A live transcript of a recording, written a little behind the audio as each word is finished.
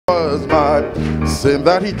was my sin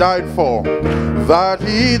that he died for, that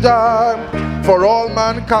he died for all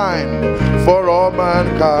mankind, for all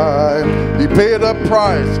mankind. He paid a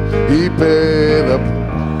price, he paid a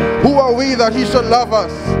price. Who are we that he should love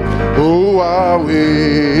us? Who are we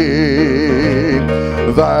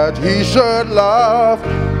that he should love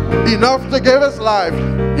enough to give his life?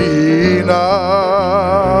 Enough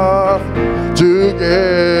to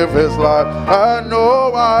give his life. And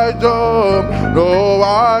no, I don't, no,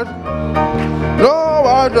 I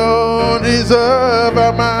don't deserve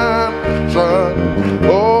a mansion.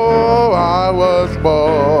 Oh, I was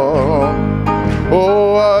born,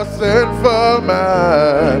 oh, a sinful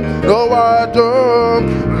man. No, I don't,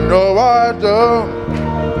 no, I don't,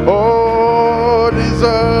 oh,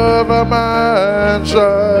 deserve a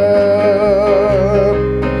mansion.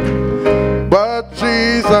 But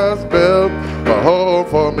Jesus built a home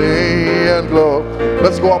for me and glory.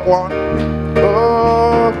 Let's go up one.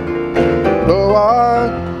 Oh, no, I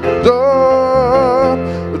don't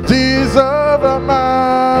deserve a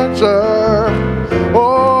mansion.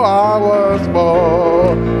 Oh, I was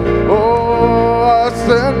born, oh, a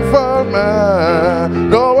sinful man.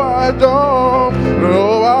 No, I don't,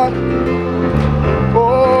 no, I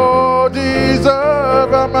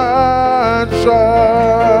deserve a mansion.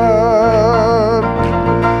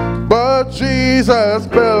 But Jesus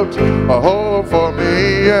built a home for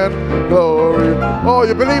me in glory. Oh,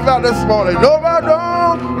 you believe that this morning? No, I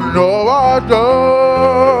don't, no, I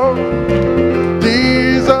don't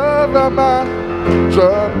deserve a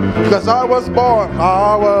mansion, because I was born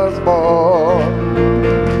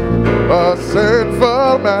a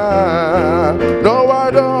sinful man. No,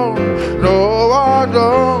 I don't, no, I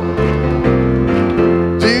don't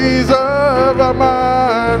deserve a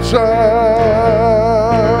mansion.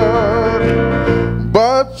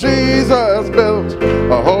 But Jesus built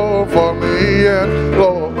a home for me and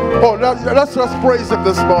Lord. Oh, let's just praise him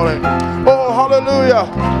this morning. Oh, hallelujah,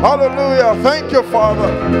 hallelujah. Thank you,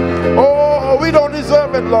 Father. Oh, we don't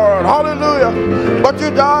deserve it, Lord. Hallelujah. But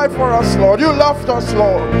you died for us, Lord. You loved us,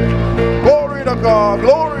 Lord. Glory to God,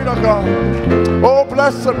 glory to God. Oh,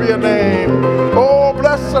 blessed be your name. Oh,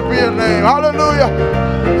 blessed be your name. Hallelujah.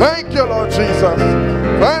 Thank you, Lord Jesus.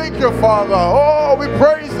 Thank you, Father. Oh, we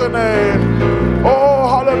praise the name. Oh,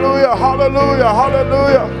 hallelujah, hallelujah,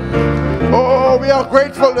 hallelujah. Oh, we are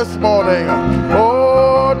grateful this morning.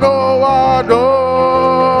 Oh, no, I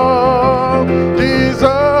don't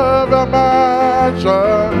deserve a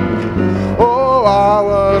mansion. Oh, I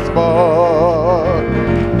was born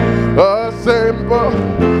a simple,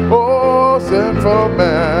 oh, sinful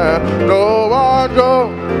man. No, I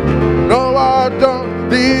don't, no, I don't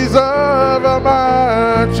deserve a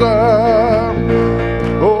mansion.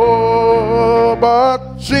 Oh,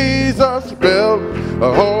 but Jesus built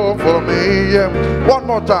a home for me. And one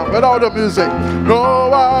more time, without the music.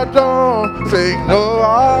 No, I don't sing. No,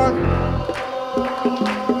 I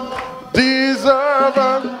deserve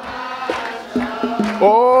it.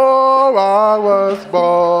 Oh, I was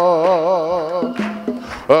born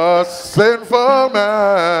a sinful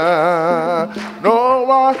man. No,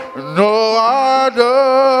 I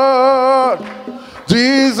don't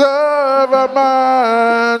deserve a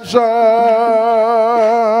mansion.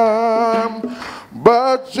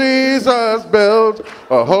 But Jesus built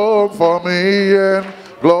a home for me in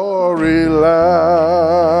glory land.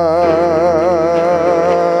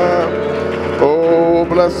 Oh,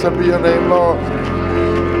 blessed be your name, Lord.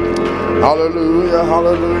 Hallelujah,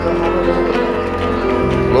 hallelujah, hallelujah.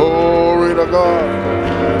 Glory to God.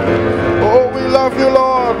 Oh, we love you,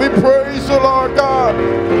 Lord. We praise you, Lord God.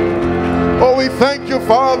 Oh, we thank you,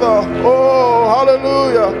 Father. Oh,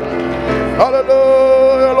 hallelujah.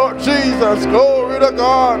 Hallelujah, Lord Jesus. Glory to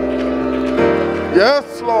God.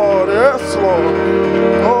 Yes, Lord. Yes, Lord.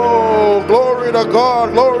 Oh, glory to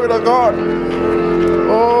God. Glory to God.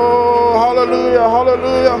 Oh, hallelujah.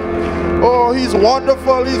 Hallelujah. Oh, he's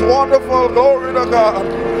wonderful. He's wonderful. Glory to God.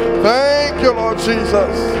 Thank you, Lord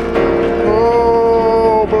Jesus.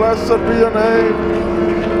 Oh, blessed be your name.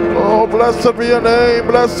 Oh, blessed be your name.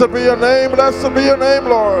 Blessed be your name. Blessed be your name,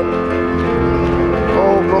 Lord.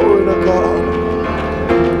 Oh, glory to God.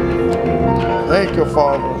 Thank you,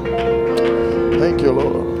 Father. Thank you,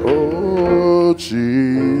 Lord. Oh,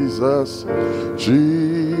 Jesus,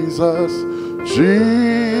 Jesus,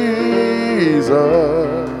 Jesus,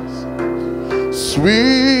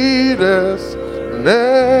 sweetest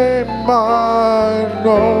name I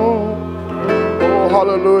know. Oh,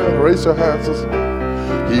 hallelujah. Raise your hands.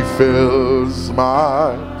 He fills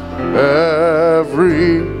my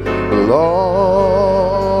every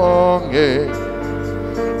longing,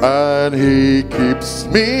 and he keeps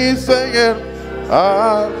me singing.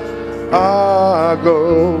 I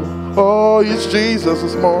go. Oh, it's Jesus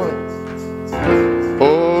this morning.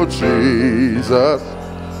 Oh, Jesus,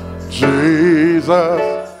 Jesus,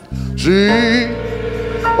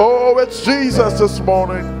 oh, it's Jesus this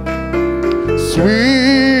morning.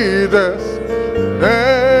 Sweetest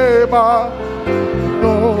name I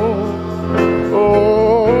know.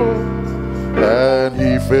 Oh, and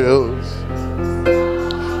he fills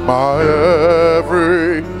my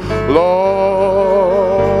every longing,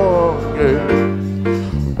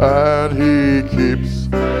 and he keeps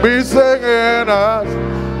me singing as,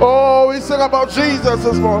 oh, we sing about Jesus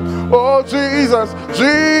this morning. Oh, Jesus,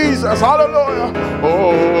 Jesus, hallelujah.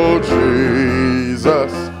 Oh,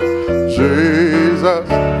 Jesus, Jesus.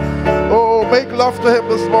 Oh, make love to him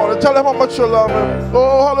this morning. Tell him how much you love him.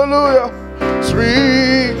 Oh, hallelujah.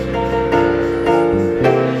 Sweet.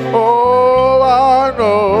 Oh, I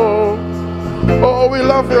know. Oh, we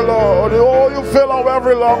love you, Lord. Oh, you fill our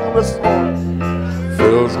every longing this morning.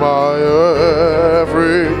 Fills my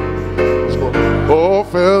every, oh,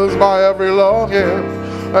 fills my every longing,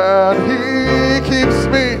 and he keeps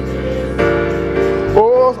me.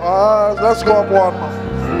 Oh, let's go up one more.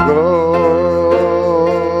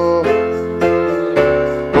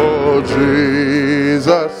 Oh,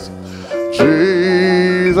 Jesus,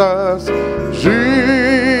 Jesus, Jesus.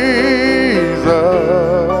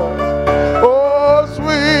 Oh,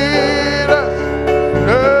 sweetest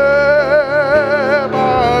name I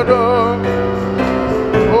know.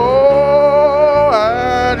 Oh,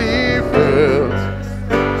 and he fills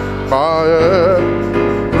my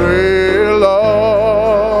every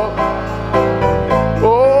love.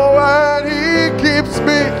 Oh, and he keeps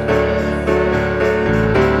me.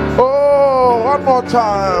 Oh, one more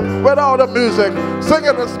time, without the music, sing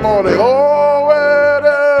it this morning. Oh, it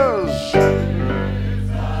is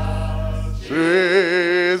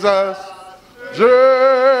Jesus, Jesus,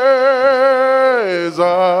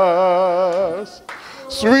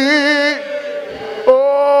 sweet.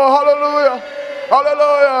 Oh, hallelujah,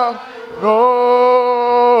 hallelujah. No,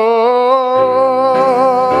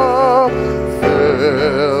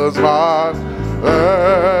 fills my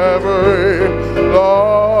every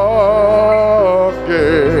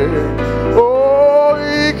longing. Oh,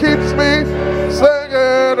 he keeps me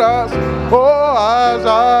singing as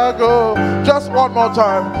I go. Just one more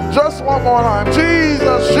time, just one more time.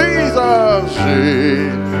 Jesus, Jesus,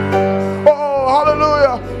 Jesus. Oh,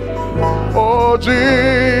 hallelujah. Oh, Jesus.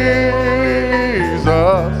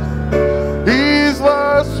 He's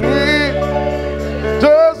the sweet,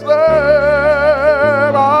 just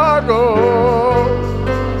let I go.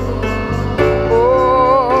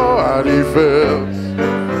 Oh, and he fills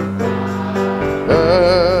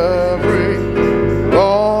every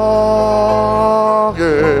longing.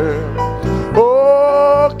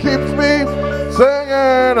 Oh, keeps me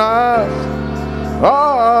singing as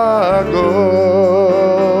I go.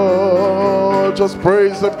 Just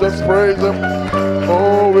praise him, just praise him.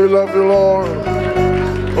 Oh, we love you, Lord.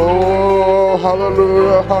 Oh,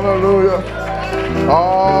 hallelujah, hallelujah.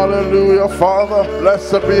 Hallelujah, Father.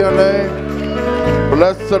 Blessed be your name.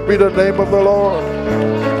 Blessed be the name of the Lord.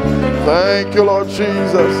 Thank you, Lord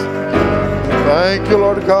Jesus. Thank you,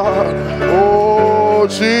 Lord God. Oh,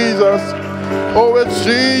 Jesus. Oh, it's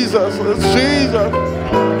Jesus. It's Jesus.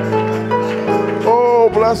 Oh,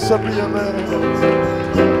 blessed be your name.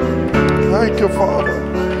 Thank you, Father.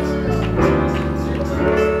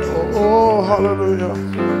 Oh, hallelujah.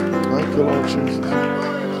 Thank you, Lord Jesus.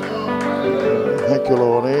 Thank you,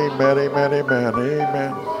 Lord. Amen, amen, amen,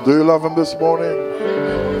 amen. Do you love him this morning?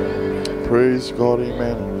 Praise God,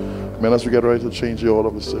 amen. Amen. As we get ready to change the order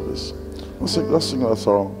of the service, let's sing that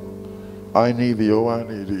song. I need thee, oh, I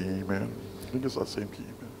need thee, amen. I think it's that same key,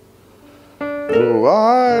 amen. Oh,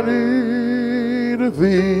 I need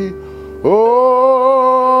thee,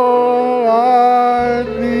 oh, I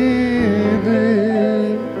need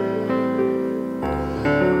thee.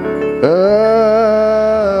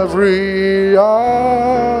 Every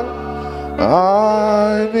hour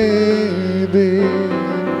I need thee.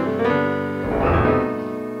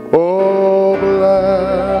 Oh,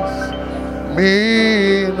 bless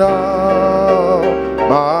me now,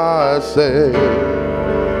 my Savior.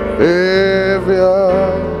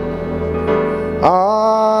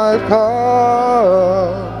 I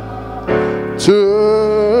come to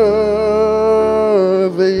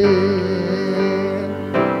thee.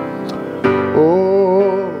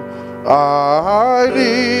 I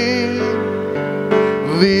need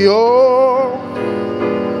thee, oh,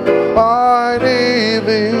 I need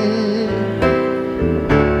thee.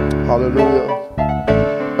 Hallelujah.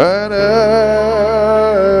 And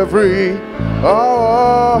every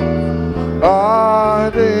hour I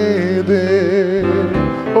need need thee.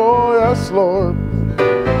 Oh, yes, Lord.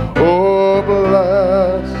 Oh,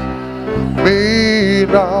 bless me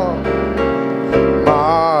now,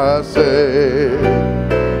 my Savior.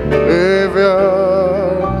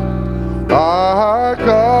 I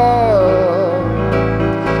come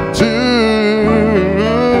to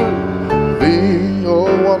thee.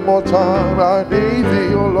 Oh, one more time. I need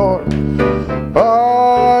thee, oh Lord.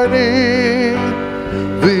 I need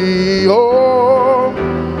thee, oh,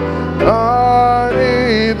 I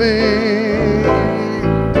need thee.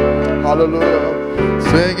 Hallelujah.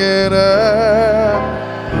 Singing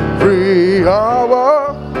every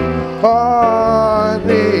hour, I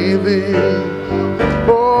need thee.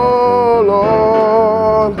 Oh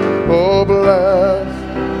Lord, oh bless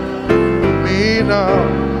me now,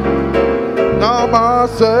 now my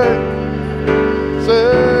Savior,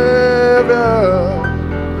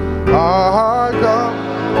 I come.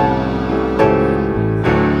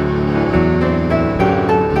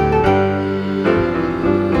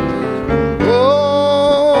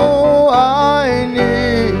 Oh, I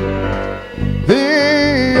need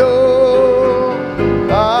thee, oh,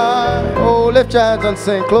 lift your hands and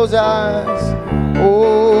sing. Close your eyes.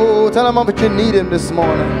 Oh, tell him how much you need him this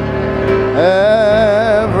morning.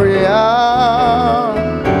 Every hour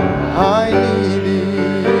I need thee.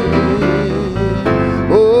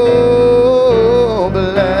 Oh,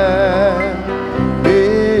 bless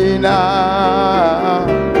me now,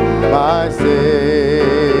 my Savior.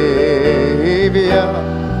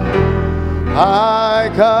 I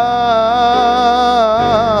come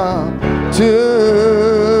to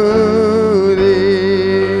thee.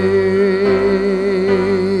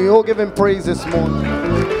 Oh, give him praise this morning.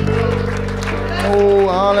 Oh,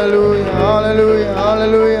 hallelujah, hallelujah,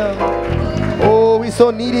 hallelujah. Oh, we're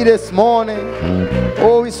so needy this morning.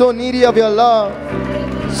 Oh, we're so needy of your love.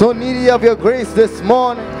 So needy of your grace this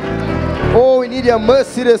morning. Oh, we need your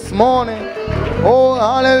mercy this morning. Oh,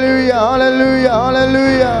 hallelujah, hallelujah,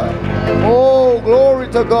 hallelujah. Oh, glory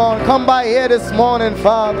to God. Come by here this morning,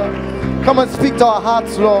 Father. Come and speak to our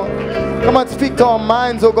hearts, Lord. Come and speak to our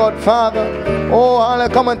minds, oh God, Father. Oh, hallelujah.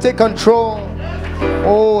 Come and take control.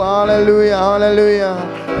 Oh, hallelujah, hallelujah.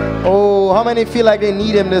 Oh, how many feel like they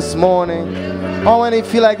need him this morning? How many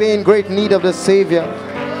feel like they're in great need of the Savior?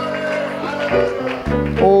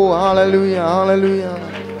 Oh, hallelujah, hallelujah.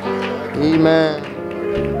 Amen.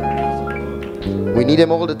 We need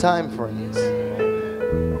him all the time, friends.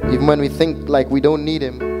 Even when we think like we don't need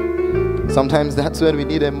him, sometimes that's when we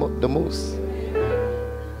need him the most.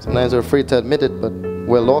 Sometimes we're afraid to admit it, but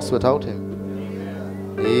we're lost without him.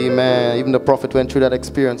 Amen. Even the prophet went through that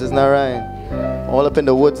experience, isn't that right? All up in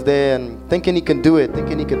the woods there and thinking he can do it,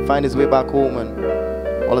 thinking he could find his way back home, and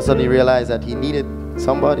all of a sudden he realized that he needed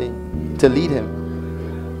somebody to lead him.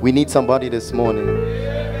 We need somebody this morning.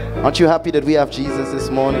 Aren't you happy that we have Jesus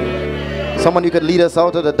this morning? Someone who could lead us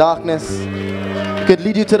out of the darkness, who could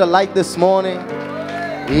lead you to the light this morning.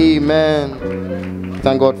 Amen.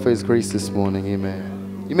 Thank God for his grace this morning.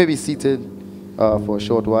 Amen. You may be seated for a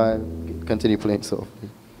short while. Continue playing softly.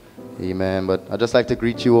 Amen. But I'd just like to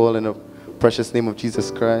greet you all in the precious name of Jesus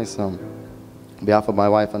Christ. On behalf of my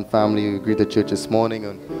wife and family, we greet the church this morning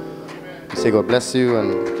and we say God bless you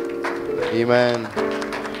and amen.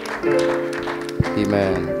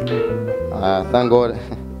 Amen. Thank God.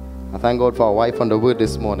 I thank God for our wife on the word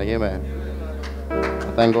this morning. Amen.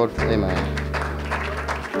 I thank God for, amen.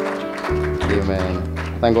 Amen.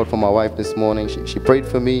 Thank God for my wife this morning. She prayed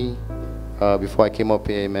for me before I came up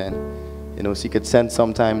here. Amen. You know, she could sense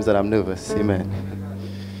sometimes that I'm nervous. Amen.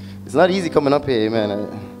 It's not easy coming up here. Amen.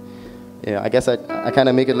 I guess I kind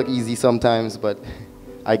of make it look easy sometimes, but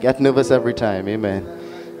I get nervous every time. Amen.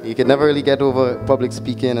 You can never really get over public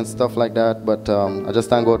speaking and stuff like that, but I just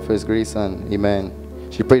thank God for his grace and amen.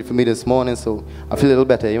 She prayed for me this morning, so I feel a little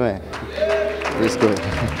better. Amen. Praise God.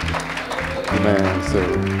 Amen. So,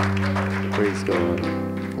 praise God.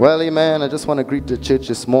 Well, amen. I just want to greet the church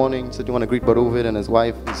this morning. So, do you want to greet Brother Ovid and his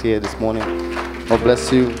wife who's here this morning? God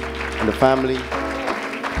bless you and the family.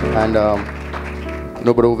 And, you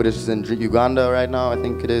know, Brother Ovid is in Uganda right now, I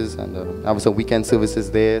think it is. And I have some weekend services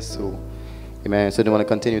there. So, amen. So, do you want to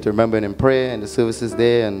continue to remember him in prayer and the services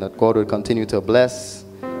there, and that God will continue to bless.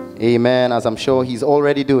 Amen. As I'm sure he's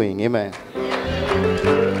already doing. Amen.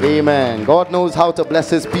 Amen. God knows how to bless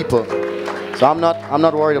his people. So I'm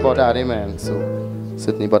not worried about that. Amen. So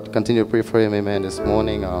certainly, but continue to pray for him. Amen. This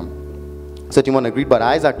morning. Certainly want to greet Brother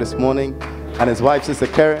Isaac this morning and his wife, Sister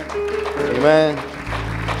Karen. Amen.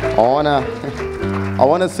 I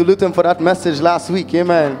wanna salute him for that message last week.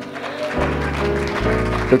 Amen.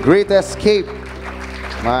 The great escape.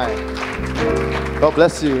 My God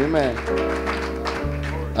bless you. Amen.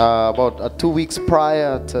 about 2 weeks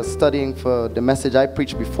prior to studying for the message I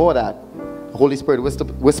preached before that, the Holy Spirit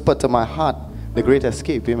whispered to my heart, the great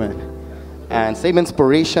escape, amen. And same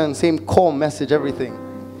inspiration, same core message, everything,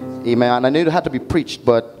 amen. And I knew it had to be preached,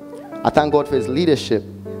 but I thank God for his leadership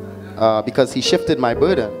because he shifted my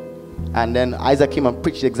burden. And then Isaac came and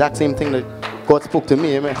preached the exact same thing that God spoke to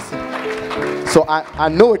me, amen. So I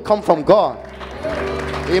know it come from God,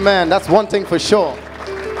 amen. That's one thing for sure,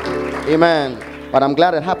 amen. But I'm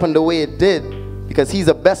glad it happened the way it did, because he's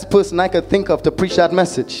the best person I could think of to preach that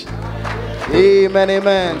message. Amen,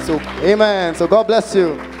 amen. So, amen. So God bless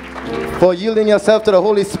you for yielding yourself to the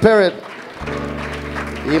Holy Spirit.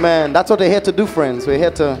 Amen. That's what we're here to do, friends. We're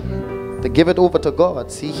here to give it over to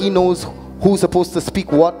God. See, he knows who's supposed to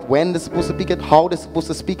speak what, when they're supposed to speak it, how they're supposed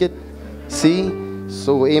to speak it. See?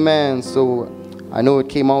 So, amen. So I know it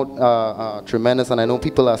came out tremendous, and I know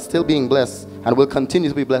people are still being blessed and will continue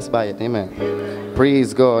to be blessed by it. Amen.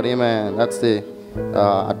 Praise God. Amen. That's the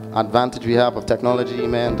advantage we have of technology,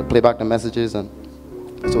 amen, to play back the messages, and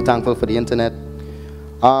so thankful for the internet.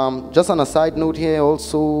 Just on a side note here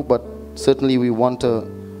also, but certainly we want to,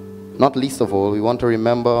 not least of all, we want to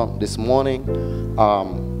remember this morning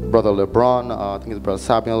Brother LeBron, I think it's Brother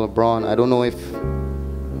Samuel LeBron. I don't know if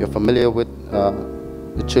you're familiar with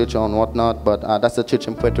the church or whatnot, but that's a church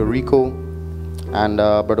in Puerto Rico, and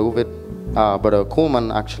Brother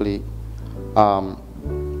Coleman actually,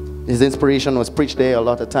 his inspiration was preached there a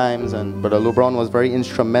lot of times, and Brother LeBron was very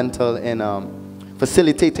instrumental in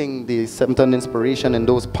facilitating the seventh-ton inspiration in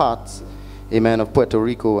those parts, amen, of Puerto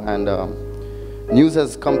Rico. And news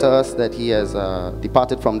has come to us that he has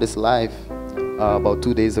departed from this life about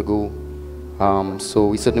 2 days ago. So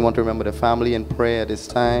we certainly want to remember the family in prayer this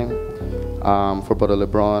time for Brother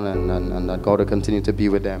LeBron, and that God will continue to be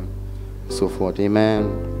with them, so forth.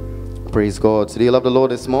 Amen. Praise God. So do you love the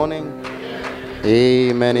Lord this morning?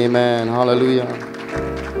 Amen, amen. Hallelujah.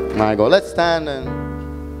 My God. Let's stand and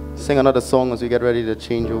sing another song as we get ready to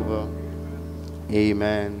change over.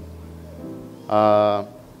 Amen.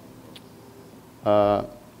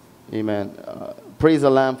 Amen. Praise the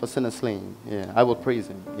Lamb for sinners slain. Yeah, I will praise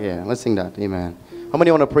him. Yeah, let's sing that. Amen. How many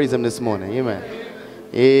want to praise him this morning? Amen.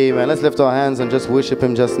 Amen. Let's lift our hands and just worship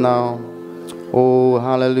him just now. Oh,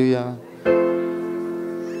 hallelujah.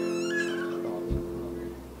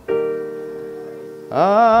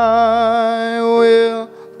 I will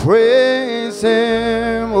praise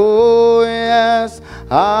him, oh yes,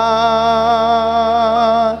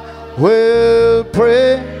 I will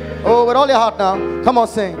pray. Oh, with all your heart now, come on,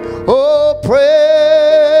 sing. Oh, praise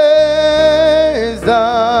the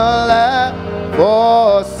Lamb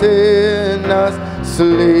for sinners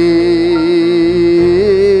slain.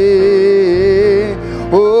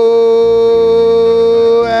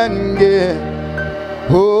 Oh, and give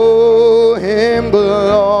him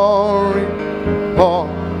glory, oh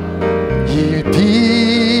ye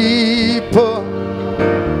people,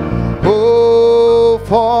 oh,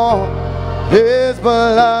 for his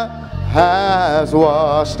blood has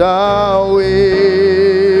washed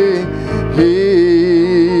away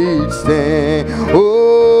his stain.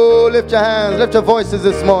 Oh, lift your hands, lift your voices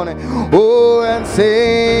this morning, oh, and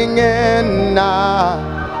sing, and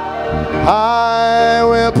I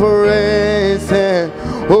will praise him.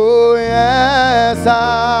 Oh yes,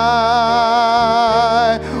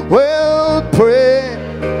 I will praise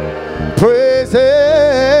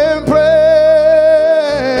him,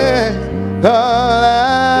 praise the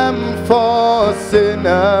Lamb for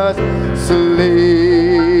sinners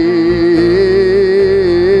slain.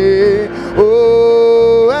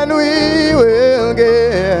 Oh, and we will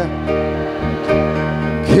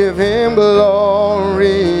give him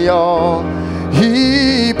glory, all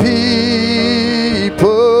ye people.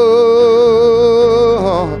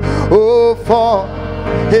 Oh, for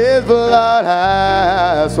his blood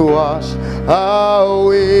has washed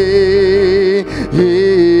away.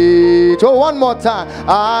 So one more time,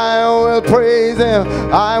 I will praise him,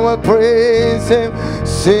 I will praise him,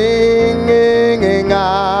 singing,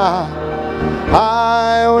 I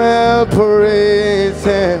will praise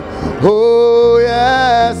him. Oh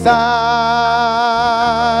yes,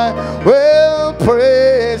 I will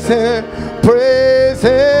praise him, praise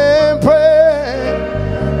him, praise,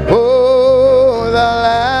 oh, the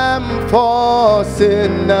Lamb for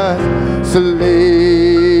sinners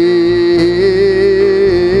slain.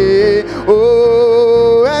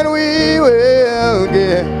 Oh, and we will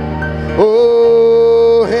give,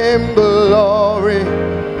 oh, him glory,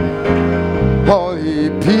 all ye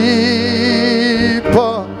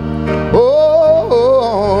people,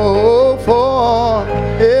 oh, for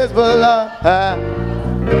his blood.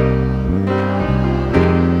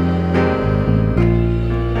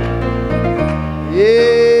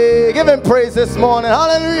 Yeah, give him praise this morning.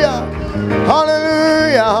 Hallelujah.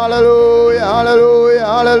 Hallelujah. Hallelujah. Hallelujah.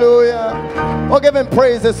 Hallelujah. Oh, give him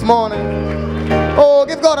praise this morning. Oh,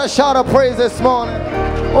 give God a shout of praise this morning.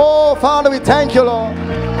 Oh, Father, we thank you, Lord.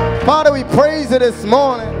 Father, we praise you this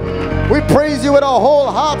morning. We praise you with our whole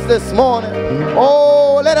hearts this morning.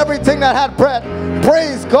 Oh, let everything that had breath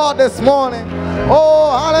praise God this morning.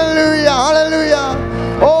 Oh, hallelujah,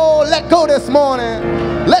 hallelujah. Oh, let go this morning.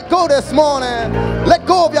 Let go this morning. Let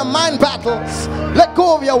go of your mind battles. Let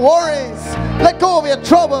go of your worries. Let go of your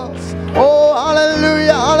troubles. Oh,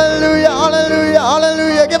 hallelujah, hallelujah, hallelujah,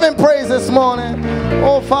 hallelujah. Give him praise this morning.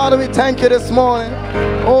 Oh, Father, we thank you this morning.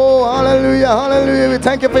 Oh, hallelujah, hallelujah. We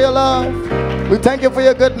thank you for your love. We thank you for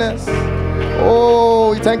your goodness.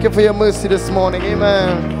 Oh, we thank you for your mercy this morning.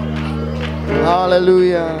 Amen.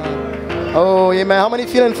 Hallelujah. Oh, amen. How many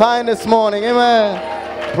feeling fine this morning? Amen.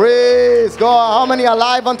 Praise God. How many are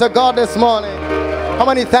alive unto God this morning? How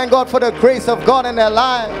many thank God for the grace of God in their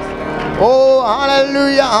lives? Oh,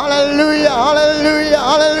 hallelujah, hallelujah, hallelujah,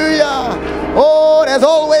 hallelujah. Oh, there's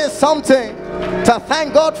always something to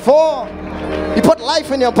thank God for. He put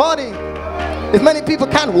life in your body. If many people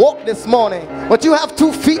can't walk this morning, but you have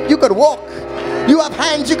 2 feet, you could walk. You have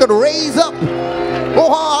hands, you could raise up.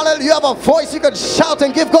 Oh, hallelujah. You have a voice, you could shout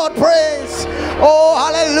and give God praise. Oh,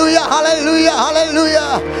 hallelujah, hallelujah,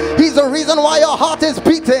 hallelujah. He's the reason why your heart is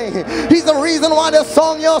beating. He's the reason why the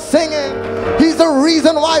song you're singing. He's the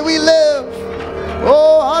reason why we live.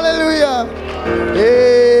 Oh, hallelujah.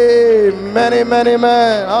 Amen, amen,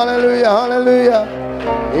 amen. Hallelujah, hallelujah.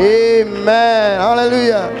 Amen,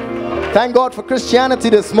 hallelujah. Thank God for Christianity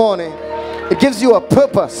this morning. It gives you a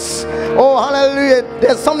purpose. Oh, hallelujah.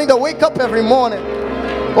 There's something to wake up every morning.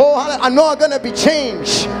 Oh, I know I'm going to be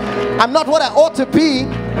changed. I'm not what I ought to be,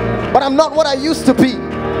 but I'm not what I used to be.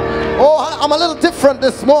 Oh, I'm a little different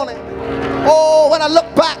this morning. Oh, when I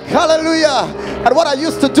look back, hallelujah, at what I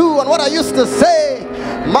used to do and what I used to say,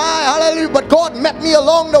 my hallelujah, but God met me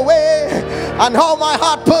along the way, and how my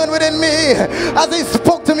heart burned within me as he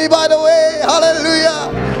spoke to me by the way. Hallelujah.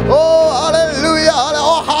 Oh, hallelujah.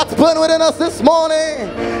 Our hearts burn within us this morning.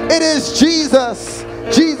 It is Jesus.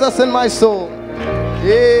 Jesus in my soul.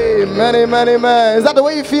 Amen, amen, amen. Is that the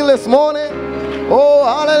way you feel this morning? Oh,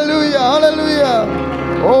 hallelujah, hallelujah.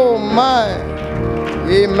 Oh, my.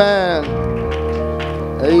 Amen.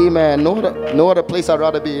 Amen. No other place I'd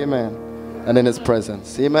rather be, amen, and in his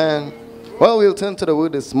presence. Amen. Well, we'll turn to the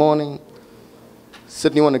word this morning.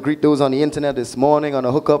 Certainly want to greet those on the internet this morning on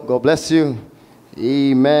a hookup. God bless you.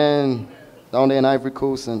 Amen. Down there in Ivory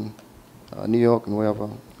Coast and New York and wherever.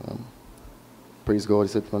 Praise God. I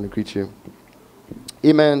said I want to greet you.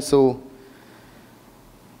 Amen. So,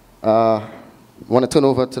 I want to turn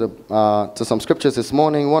over to some scriptures this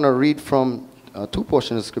morning. I want to read from 2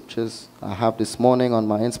 portions of scriptures I have this morning on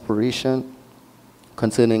my inspiration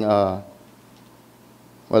concerning, well,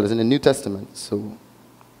 it's in the New Testament. So,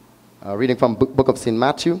 reading from book of St.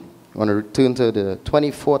 Matthew. I want to return to the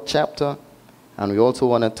 24th chapter. And we also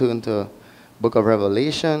want to turn to book of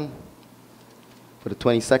Revelation for the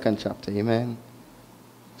 22nd chapter. Amen.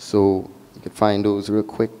 So you can find those real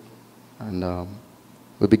quick. And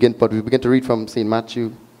we begin to read from St.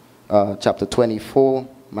 Matthew chapter 24,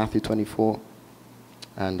 Matthew 24.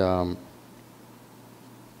 And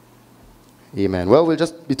amen. Well, we'll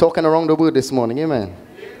just be talking around the word this morning. Amen.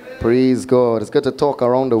 Amen. Praise God. It's good to talk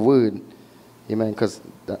around the word. Amen. Because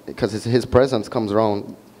his presence comes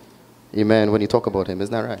around. Amen. When you talk about him,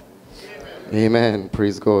 isn't that right? Amen. Amen.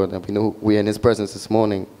 Praise God. And we know we're in his presence this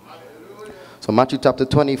morning. Hallelujah. So Matthew chapter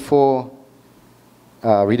 24,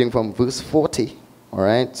 reading from verse 40. All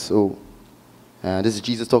right. So this is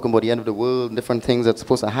Jesus talking about the end of the world, different things that's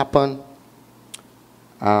supposed to happen.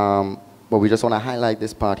 But we just want to highlight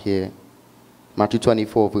this part here. Matthew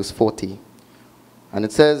 24, verse 40. And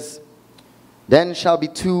it says, "Then shall be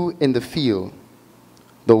 2 in the field.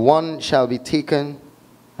 The one shall be taken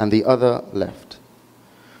and the other left.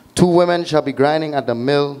 2 women shall be grinding at the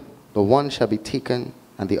mill, the one shall be taken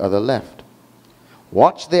and the other left.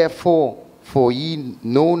 Watch therefore, for ye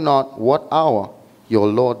know not what hour your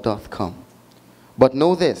Lord doth come. But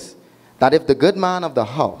know this, that if the good man of the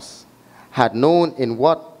house had known in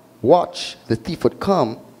what watch the thief would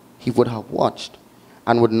come, he would have watched,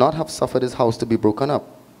 and would not have suffered his house to be broken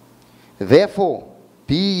up. Therefore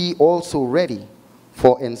be ye also ready,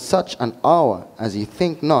 for in such an hour as ye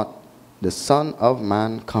think not, the Son of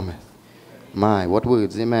Man cometh." My, what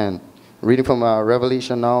words, amen. Reading from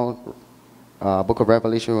Revelation now, book of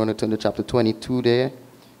Revelation, we want to turn to chapter 22 there.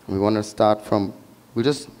 And we want to start from, we'll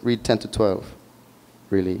just read 10 to 12,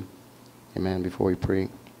 really. Amen, before we pray.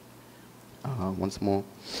 Once more.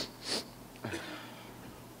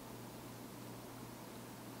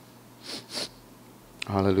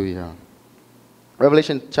 Hallelujah.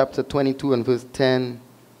 Revelation chapter 22 and verse 10.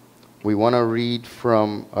 We want to read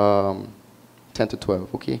from 10 to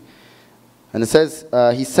 12, okay? And it says,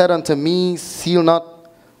 he said unto me, seal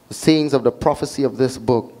not the sayings of the prophecy of this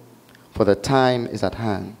book, for the time is at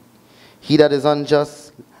hand. He that is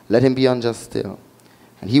unjust, let him be unjust still.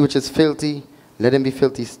 And he which is filthy, let him be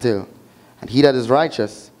filthy still. And he that is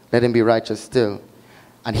righteous, let him be righteous still.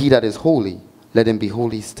 And he that is holy, let him be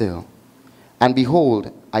holy still. And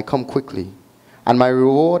behold, I come quickly, and my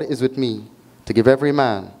reward is with me, to give every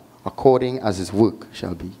man according as his work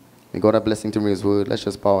shall be. May God have blessing to me his word. Let's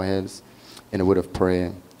just bow our heads in a word of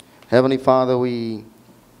prayer. Heavenly Father, we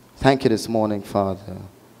thank you this morning, Father,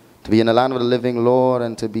 to be in the land of the living, Lord,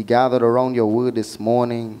 and to be gathered around your word this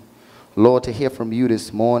morning. Lord, to hear from you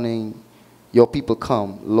this morning. Your people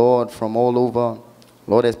come, Lord, from all over.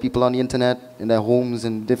 Lord, there's people on the internet, in their homes,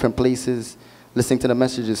 in different places, listening to the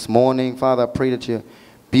message this morning. Father, I pray that you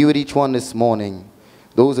be with each one this morning.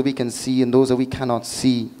 Those that we can see and those that we cannot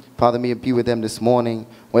see, Father, may you be with them this morning.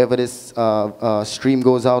 Wherever this stream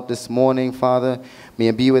goes out this morning, Father, may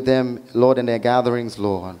you be with them, Lord, in their gatherings,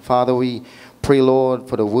 Lord. Father, we pray, Lord,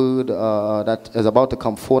 for the word that is about to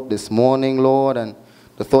come forth this morning, Lord, and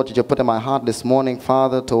the thought that you put in my heart this morning,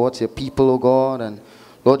 Father, towards your people, oh God, and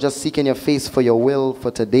Lord, just seeking your face for your will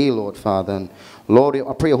for today, Lord, Father. And Lord,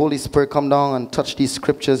 I pray, Holy Spirit, come down and touch these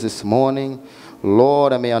scriptures this morning.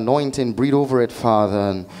 Lord, and may anointing breathe over it, Father,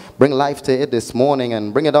 and bring life to it this morning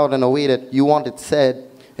and bring it out in a way that you want it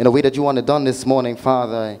said, in a way that you want it done this morning,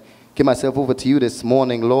 Father. I give myself over to you this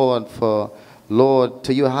morning, Lord, for, Lord,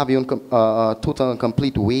 to you have your total and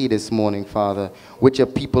complete way this morning, Father, with your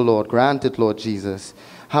people, Lord. Grant it, Lord Jesus.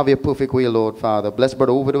 Have your perfect way, Lord, Father. Bless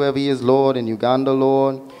Brother Over wherever he is, Lord, in Uganda,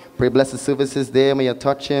 Lord. Pray bless the services there. May you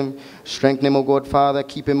touch him. Strengthen him, O God, Father.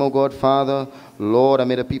 Keep him, O God, Father. Lord, and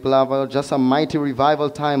may the people have just a mighty revival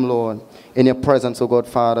time, Lord, in your presence, O God,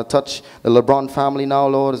 Father. Touch the LeBron family now,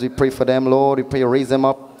 Lord, as we pray for them, Lord. We pray you raise them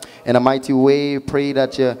up in a mighty way. Pray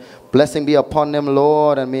that your blessing be upon them,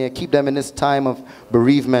 Lord, and may you keep them in this time of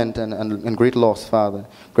bereavement and great loss, Father.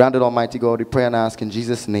 Grant it, Almighty God, we pray and ask in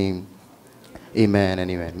Jesus' name. Amen and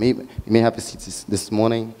amen. You may have a seat this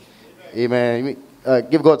morning. Amen.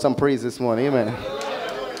 Give God some praise this morning. Amen.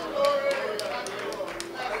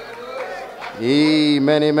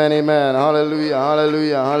 Amen, amen, amen. Hallelujah,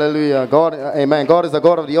 hallelujah, hallelujah. God, amen. God is the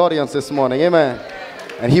God of the audience this morning. Amen.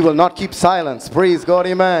 And he will not keep silence. Praise God.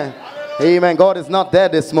 Amen. Amen. God is not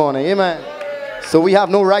dead this morning. Amen. So we have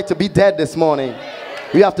no right to be dead this morning.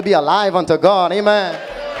 We have to be alive unto God. Amen.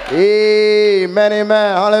 Amen,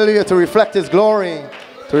 amen. Hallelujah. To reflect his glory,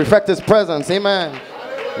 to reflect his presence. Amen.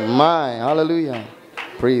 My, hallelujah.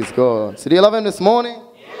 Praise God. So do you love him this morning?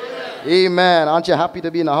 Amen. Aren't you happy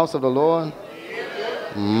to be in the house of the Lord?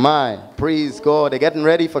 My, praise God. They're getting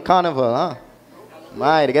ready for carnival, huh?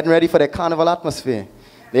 My, they're getting ready for the carnival atmosphere.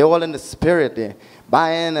 They're all in the spirit. They're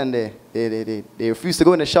buying and they refuse to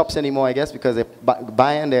go in the shops anymore, I guess, because they're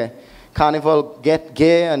buying their carnival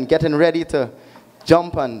gear and getting ready to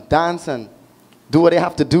jump and dance and do what they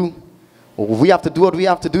have to do. We have to do what we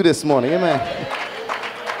have to do this morning. Amen.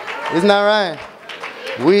 Isn't that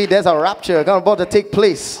right? There's a rapture about to take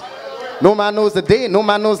place. No man knows the day, no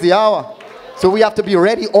man knows the hour. So we have to be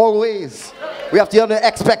ready always. We have to have the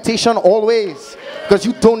expectation always. Because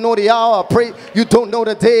you don't know the hour. Pray, you don't know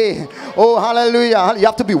the day. Oh, hallelujah. You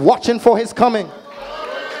have to be watching for his coming.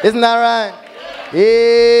 Isn't that right?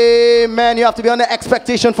 Amen. You have to be on the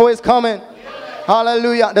expectation for his coming.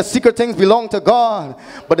 Hallelujah. The secret things belong to God.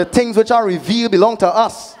 But the things which are revealed belong to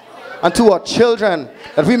us and to our children.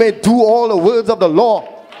 That we may do all the words of the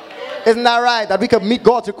law. Isn't that right? That we can meet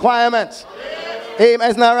God's requirements. Amen.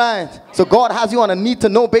 Isn't that right? So God has you on a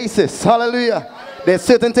need-to-know basis. Hallelujah. There's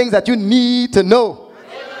certain things that you need to know.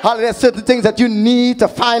 Hallelujah. There's certain things that you need to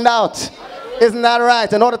find out. Isn't that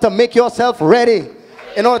right? In order to make yourself ready.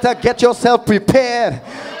 In order to get yourself prepared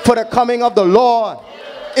for the coming of the Lord.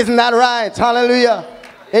 Isn't that right? Hallelujah.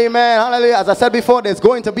 Amen. Hallelujah. As I said before, there's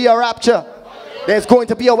going to be a rapture. There's going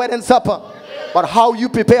to be a wedding supper. But how you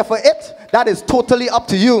prepare for it, that is totally up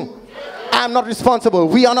to you. I'm not responsible.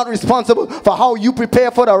 We are not responsible for how you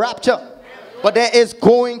prepare for the rapture. But there is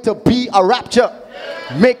going to be a rapture.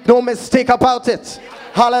 Make no mistake about it.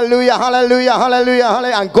 Hallelujah, hallelujah, hallelujah,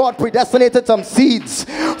 hallelujah. And God predestinated some seeds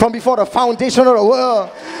from before the foundation of the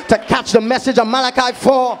world to catch the message of Malachi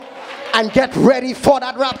 4 and get ready for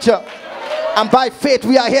that rapture. And by faith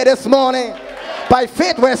we are here this morning. By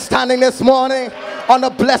faith we're standing this morning on the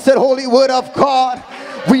blessed holy word of God.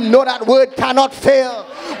 We know that word cannot fail.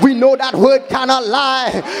 We know that word cannot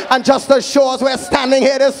lie. And just as sure as we're standing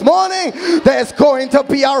here this morning, there's going to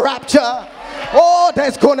be a rapture. Oh,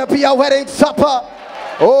 there's going to be a wedding supper.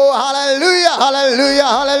 Oh, hallelujah, hallelujah,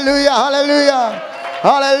 hallelujah, hallelujah.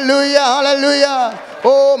 Hallelujah, hallelujah.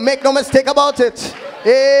 Oh, make no mistake about it.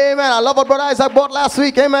 Amen. I love what Brother Isaac bought last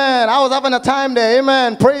week. Amen. I was having a time there.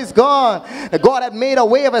 Amen. Praise God. God had made a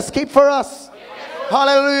way of escape for us.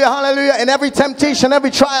 Hallelujah, hallelujah. In every temptation, every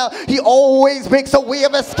trial, He always makes a way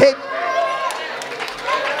of escape.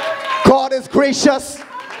 God is gracious.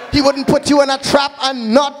 He wouldn't put you in a trap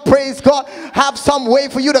and not, praise God, have some way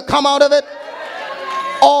for you to come out of it.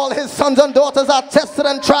 All His sons and daughters are tested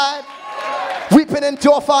and tried. Weeping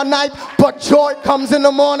endure for a night, but joy comes in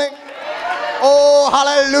the morning. Oh,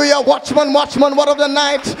 hallelujah. Watchman, watchman, what of the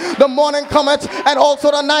night? The morning cometh, and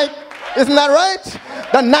also the night. Isn't that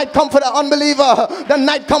right? The night come for the unbeliever. The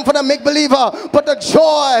night come for the make-believer. But the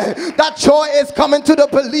joy, that joy is coming to the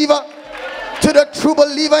believer, to the true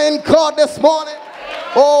believer in God this morning.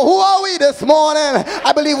 Oh, who are we this morning?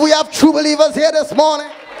 I believe we have true believers here this morning.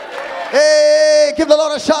 Hey, give the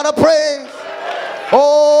Lord a shout of praise.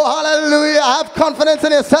 Oh, hallelujah. Have confidence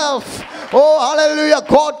in yourself. Oh, hallelujah.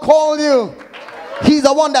 God called you. He's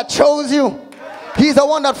the one that chose you. He's the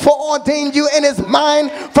one that foreordained you in His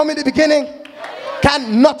mind from the beginning.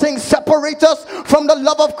 Can nothing separate us from the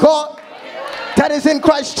love of God that is in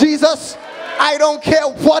Christ Jesus? I don't care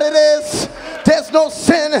what it is. There's no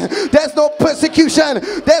sin. There's no persecution.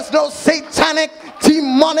 There's no satanic,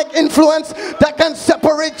 demonic influence that can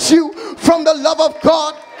separate you from the love of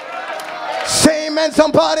God. Say amen,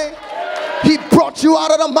 somebody. He brought you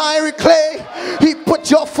out of the miry clay. He put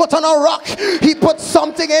your foot on a rock. He put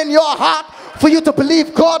something in your heart for you to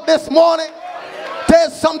believe God this morning.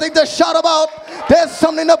 There's something to shout about. There's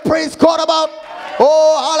something to praise God about.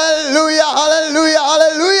 Oh, hallelujah, hallelujah,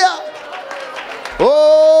 hallelujah.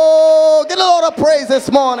 Oh, get a lot of praise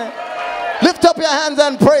this morning. Lift up your hands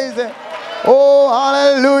and praise Him. Oh,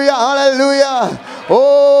 hallelujah, hallelujah.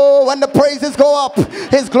 Oh, when the praises go up,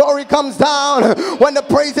 His glory comes down. When the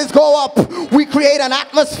praises go up, we create an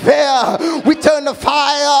atmosphere. We turn the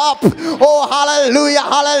fire up. Oh, hallelujah,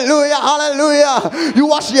 hallelujah, hallelujah. You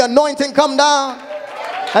watch the anointing come down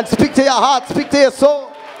and speak to your heart, speak to your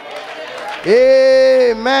soul.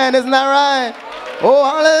 Amen. Isn't that right? Oh,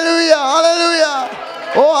 hallelujah, hallelujah.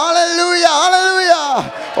 Oh, hallelujah,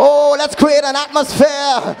 hallelujah. Oh, let's create an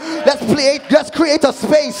atmosphere. Let's create a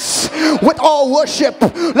space with our worship.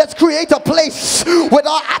 Let's create a place with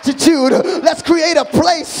our attitude. Let's create a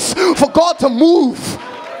place for God to move.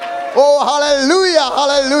 Oh, hallelujah,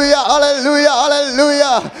 hallelujah, hallelujah,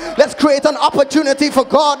 hallelujah. Let's create an opportunity for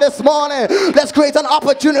God this morning. Let's create an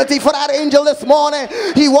opportunity for that angel this morning.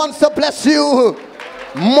 He wants to bless you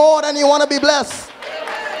more than you want to be blessed.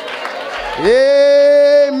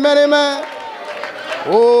 Amen, amen.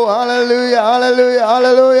 Oh, hallelujah, hallelujah,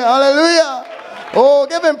 hallelujah, hallelujah. Oh,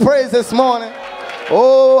 give Him praise this morning.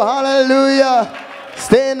 Oh, hallelujah.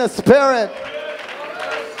 Stay in the Spirit.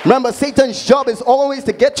 Remember, Satan's job is always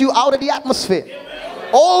to get you out of the atmosphere.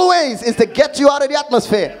 Always is to get you out of the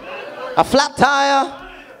atmosphere. A flat tire,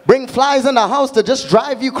 bring flies in the house to just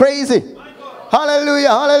drive you crazy. Hallelujah,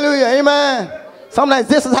 hallelujah, amen. Sometimes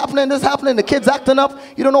this is happening, the kids acting up.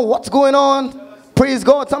 You don't know what's going on. Praise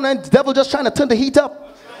God. Sometimes the devil just trying to turn the heat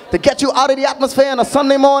up to get you out of the atmosphere on a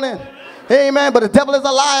Sunday morning. Amen. But the devil is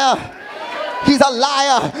a liar. He's a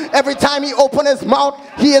liar. Every time he opens his mouth,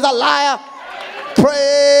 he is a liar.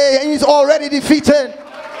 Pray. And he's already defeated.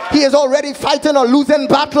 He is already fighting a losing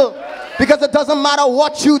battle. Because it doesn't matter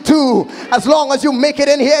what you do. As long as you make it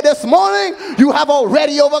in here this morning, you have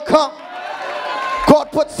already overcome.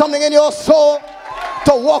 God put something in your soul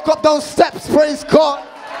to walk up those steps. Praise God.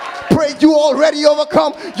 Pray, you already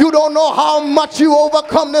overcome. You don't know how much you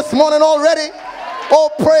overcome this morning already. Oh,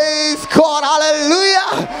 praise God.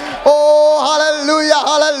 Hallelujah. Oh, hallelujah,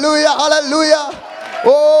 hallelujah, hallelujah.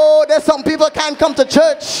 Oh, there's some people can't come to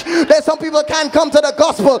church. There's some people can't come to the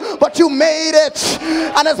gospel. But you made it.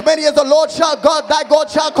 And as many as the Lord shall God, thy God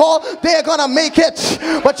shall call, they're going to make it.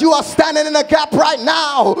 But you are standing in a gap right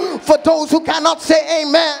now for those who cannot say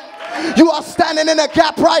amen. You are standing in a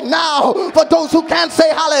gap right now for those who can't say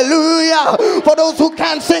hallelujah. For those who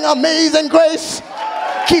can't sing Amazing Grace.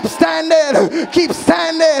 Keep standing. Keep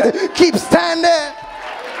standing. Keep standing.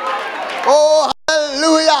 Oh,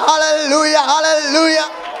 hallelujah, hallelujah, hallelujah.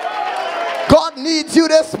 God needs you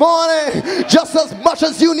this morning just as much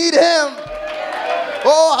as you need Him.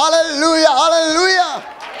 Oh, hallelujah, hallelujah.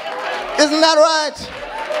 Isn't that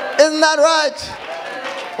right? Isn't that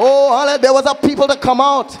right? Oh, hallelujah. There was a people that come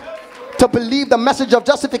out to believe the message of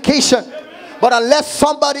justification. But unless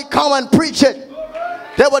somebody come and preach it,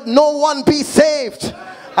 there would no one be saved.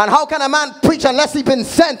 And how can a man preach unless he's been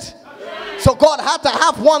sent? So God had to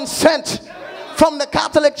have one sent. from the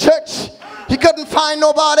Catholic Church. He couldn't find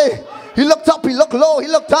nobody. He looked up, he looked low, he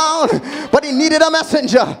looked down, but he needed a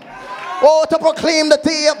messenger. Oh, to proclaim the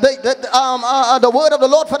day of the word of the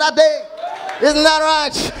Lord for that day. Isn't that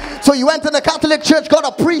right? So he went to the Catholic Church, got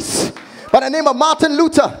a priest by the name of Martin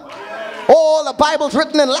Luther. All the Bible's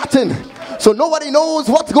written in Latin, so nobody knows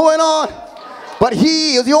what's going on. But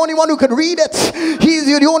he is the only one who can read it. He's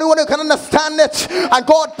the only one who can understand it. And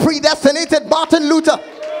God predestinated Martin Luther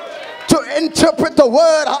to interpret the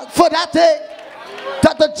word for that day,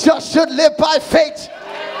 that the just should live by faith.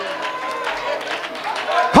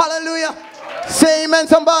 Hallelujah. Say amen,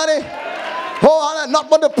 somebody. Oh, not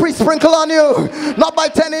by the priest sprinkle on you, not by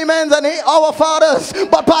 10 amens and 8 our fathers,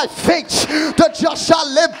 but by faith. The just shall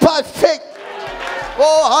live by faith.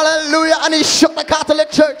 Oh, hallelujah. And he shook the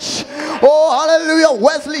Catholic Church. Oh, hallelujah.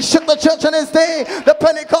 Wesley shook the church in his day. The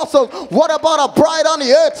Pentecostals. What about a bride on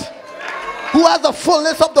the earth who has the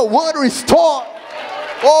fullness of the word restored?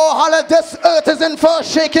 Oh, hallelujah. This earth is in for a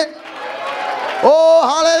shaking. Oh,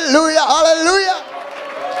 hallelujah.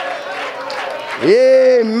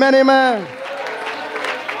 Hallelujah. Amen, amen.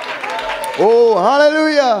 Oh,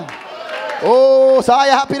 hallelujah. Oh, so are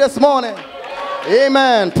you happy this morning?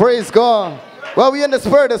 Amen. Praise God. Well, we're in the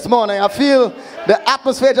spirit this morning. I feel the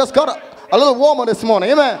atmosphere just got a little warmer this morning.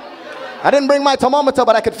 Amen. I didn't bring my thermometer,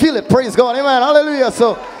 but I could feel it. Praise God. Amen. Hallelujah.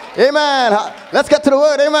 So, amen. Let's get to the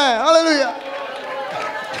word. Amen. Hallelujah.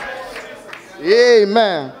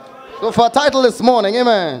 Amen. So for a title this morning,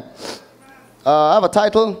 amen. I have a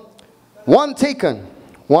title, One Taken,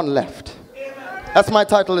 One Left. That's my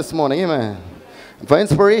title this morning, amen. For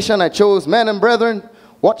inspiration, I chose, men and brethren,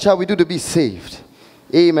 what shall we do to be saved?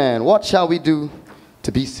 Amen. What shall we do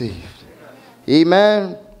to be saved?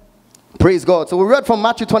 Amen. Praise God. So we read from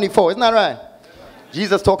Matthew 24, isn't that right?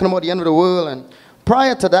 Jesus talking about the end of the world. And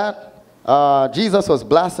prior to that, Jesus was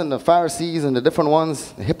blasting the Pharisees and the different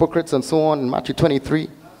ones, the hypocrites and so on in Matthew 23.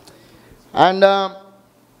 And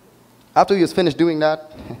after he was finished doing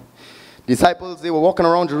that, disciples, they were walking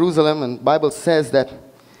around Jerusalem, and the Bible says that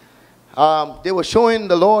they were showing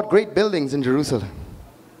the Lord great buildings in Jerusalem.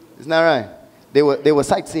 Isn't that right? They were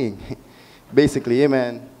sightseeing, basically,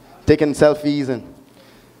 amen. Taking selfies, and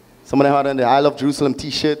some of them had on the I Love Jerusalem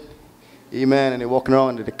t-shirt, amen, and they're walking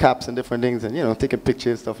around with the caps and different things, and, you know, taking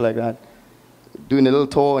pictures, stuff like that. Doing a little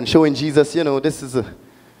tour and showing Jesus, you know, this is a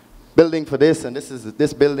building for this, and this is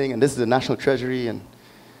this building, and this is the National Treasury, and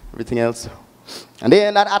everything else. And they're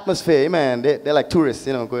in that atmosphere, amen. They're like tourists,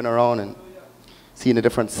 you know, going around and seeing the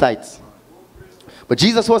different sights. But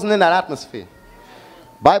Jesus wasn't in that atmosphere.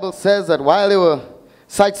 Bible says that while they were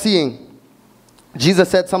sightseeing, Jesus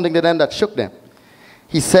said something to them that shook them.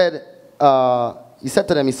 He said to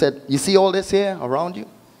them, he said, you see all this here around you?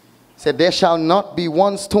 He said, there shall not be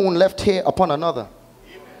one stone left here upon another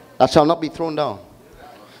that shall not be thrown down.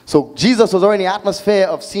 So Jesus was already in the atmosphere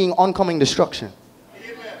of seeing oncoming destruction.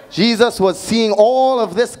 Jesus was seeing all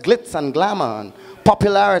of this glitz and glamour and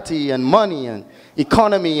popularity and money and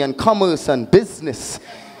economy and commerce and business.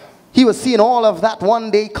 He was seeing all of that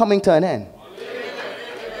one day coming to an end.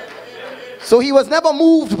 So he was never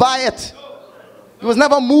moved by it. He was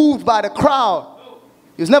never moved by the crowd.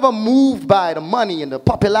 He was never moved by the money and the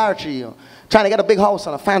popularity or trying to get a big house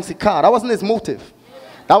and a fancy car. That wasn't his motive.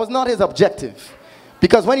 That was not his objective.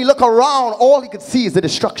 Because when he looked around, all he could see is the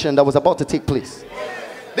destruction that was about to take place.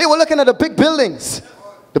 They were looking at the big buildings,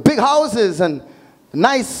 the big houses, and the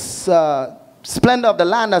nice splendor of the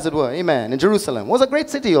land, as it were. Amen. In Jerusalem. It was a great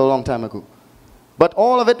city a long time ago. But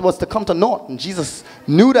all of it was to come to naught. And Jesus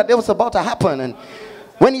knew that it was about to happen. And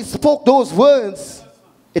when he spoke those words,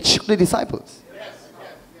 it shook the disciples.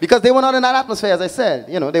 Because they were not in that atmosphere, as I said.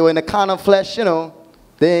 You know, they were in the carnal flesh, you know,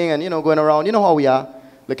 thing, and, you know, going around. You know how we are,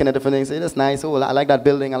 looking at different things. Say, that's nice. Oh, I like that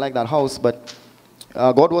building. I like that house. But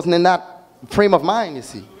God wasn't in that frame of mind, you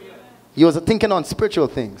see. He was thinking on spiritual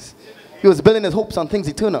things. He was building his hopes on things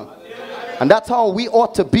eternal. And that's how we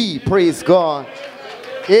ought to be, praise God.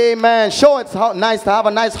 Amen. Sure, it's nice to have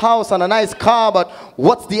a nice house and a nice car, but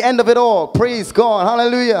what's the end of it all? Praise God.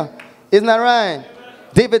 Hallelujah. Isn't that right?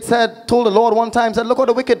 David told the Lord one time, said, look how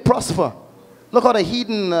the wicked prosper. Look how the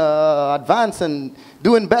heathen advance and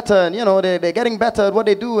doing better, and, you know, they're getting better at what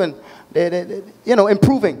they do, and they're you know,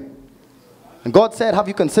 improving. And God said, have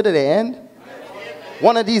you considered the end?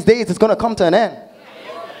 One of these days it's going to come to an end.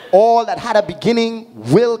 All that had a beginning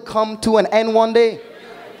will come to an end one day.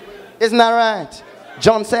 Isn't that right?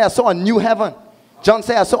 John said, I saw a new heaven. John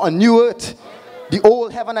said, I saw a new earth. The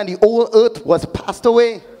old heaven and the old earth was passed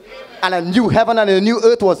away. And a new heaven and a new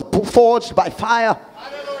earth was forged by fire.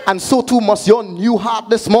 And so too must your new heart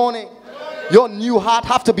this morning. Your new heart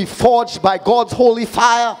have to be forged by God's holy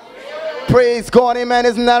fire. Praise God, amen.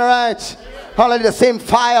 Isn't that right? Hallelujah. The same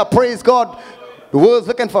fire, praise God. The world's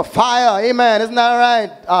looking for fire, amen. Isn't that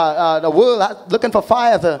right? The world is looking for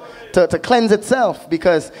fire to cleanse itself,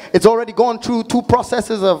 because it's already gone through 2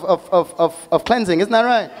 processes of cleansing. Isn't that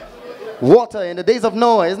right? Water in the days of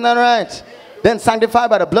Noah, isn't that right? Then sanctified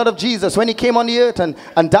by the blood of Jesus when he came on the earth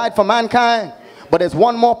and died for mankind. But there's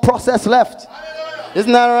one more process left.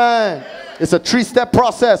 Isn't that right? It's a 3-step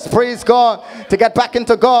process, praise God, to get back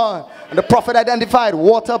into God. And the prophet identified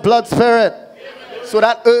water, blood, spirit. So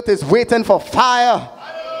that earth is waiting for fire.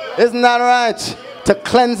 Isn't that right? To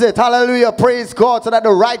cleanse it. Hallelujah. Praise God. So that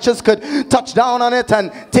the righteous could touch down on it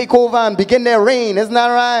and take over and begin their reign. Isn't that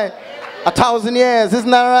right? 1,000 years.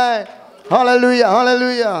 Isn't that right? Hallelujah.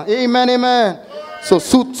 Hallelujah. Amen. Amen. So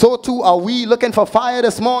too are we looking for fire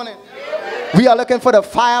this morning. We are looking for the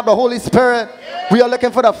fire of the Holy Spirit. We are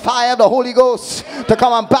looking for the fire of the Holy Ghost to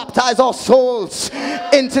come and baptize our souls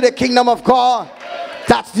into the kingdom of God.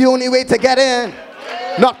 That's the only way to get in.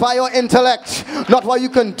 Not by your intellect, not what you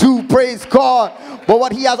can do, praise God, but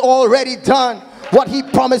what he has already done, what he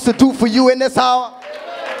promised to do for you in this hour.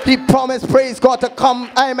 He promised, praise God, to come,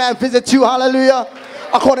 amen, visit you, hallelujah,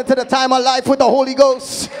 according to the time of life with the Holy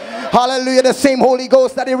Ghost. Hallelujah, the same Holy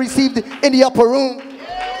Ghost that he received in the upper room.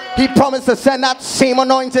 He promised to send that same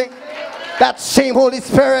anointing, that same Holy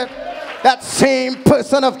Spirit, that same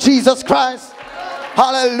person of Jesus Christ.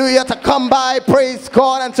 Hallelujah, to come by, praise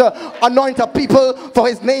God, and to anoint the people for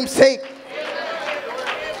his name's sake.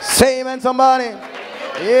 Say amen, somebody.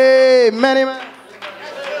 Amen, amen.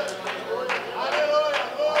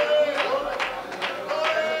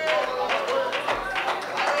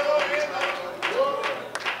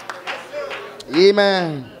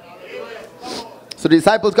 Amen. So the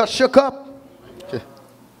disciples got shook up.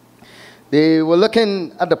 They were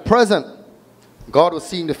looking at the present. God was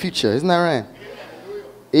seeing the future. Isn't that right?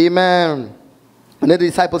 Amen. And then the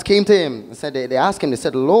disciples came to him and said, they asked him, they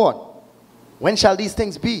said, Lord, when shall these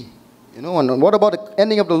things be? You know, and what about the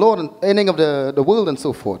ending of the Lord and ending of the world and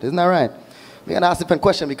so forth? Isn't that right? We're going to ask a different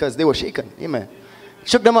question because they were shaken. Amen.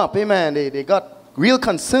 Shook them up. Amen. They got real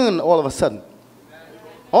concern all of a sudden.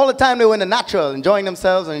 All the time they were in the natural, enjoying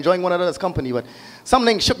themselves and enjoying one another's company, but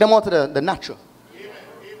something shook them out to the natural.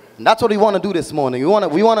 And that's what we want to do this morning. We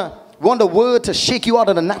want the word to shake you out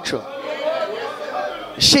of the natural.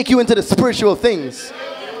 Shake you into the spiritual things.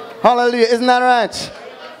 Hallelujah. Isn't that right?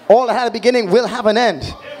 All that had a beginning will have an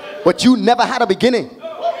end. But you never had a beginning.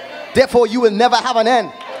 Therefore, you will never have an end.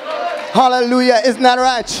 Hallelujah. Isn't that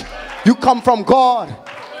right? You come from God.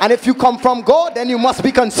 And if you come from God, then you must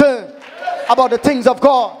be concerned about the things of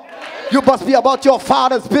God. You must be about your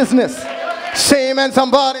Father's business. Say amen,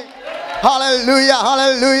 somebody. Hallelujah.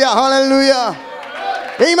 Hallelujah. Hallelujah.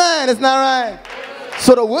 Amen. Isn't that right?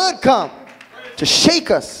 So the word comes to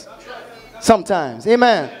shake us sometimes.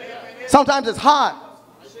 Amen. Sometimes it's hard.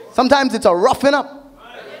 Sometimes it's a roughing up.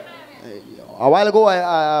 A while ago,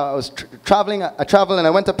 I was traveling. I traveled and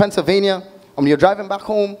I went to Pennsylvania. We were driving back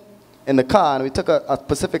home in the car, and we took a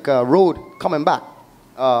Pacific road coming back.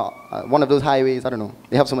 One of those highways. I don't know.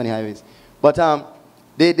 They have so many highways. But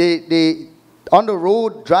they on the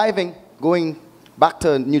road driving, going back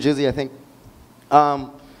to New Jersey, I think.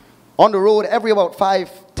 On the road, every about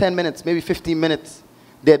 5-10 minutes, maybe 15 minutes,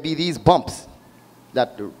 there'd be these bumps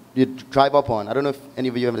that you drive up on. I don't know if any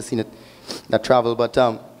of you have ever seen it, that travel, but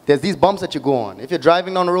there's these bumps that you go on. If you're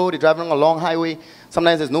driving down the road, you're driving on a long highway,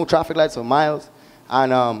 sometimes there's no traffic lights for miles,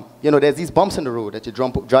 and you know, there's these bumps in the road that you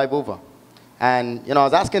drive over. And you know, I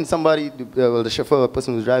was asking somebody, the chauffeur, the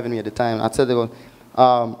person who was driving me at the time, I said,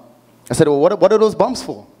 well, what are those bumps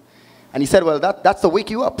for? And he said, well, that's to wake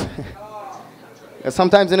you up.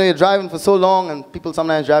 Sometimes, you know, you're driving for so long, and people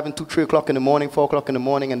sometimes driving 2-3 o'clock in the morning, 4 o'clock in the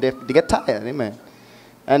morning, and they get tired, amen.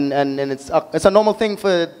 And it's a normal thing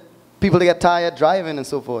for people to get tired driving and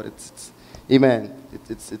so forth. Amen.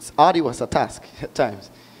 It's arduous a task at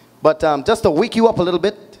times. But just to wake you up a little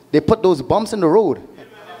bit, they put those bumps in the road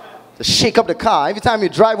to shake up the car. Every time you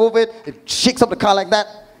drive over it, it shakes up the car like that.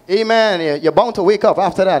 Amen. You're bound to wake up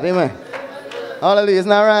after that. Amen. Hallelujah. Isn't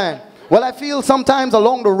that right? Well, I feel sometimes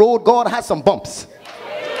along the road, God has some bumps.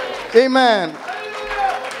 Amen.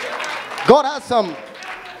 God has some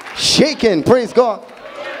shaking. Praise God.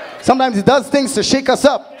 Sometimes he does things to shake us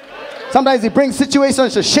up. Sometimes he brings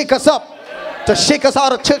situations to shake us up. To shake us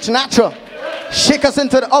out of church natural. Shake us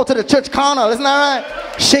out of the church carnal. Isn't that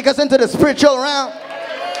right? Shake us into the spiritual realm.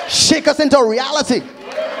 Shake us into reality.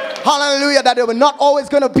 Hallelujah. That we're not always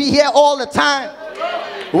going to be here all the time.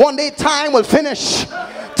 One day time will finish.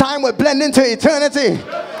 Time will blend into eternity.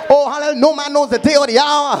 Oh, hallelujah. No man knows the day or the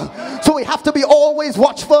hour. So we have to be always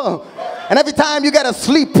watchful. And every time you get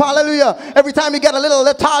asleep, hallelujah, every time you get a little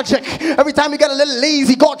lethargic, every time you get a little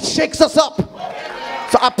lazy, God shakes us up.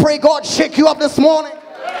 So I pray God shake you up this morning.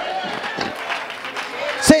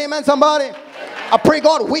 Say amen, somebody. I pray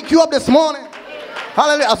God wake you up this morning.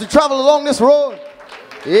 Hallelujah. As we travel along this road.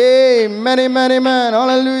 Amen, amen, amen.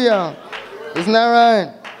 Hallelujah. Isn't that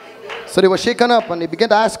right? So they were shaken up and they began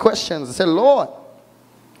to ask questions. They said, Lord,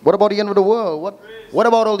 what about the end of the world? What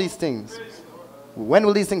about all these things? When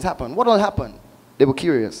will these things happen? What will happen? They were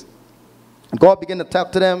curious. And God began to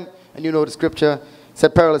talk to them. And you know the scripture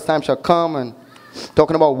said perilous times shall come. And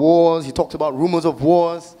talking about wars. He talked about rumors of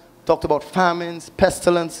wars. Talked about famines,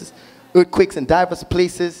 pestilences, earthquakes in diverse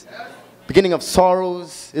places. Beginning of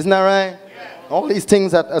sorrows. Isn't that right? All these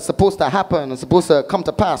things that are supposed to happen and supposed to come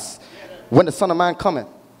to pass when the Son of Man cometh.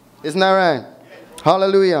 Isn't that right?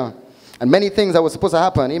 Hallelujah. And many things that were supposed to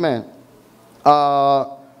happen. Amen.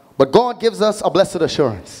 But God gives us a blessed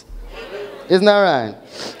assurance. Isn't that right?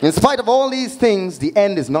 In spite of all these things, the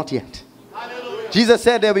end is not yet. Jesus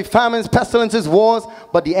said there will be famines, pestilences, wars,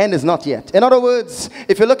 but the end is not yet. In other words,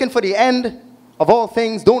 if you're looking for the end of all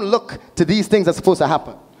things, don't look to these things that are supposed to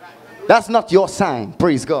happen. That's not your sign,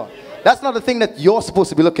 praise God. That's not the thing that you're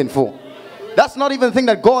supposed to be looking for. That's not even the thing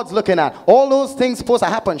that God's looking at. All those things supposed to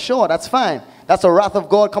happen, sure, that's fine. That's the wrath of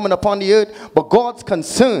God coming upon the earth. But God's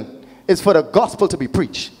concern is for the gospel to be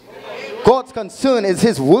preached. God's concern is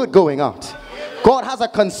his word going out. God has a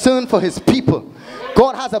concern for his people.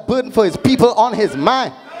 God has a burden for his people on his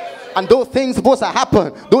mind. And those things supposed to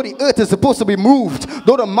happen, though the earth is supposed to be moved,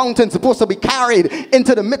 though the mountains supposed to be carried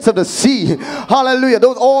into the midst of the sea. Hallelujah.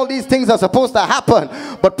 All these things are supposed to happen.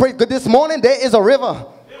 But praise God, this morning there is a river.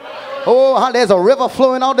 Oh, there's a river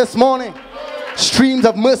flowing out this morning. Streams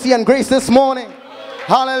of mercy and grace this morning.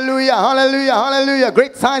 Hallelujah, hallelujah, hallelujah.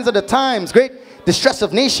 Great signs of the times, great distress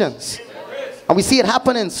of nations. And we see it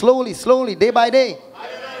happening slowly, slowly, day by day.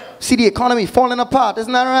 See the economy falling apart,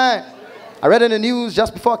 isn't that right? I read in the news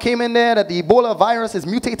just before I came in there that the Ebola virus is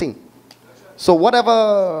mutating. So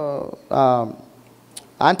whatever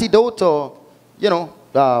antidote or,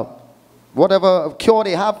 whatever cure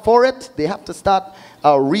they have for it, they have to start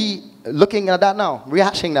looking at that now,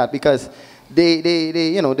 rehashing that, because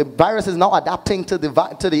the virus is now adapting to the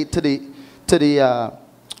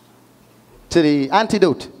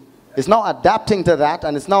antidote. It's now adapting to that,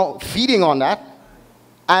 and it's now feeding on that.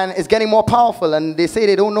 And it's getting more powerful, and they say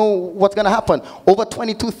they don't know what's going to happen. Over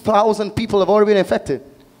 22,000 people have already been infected.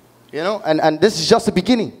 And this is just the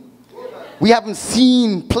beginning. We haven't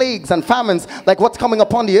seen plagues and famines like what's coming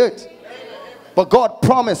upon the earth. But God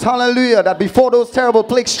promised, hallelujah, that before those terrible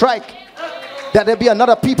plagues strike, that there'll be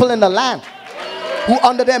another people in the land who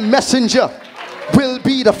under their messenger will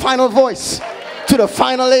be the final voice to the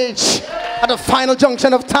final age, at the final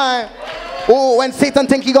junction of time. Oh, when Satan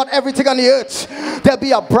thinks he got everything on the earth, there'll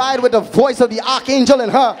be a bride with the voice of the archangel in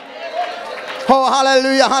her. Oh,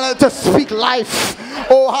 hallelujah, hallelujah, to speak life.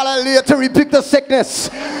 Oh, hallelujah, to rebuke the sickness,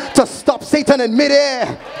 to stop Satan in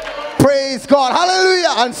midair. Praise God,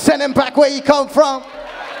 hallelujah, and send him back where he come from.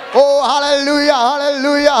 Oh, hallelujah,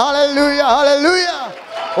 hallelujah, hallelujah, hallelujah.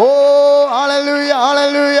 Oh, hallelujah,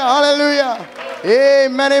 hallelujah, hallelujah.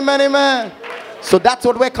 Amen, amen, amen. So that's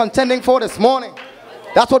what we're contending for this morning.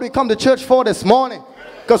 That's what we come to church for this morning.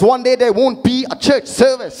 Because one day there won't be a church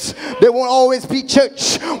service. There won't always be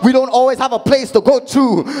church. We don't always have a place to go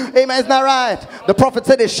to. Amen, isn't that right? The prophet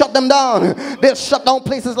said they shut them down. They'll shut down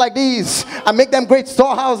places like these and make them great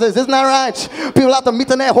storehouses. Isn't that right? People have to meet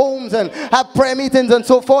in their homes and have prayer meetings and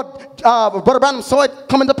so forth. Brother Branham saw it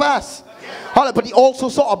coming to pass. But he also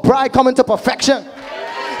saw a bride coming to perfection.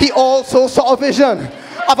 He also saw a vision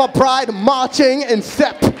of a bride marching in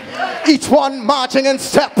step. Each one marching in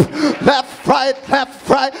step. Left, right, left,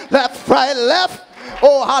 right, left, right, left.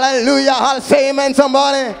 Oh, hallelujah. Say amen,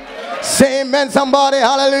 somebody. Say amen, somebody.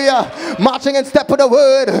 Hallelujah. Marching in step with the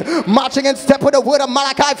word. Marching in step with the word of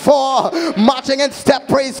Malachi 4. Marching in step,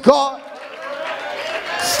 praise God.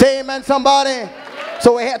 Say amen, somebody.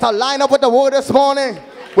 So we're here to line up with the word this morning.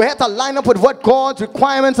 We're here to line up with what God's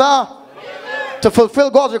requirements are. To fulfill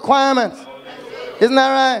God's requirements. Isn't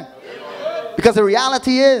that right? Because the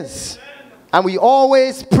reality is, and we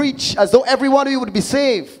always preach as though everybody would be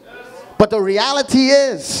saved. But the reality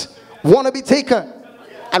is, one to be taken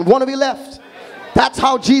and one to be left. That's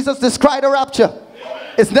how Jesus described the rapture.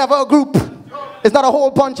 It's never a group. It's not a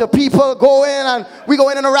whole bunch of people go in and we go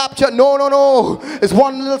in a rapture. No, no, no. It's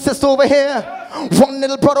one little sister over here. One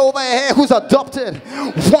little brother over here who's adopted.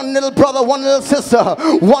 One little brother, one little sister.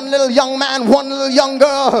 One little young man, one little young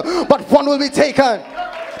girl. But one will be taken.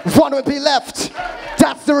 One will be left.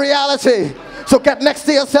 That's the reality. So get next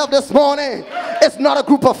to yourself this morning. It's not a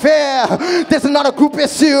group affair. This is not a group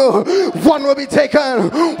issue. One will be taken,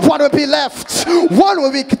 one will be left, one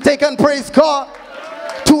will be taken, praise God.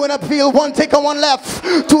 Two in a field, one taken, one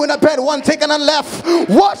left. Two in a bed, one taken and left.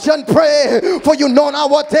 Watch and pray, for you know not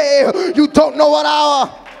what day, you don't know what hour.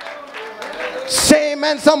 Say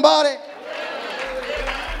amen, somebody.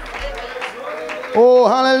 Oh,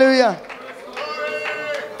 hallelujah.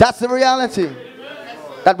 That's the reality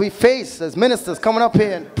that we face as ministers coming up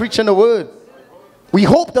here and preaching the word. We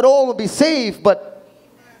hope that all will be saved, but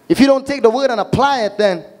if you don't take the word and apply it,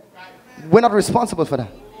 then we're not responsible for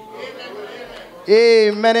that.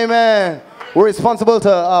 Amen, amen. We're responsible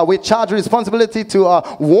to, we charge responsibility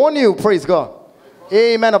to warn you, praise God.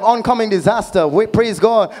 Amen, of oncoming disaster. We praise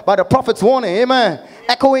God by the prophet's warning. Amen.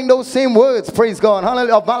 Echoing those same words, praise God.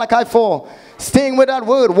 Hallelujah, of Malachi 4. Staying with that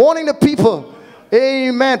word, warning the people.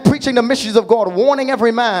 Amen. Preaching the mysteries of God, warning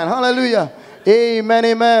every man. Hallelujah. Amen,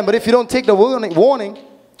 amen. But if you don't take the warning,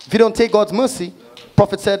 if you don't take God's mercy,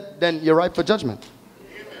 prophet said, then you're ripe for judgment.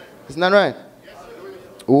 Isn't that right?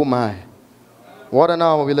 Oh my. What an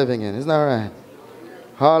hour we're living in. Isn't that right?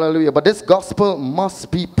 Hallelujah. But this gospel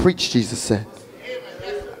must be preached, Jesus said.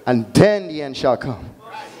 And then the end shall come.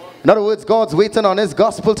 In other words, God's waiting on his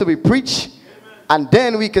gospel to be preached. And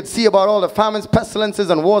then we could see about all the famines, pestilences,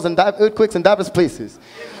 and wars, and earthquakes in diverse places.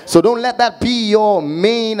 So don't let that be your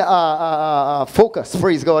main focus.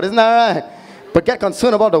 Praise God. Isn't that right? But get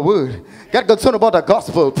concerned about the word. Get concerned about the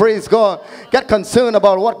gospel. Praise God. Get concerned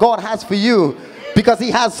about what God has for you. Because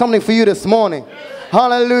he has something for you this morning.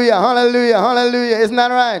 Hallelujah, hallelujah, hallelujah. Isn't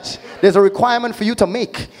that right? There's a requirement for you to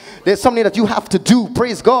make. There's something that you have to do.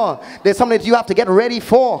 Praise God. There's something that you have to get ready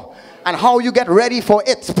for. And how you get ready for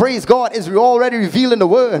it, praise God, is already revealed in the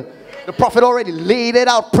word. The prophet already laid it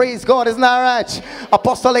out. Praise God. Isn't that right?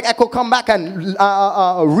 Apostolic echo come back and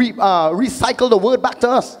recycle the word back to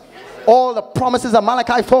us. All the promises of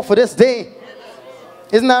Malachi 4 for this day.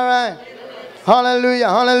 Isn't that right? Hallelujah,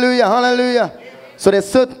 hallelujah, hallelujah. So there's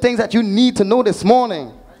certain things that you need to know this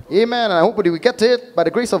morning. Amen. And I hope we get to it by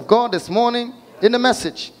the grace of God this morning in the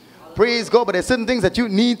message. Praise God. But there's certain things that you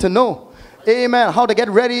need to know. Amen. How to get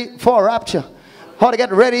ready for a rapture. How to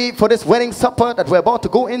get ready for this wedding supper that we're about to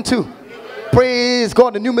go into. Praise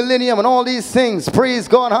God. The new millennium and all these things. Praise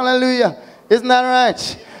God. Hallelujah. Isn't that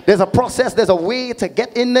right? There's a process. There's a way to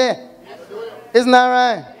get in there. Isn't that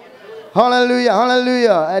right? Hallelujah.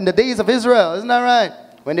 Hallelujah. In the days of Israel. Isn't that right?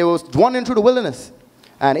 When they was wandering through the wilderness.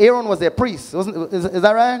 And Aaron was their priest. Is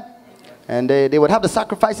that right? And they would have the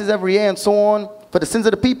sacrifices every year and so on for the sins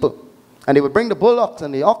of the people. And they would bring the bullocks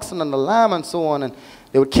and the oxen and the lamb and so on. And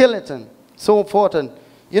they would kill it and so forth. And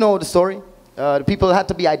you know the story. The people had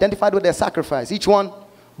to be identified with their sacrifice. Each one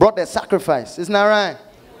brought their sacrifice. Isn't that right?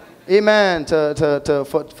 Amen.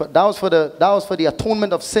 That was for the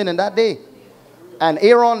atonement of sin in that day. And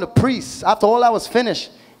Aaron the priest, after all that was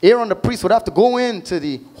finished, Aaron the priest would have to go into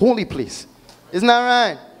the holy place. Isn't that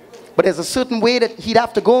right? But there's a certain way that he'd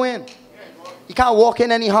have to go in. He can't walk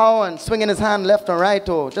in anyhow and swinging his hand left and right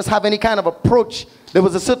or just have any kind of approach. There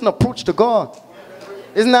was a certain approach to God.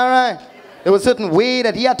 Isn't that right? There was a certain way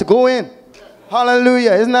that he had to go in.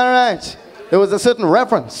 Hallelujah. Isn't that right? There was a certain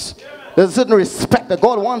reverence. There's a certain respect that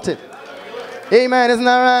God wanted. Amen. Isn't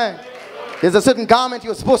that right? There's a certain garment he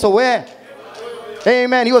was supposed to wear.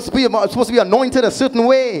 Amen. He was supposed to be anointed a certain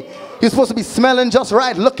way. He was supposed to be smelling just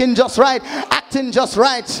right, looking just right, acting just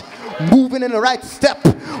right, moving in the right step,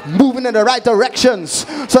 moving in the right directions,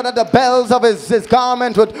 so that the bells of his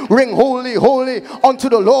garment would ring holy, holy unto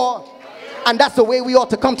the Lord. And that's the way we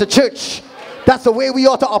ought to come to church. That's the way we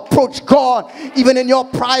ought to approach God. Even in your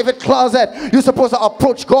private closet, you're supposed to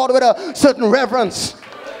approach God with a certain reverence.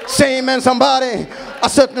 Say amen, somebody. A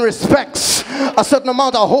certain respect, a certain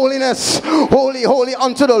amount of holiness. Holy, holy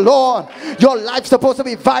unto the Lord. Your life's supposed to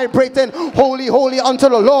be vibrating. Holy, holy unto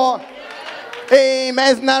the Lord.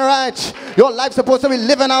 Amen. Isn't that right? Your life's supposed to be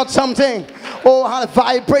living out something. Oh,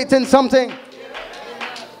 vibrating something.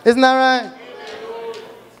 Isn't that right?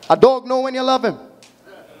 A dog knows when you love him.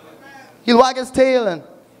 He'll wag his tail and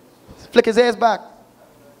flick his ears back.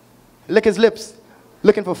 Lick his lips.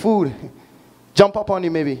 Looking for food. Jump up on you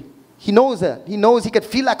maybe. He knows that. He knows he could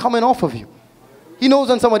feel that coming off of you. He knows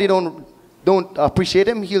when somebody don't appreciate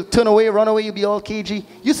him, he'll turn away, run away, you'll be all cagey.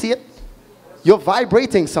 You see it. You're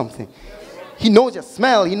vibrating something. He knows your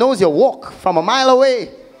smell. He knows your walk from a mile away.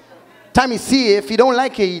 Time he see it, if he don't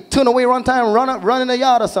like it, he turn away, run in the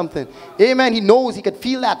yard or something. Amen. He knows he could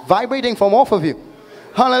feel that vibrating from off of you.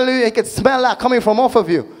 Hallelujah. He could smell that coming from off of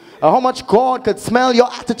you. And how much God could smell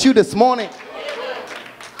your attitude this morning.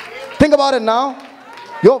 Think about it now.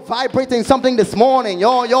 You're vibrating something this morning.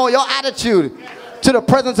 Your attitude to the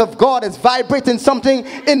presence of God is vibrating something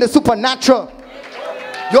in the supernatural.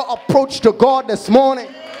 Your approach to God this morning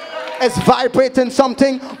is vibrating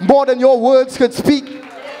something more than your words could speak.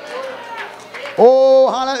 Oh,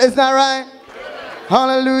 hallelujah. Isn't that right?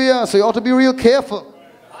 Hallelujah. So you ought to be real careful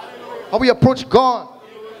how we approach God,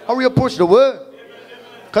 how we approach the word.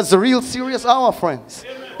 Because the real serious hour, friends,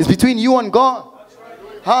 is between you and God.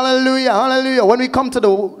 Hallelujah, hallelujah. When we come to the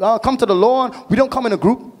Lord, we don't come in a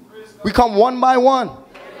group. We come one by one.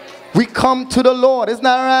 We come to the Lord. Isn't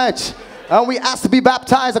that right? And we ask to be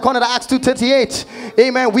baptized according to Acts 2:38.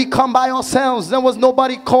 Amen. We come by ourselves. There was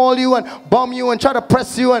nobody call you and bum you and try to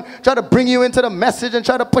press you and try to bring you into the message and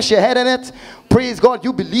try to push your head in it. Praise God.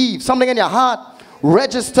 You believe something in your heart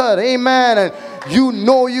registered. Amen. And you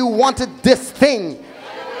know you wanted this thing.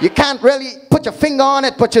 You can't really put your finger on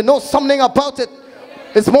it, but you know something about it.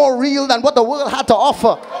 It's more real than what the world had to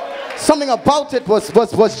offer. Something about it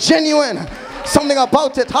was genuine. Something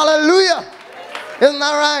about it. Hallelujah. Isn't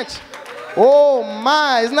that right? Oh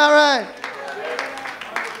my, isn't that right?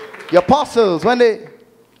 The apostles, when they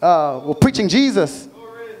were preaching Jesus,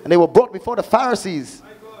 and they were brought before the Pharisees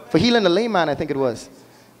for healing the lame man, I think it was.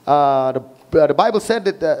 The Bible said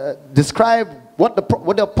that described what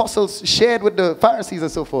the apostles shared with the Pharisees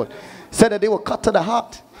and so forth. Said that they were cut to the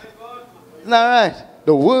heart. Isn't that right?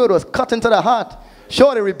 The word was cut into the heart.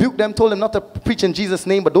 Sure, they rebuked them, told them not to preach in Jesus'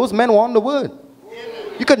 name, but those men were on the word.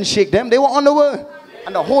 You couldn't shake them. They were on the word.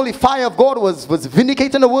 And the holy fire of God was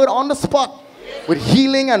vindicating the word on the spot with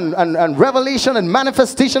healing and revelation and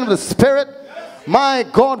manifestation of the Spirit. My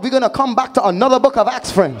God, we're going to come back to another book of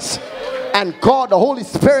Acts, friends. And God, the Holy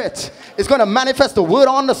Spirit, is going to manifest the word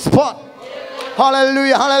on the spot.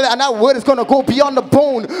 Hallelujah, hallelujah. And that word is going to go beyond the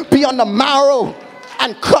bone, beyond the marrow,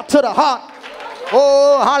 and cut to the heart.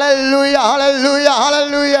 Oh, hallelujah, hallelujah,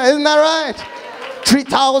 hallelujah. Isn't that right?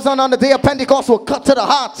 3,000 on the day of Pentecost were cut to the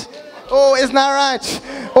heart. Oh, isn't that right?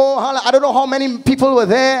 Oh, I don't know how many people were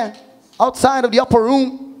there outside of the upper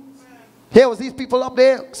room. Here was these people up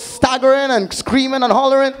there staggering and screaming and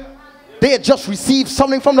hollering. They had just received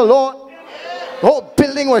something from the Lord. The whole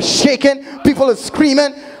building was shaking. People were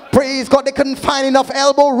screaming. Praise God. They couldn't find enough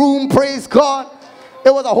elbow room. Praise God.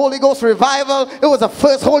 It was a Holy Ghost revival. It was the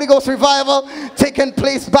first Holy Ghost revival taking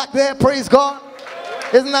place back there. Praise God.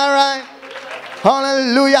 Isn't that right?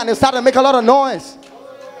 Hallelujah. And they started to make a lot of noise.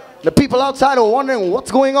 The people outside were wondering what's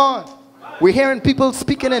going on. We're hearing people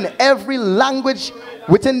speaking in every language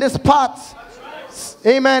within this part.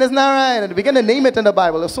 Amen. Isn't that right? And they began to name it in the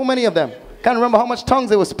Bible. There's so many of them. Can't remember how much tongues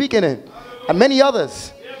they were speaking in. And many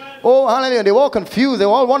others. Oh, hallelujah. They were all confused. They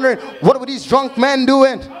were all wondering, what were these drunk men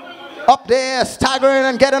doing? Up there, staggering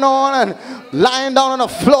and getting on and lying down on the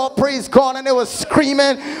floor, praise God, and they were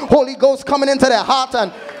screaming, Holy Ghost coming into their heart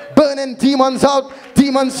and burning demons out,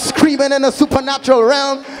 demons screaming in the supernatural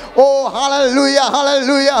realm. Oh, hallelujah,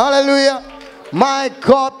 hallelujah, hallelujah. My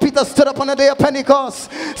God, Peter stood up on the day of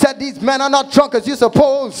Pentecost, said, these men are not drunk as you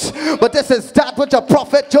suppose, but this is that which the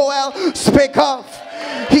prophet Joel spake of.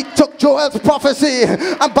 He took Joel's prophecy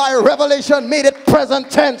and by revelation made it present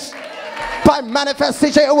tense. By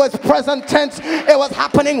manifestation, it was present tense. It was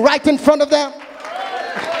happening right in front of them.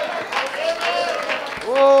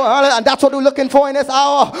 Oh, and that's what we're looking for in this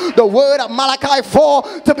hour. The word of Malachi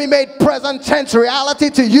 4 to be made present tense reality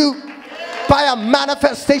to you by a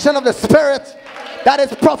manifestation of the Spirit that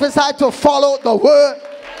is prophesied to follow the word.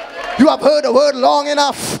 You have heard the word long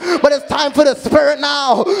enough, but it's time for the Spirit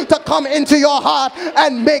now to come into your heart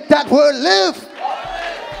and make that word live.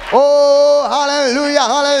 Oh, hallelujah,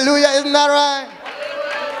 hallelujah. Isn't that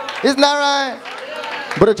right? Isn't that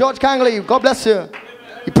right? Brother George Kangley, God bless you.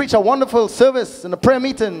 He preached a wonderful service in a prayer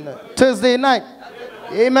meeting Thursday night.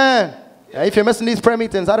 Amen. Yeah, if you're missing these prayer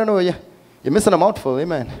meetings, I don't know, you're missing a mouthful.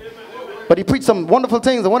 Amen. But he preached some wonderful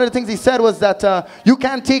things. And one of the things he said was that you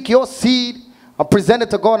can't take your seed and present it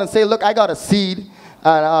to God and say, look, I got a seed.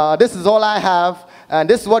 And this is all I have. And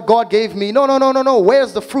this is what God gave me. No, no, no, no, no.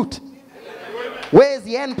 Where's the fruit? Where's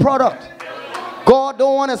the end product? God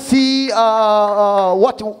don't want to see well,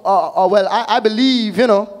 I believe, you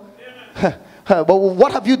know. But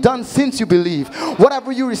what have you done since you believe? What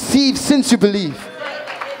have you received since you believe?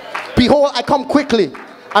 Behold, I come quickly,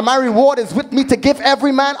 and my reward is with me to give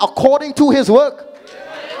every man according to his work.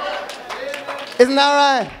 Isn't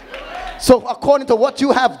that right? So according to what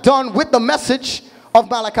you have done with the message of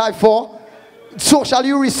Malachi 4, so shall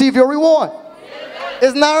you receive your reward.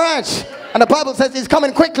 Isn't that right? And the Bible says he's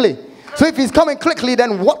coming quickly. So if he's coming quickly,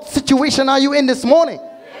 then what situation are you in this morning?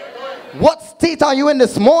 What state are you in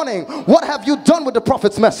this morning? What have you done with the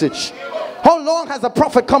prophet's message? How long has the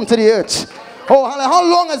prophet come to the earth? Oh, how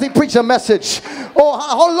long has he preached a message? Oh,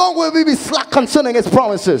 how long will we be slack concerning his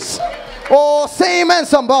promises? Oh, say amen,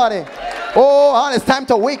 somebody. Oh, it's time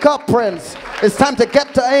to wake up, friends. It's time to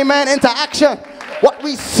get to, amen, into action. What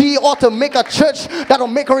we see ought to make a church that will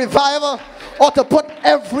make a revival, ought to put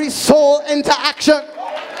every soul into action.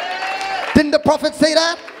 Didn't the prophet say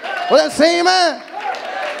that? Well, then say amen.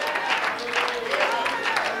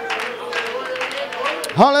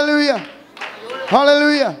 Hallelujah.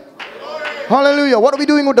 Hallelujah. Hallelujah. What are we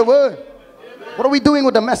doing with the word? What are we doing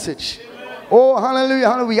with the message? Oh, hallelujah.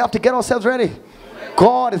 Hallelujah. We have to get ourselves ready.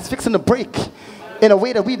 God is fixing to break in a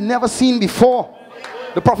way that we've never seen before.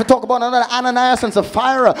 The prophet talked about another Ananias and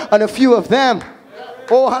Sapphira and a few of them.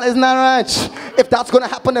 Oh, isn't that right? If that's going to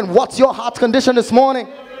happen, then what's your heart's condition this morning?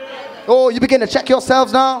 Oh, you begin to check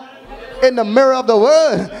yourselves now in the mirror of the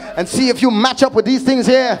word and see if you match up with these things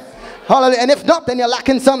here. Hallelujah. And if not, then you're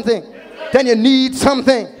lacking something. Then you need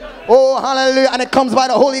something. Oh, hallelujah. And it comes by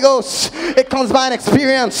the Holy Ghost. It comes by an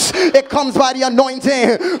experience. It comes by the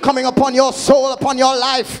anointing coming upon your soul, upon your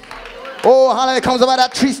life. Oh, hallelujah. It comes about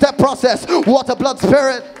that 3-step process. Water, blood,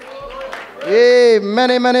 spirit.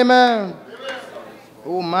 Amen, amen, amen.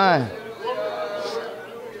 Oh, my.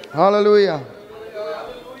 Hallelujah.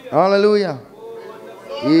 Hallelujah.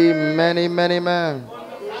 Amen, amen, amen.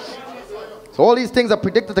 So all these things are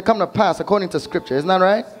predicted to come to pass according to Scripture. Isn't that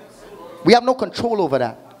right? We have no control over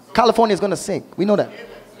that. California is going to sink. We know that.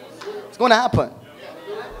 It's going to happen.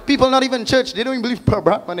 People not even in church, they don't even believe Pearl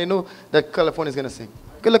Brown when they know that California is going to sink.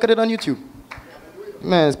 You can look at it on YouTube.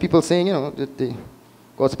 Man, there's people saying, you know, that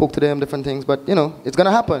God spoke to them, different things. But, you know, it's going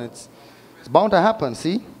to happen. It's bound to happen,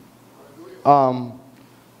 see? Amen.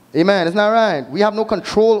 Isn't that right? We have no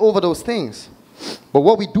control over those things. But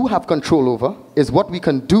what we do have control over is what we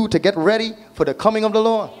can do to get ready for the coming of the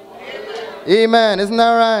Lord. Amen. Isn't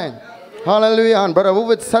that right? Hallelujah. And Brother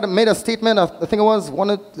Wood made a statement, I think it was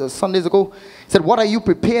one of the Sundays ago. He said, what are you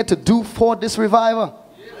prepared to do for this revival?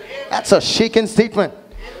 That's a shaking statement.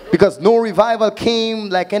 Because no revival came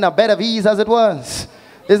like in a bed of ease as it was.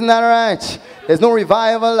 Isn't that right? There's no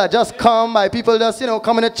revival that just come by people just, you know,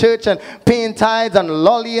 coming to church and paying tithes and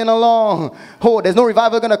lollying along. Oh, there's no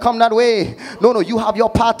revival going to come that way. No, you have your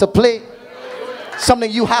part to play.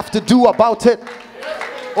 Something you have to do about it.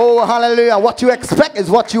 Oh, hallelujah. What you expect is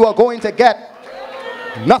what you are going to get.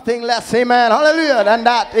 Nothing less, amen, hallelujah, than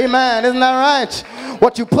that, amen. Isn't that right?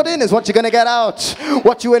 What you put in is what you're going to get out.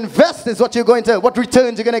 What you invest is what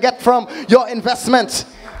returns you're going to get from your investment.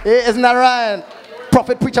 Isn't that right?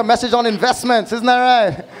 Prophet preach a message on investments. Isn't that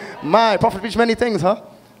right? My prophet preach many things, huh?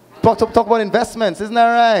 Talk about investments. Isn't that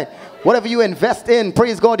right? Whatever you invest in,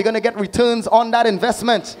 praise God, you're going to get returns on that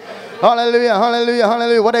investment. Hallelujah, hallelujah,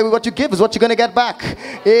 hallelujah. What you give is what you're going to get back.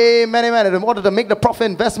 Amen, amen. In order to make the profit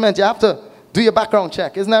investment, you have to do your background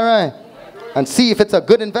check. Isn't that right? And see if it's a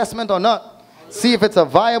good investment or not. See if it's a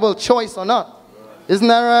viable choice or not. Isn't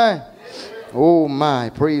that right? Oh my,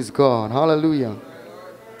 praise God. Hallelujah.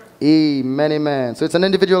 Amen, amen. So it's an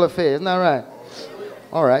individual affair. Isn't that right?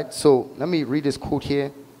 All right, so let me read this quote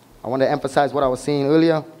here. I want to emphasize what I was saying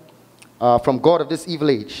earlier. From God of this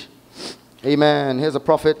evil age. Amen. Here's a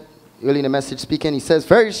prophet early in the message speaking. He says,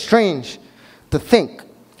 very strange to think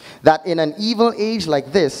that in an evil age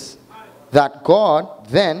like this, that God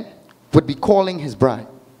then would be calling his bride.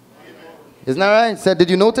 Isn't that right? He said, did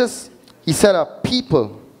you notice? He said a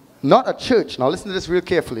people, not a church. Now listen to this real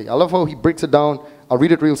carefully. I love how he breaks it down. I'll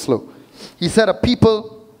read it real slow. He said a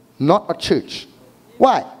people, not a church.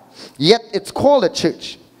 Why? Yet it's called a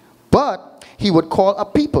church. But he would call a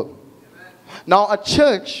people. Now a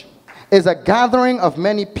church is a gathering of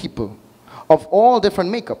many people of all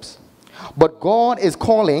different makeups. But God is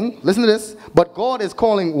calling, listen to this, but God is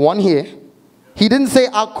calling one here. He didn't say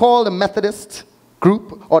I'll call the Methodist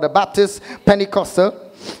group or the Baptist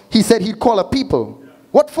Pentecostal. He said he'd call a people.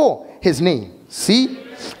 What for? His name. See?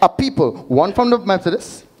 A people. One from the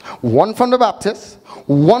Methodist, one from the Baptist,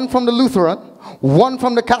 one from the Lutheran, one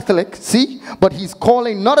from the Catholic. See? But he's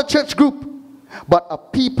calling not a church group, but a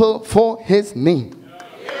people for his name.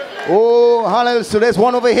 Oh, hallelujah. So there's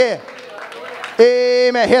one over here.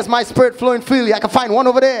 Amen. Here's my spirit flowing freely. I can find one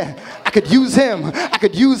over there. I could use him. I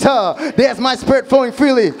could use her. There's my spirit flowing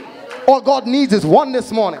freely. All God needs is one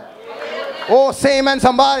this morning. Oh, say amen,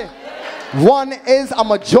 somebody. One is a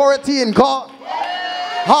majority in God.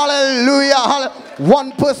 Hallelujah. Hallelujah.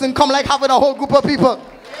 One person come like having a whole group of people.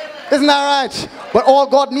 Isn't that right? But all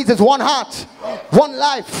God needs is one heart, one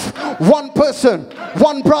life, one person,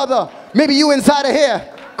 one brother. Maybe you inside of here.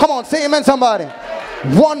 Come on, say amen, somebody.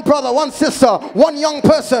 One brother, one sister, one young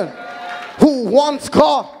person who wants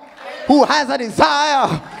God, who has a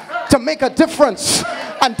desire to make a difference.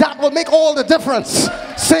 And that will make all the difference.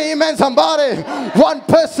 Say amen, somebody. One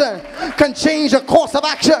person can change the course of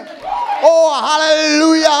action. Oh,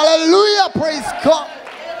 hallelujah, hallelujah, praise God.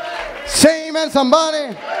 Say amen,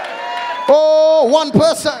 somebody. Oh, one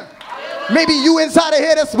person. Maybe you inside of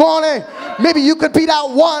here this morning. Maybe you could be that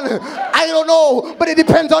one. I don't know, but it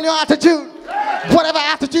depends on your attitude. Whatever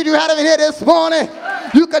attitude you had in here this morning,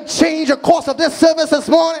 you could change the course of this service this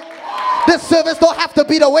morning. This service don't have to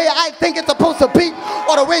be the way I think it's supposed to be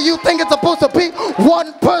or the way you think it's supposed to be.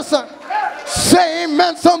 One person. Say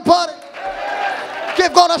amen, somebody.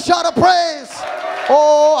 Give God a shout of praise.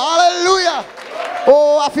 Oh, hallelujah.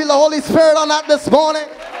 Oh, I feel the Holy Spirit on that this morning.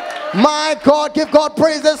 My God, give God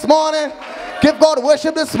praise this morning. Give God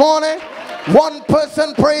worship this morning. One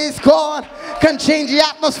person, praise God, can change the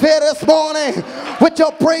atmosphere this morning with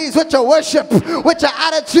your praise, with your worship, with your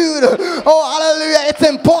attitude. Oh, hallelujah. It's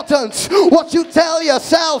important what you tell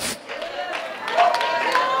yourself.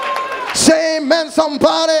 Say amen,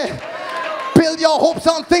 somebody. Build your hopes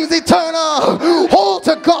on things eternal. Hold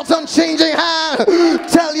to God's unchanging hand.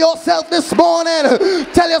 Tell yourself this morning.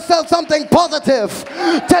 Tell yourself something positive.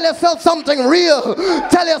 Tell yourself something real.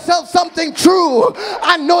 Tell yourself something true.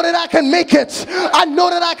 I know that I can make it. I know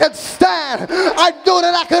that I can stand. I know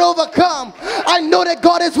that I can overcome. I know that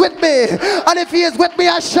God is with me. And if He is with me,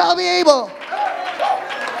 I shall be able.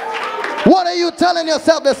 What are you telling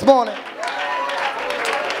yourself this morning?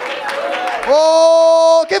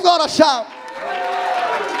 Oh, give God a shout.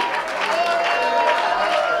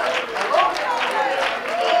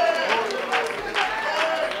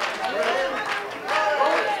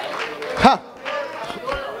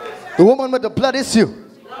 The woman with the blood issue,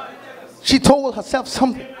 she told herself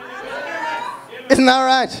something. Isn't that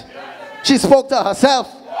right? She spoke to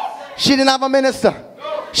herself. She didn't have a minister.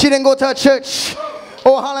 She didn't go to a church.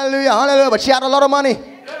 Oh, hallelujah, hallelujah. But she had a lot of money.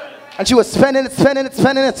 And she was spending it, spending it,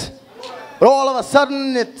 spending it. But all of a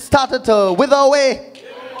sudden, it started to wither away.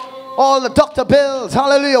 All the doctor bills,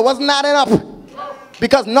 hallelujah, wasn't adding up.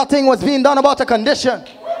 Because nothing was being done about her condition.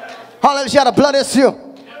 Hallelujah, she had a blood issue.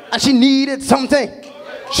 And she needed something.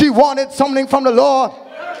 She wanted something from the Lord.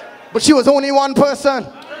 But she was only one person.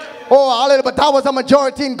 Oh, hallelujah, but that was a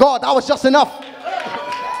majority in God. That was just enough.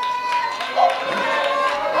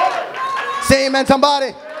 Say amen,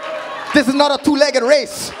 somebody. This is not a two-legged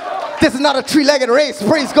race. This is not a three-legged race.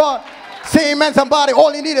 Praise God. Say amen, somebody.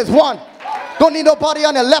 All you need is one. Don't need nobody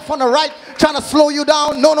on the left, on the right, trying to slow you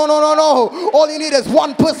down. No, no, no, no, no. All you need is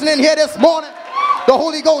one person in here this morning. The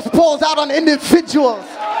Holy Ghost pours out on individuals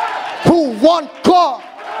who want God.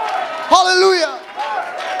 Hallelujah.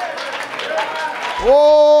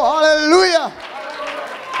 Oh, hallelujah.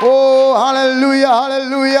 Oh, hallelujah,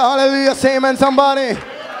 hallelujah, hallelujah. Say amen, somebody.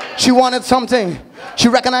 She wanted something. She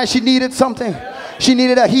recognized she needed something. She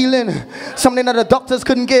needed a healing. Something that the doctors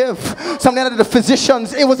couldn't give. Something that the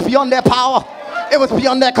physicians, it was beyond their power. It was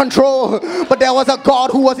beyond their control. But there was a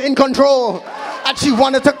God who was in control. And she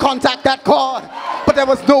wanted to contact that God. But there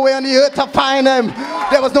was no way on the earth to find him.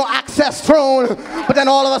 There was no access thrown. But then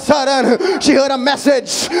all of a sudden, she heard a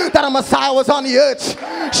message that a Messiah was on the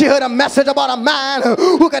earth. She heard a message about a man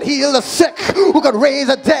who could heal the sick, who could raise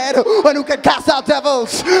the dead, and who could cast out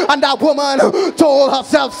devils. And that woman told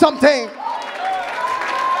herself something.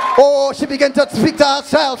 Oh, she began to speak to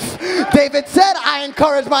herself. David said, I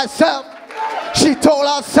encourage myself. She told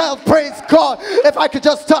herself, praise God, if I could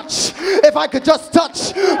just touch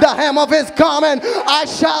the hem of his garment, I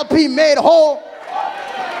shall be made whole.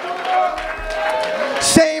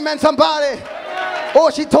 Say amen, somebody. Oh,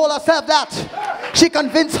 she told herself that. She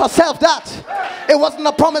convinced herself that. It wasn't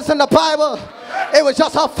a promise in the Bible. It was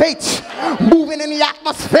just her faith moving in the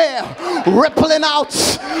atmosphere, rippling out.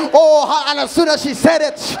 Oh, and as soon as she said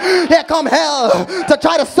it, here come hell to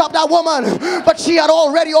try to stop that woman. But she had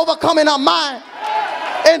already overcome in her mind.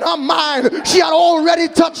 In her mind, she had already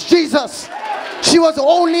touched Jesus. She was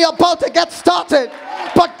only about to get started.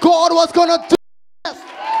 But God was going to do this.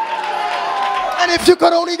 And if you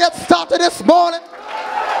could only get started this morning,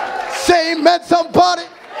 say amen, somebody.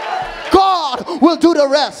 God will do the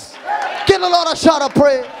rest. Give the Lord a shout of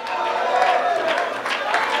praise.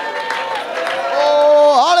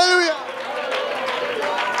 Oh, hallelujah.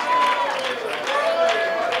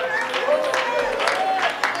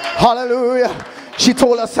 Hallelujah. She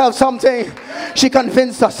told herself something. She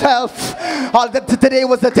convinced herself that today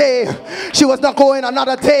was the day. She was not going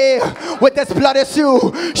another day with this blood issue.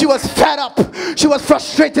 She was fed up. She was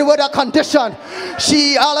frustrated with her condition.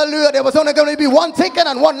 Hallelujah, there was only going to be one taken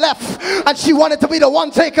and one left. And she wanted to be the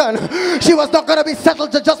one taken. She was not going to be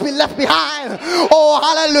settled to just be left behind. Oh,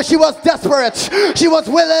 hallelujah, she was desperate. She was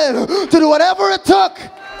willing to do whatever it took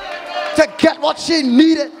to get what she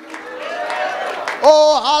needed.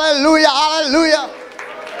 Oh, hallelujah, hallelujah.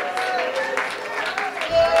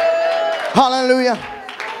 Hallelujah.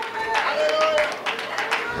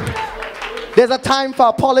 There's a time for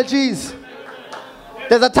apologies.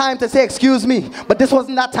 There's a time to say, excuse me. But this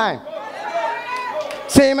wasn't that time.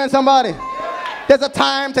 Say amen, somebody. There's a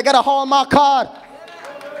time to get a Hallmark card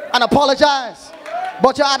and apologize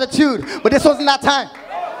about your attitude. But this wasn't that time.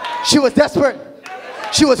 She was desperate.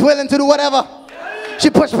 She was willing to do whatever. She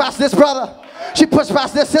pushed past this brother. She pushed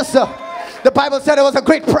past this sister. The Bible said it was a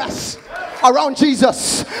great press around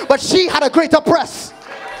Jesus. But she had a greater press.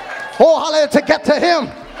 Oh, hallelujah, to get to him.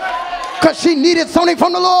 Because she needed something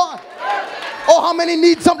from the Lord. Oh, how many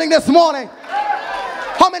need something this morning?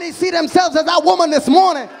 How many see themselves as that woman this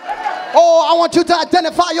morning? Oh, I want you to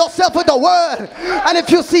identify yourself with the word. And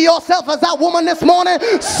if you see yourself as that woman this morning,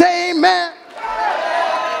 say amen.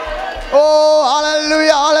 Oh,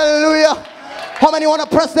 hallelujah, hallelujah. How many want to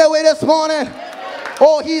press their way this morning?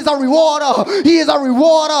 Oh, he's a rewarder. He is a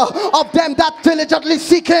rewarder of them that diligently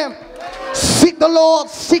seek him. Seek the Lord,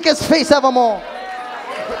 seek his face evermore.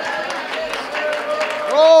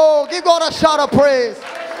 Oh, give God a shout of praise.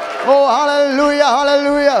 Oh, hallelujah,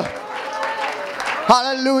 hallelujah.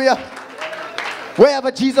 Hallelujah.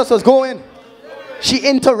 Wherever Jesus was going, she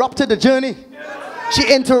interrupted the journey.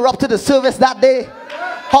 She interrupted the service that day.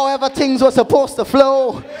 However things were supposed to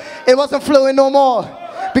flow, it wasn't flowing no more.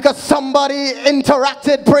 Because somebody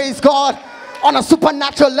interacted, praise God, on a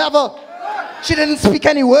supernatural level. She didn't speak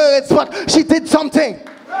any words, but she did something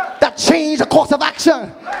that changed the course of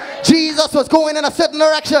action. Jesus was going in a certain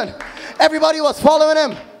direction. Everybody was following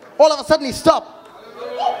him. All of a sudden he stopped.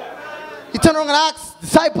 He turned around and asked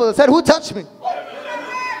disciples, said, who touched me?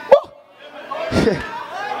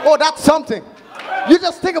 Oh, that's something. You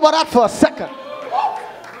just think about that for a second.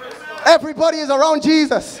 Everybody is around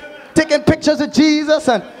Jesus, taking pictures of Jesus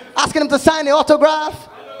and asking him to sign the autograph.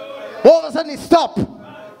 All of a sudden he stopped.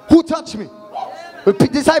 Who touched me? The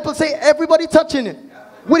disciples say, everybody touching it.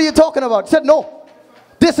 What are you talking about? He said, no,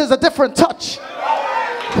 this is a different touch.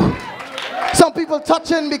 Some people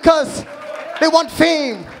touching because they want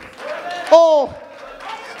fame. Oh,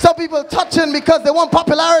 some people touching because they want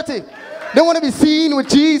popularity. They want to be seen with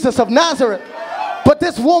Jesus of Nazareth. But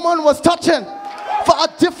this woman was touching for a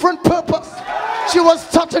different purpose. She was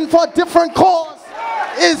touching for a different cause.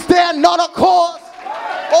 Is there not a cause?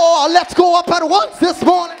 Oh, let's go up at once this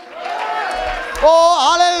morning.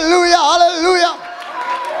 Oh, hallelujah, hallelujah.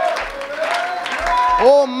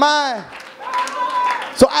 Oh, my.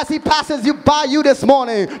 So as he passes you by you this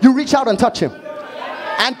morning, you reach out and touch him.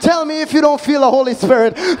 And tell me if you don't feel the Holy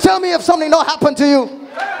Spirit. Tell me if something don't happen to you.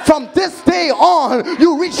 From this day on,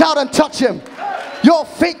 you reach out and touch him. Your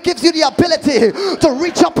faith gives you the ability to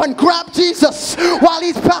reach up and grab Jesus while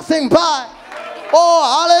he's passing by. Oh,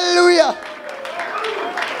 hallelujah.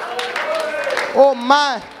 Oh,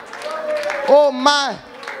 my. Oh, my.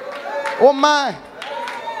 Oh, my.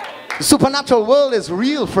 The supernatural world is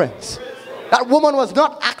real, friends. That woman was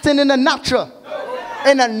not acting in the natural.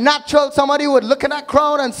 In the natural, somebody would look at that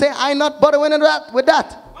crowd and say, I'm not bothering with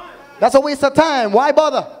that. That's a waste of time. Why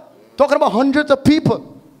bother? Talking about hundreds of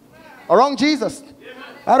people around Jesus.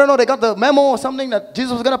 I don't know, they got the memo or something that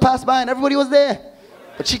Jesus was going to pass by and everybody was there.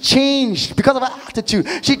 But she changed because of her attitude.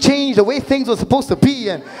 She changed the way things were supposed to be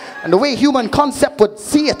and the way human concept would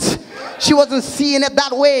see it. She wasn't seeing it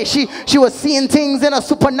that way. She was seeing things in a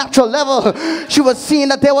supernatural level. She was seeing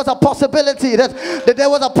that there was a possibility that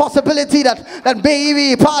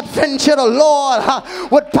maybe peradventure the Lord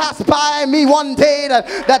would pass by me one day,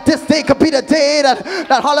 that this day could be the day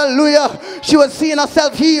that hallelujah, she was seeing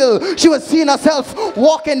herself healed. She was seeing herself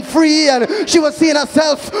walking free, and she was seeing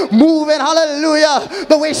herself moving, hallelujah,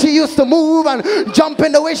 the way she used to move, and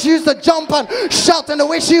jumping the way she used to jump, and shouting the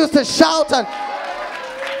way she used to shout, and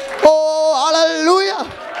oh, hallelujah.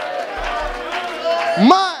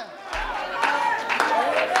 Man,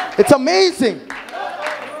 it's amazing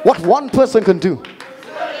what one person can do.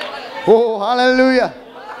 Oh, hallelujah.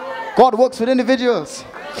 God works with individuals.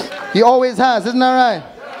 He always has, isn't that right?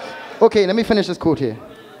 Okay, let me finish this quote here.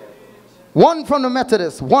 One from the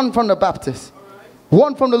Methodist, one from the Baptist,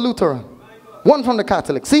 one from the Lutheran, one from the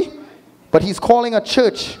Catholic. See? But he's calling a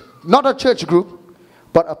church, not a church group,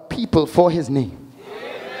 but a people for his name.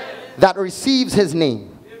 That receives his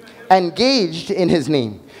name, engaged in his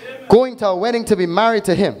name, going to a wedding to be married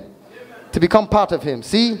to him, to become part of him.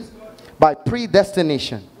 See, by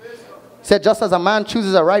predestination. Said just as a man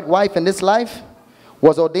chooses a right wife in this life,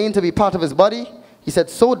 was ordained to be part of his body, he said,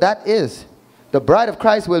 so that is the bride of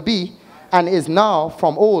Christ will be and is now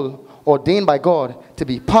from old ordained by God to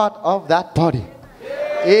be part of that body.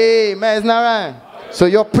 Amen. Isn't that right? So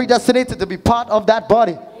you're predestinated to be part of that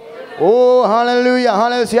body. Oh, hallelujah,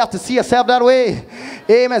 hallelujah. So you have to see yourself that way.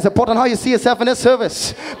 Amen. It's important how you see yourself in this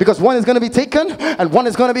service, because one is going to be taken and one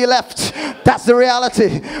is going to be left. That's the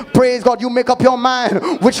reality. Praise God. You make up your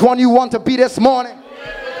mind which one you want to be this morning.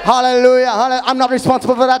 Hallelujah, hallelujah. I'm not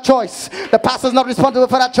responsible for that choice. The pastor's not responsible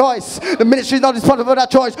for that choice. The ministry is not responsible for that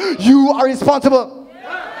choice. You are responsible.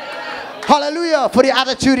 Hallelujah, for the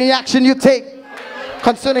attitude and the action you take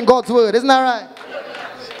concerning God's word. Isn't that right?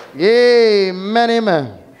 Amen,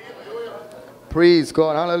 amen. Praise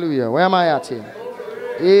God. Hallelujah. Where am I at here?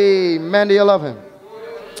 Amen. Do you love him?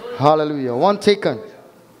 Hallelujah. One taken,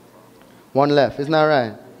 one left. Isn't that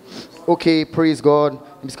right? Okay, praise God.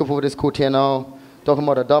 Let me skip over this quote here now. Talking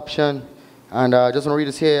about adoption. And I just want to read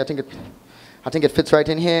this here. I think it fits right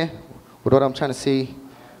in here with what I'm trying to say.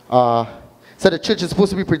 Said the church is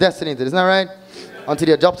supposed to be predestinated. Isn't that right? Unto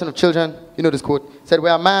the adoption of children. You know this quote. Said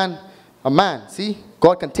where a man, see?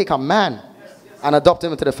 God can take a man and adopt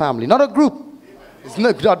him into the family. Not a group.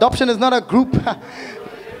 Adoption is not a group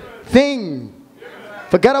thing.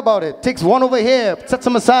 Forget about it. Takes one over here, sets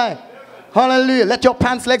him aside. Hallelujah. Let your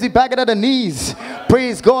pants legs be back at the knees.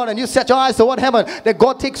 Praise God. And you set your eyes to what heaven, that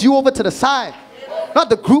God takes you over to the side. Not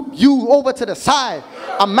the group, you over to the side.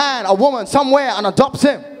 A man, a woman, somewhere, and adopts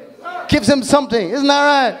him. Gives him something. Isn't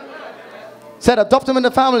that right? Said adopt him in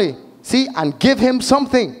the family. See, and give him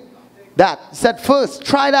something. That said first,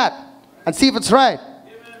 try that and see if it's right.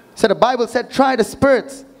 So the Bible said, try the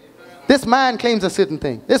spirits. This man claims a certain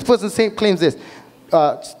thing. This person claims this.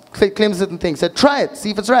 Claims a certain thing. Said, try it.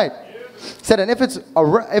 See if it's right. Said, and if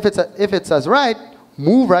it's as right,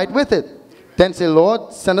 move right with it. Then say,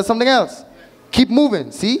 Lord, send us something else. Keep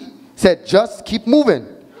moving. See? Said, just keep moving.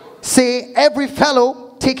 Say, every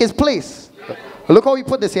fellow take his place. Look how he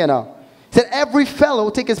put this here now. Said, every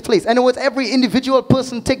fellow take his place. In other words, every individual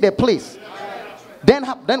person take their place. Then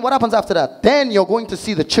what happens after that? Then you're going to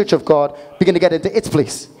see the church of God begin to get into its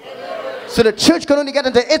place. So the church can only get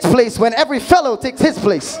into its place when every fellow takes his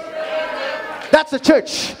place. That's the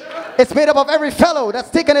church. It's made up of every fellow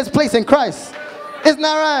that's taken his place in Christ. Isn't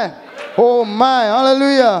that right? Oh my,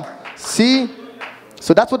 hallelujah. See?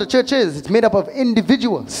 So that's what the church is. It's made up of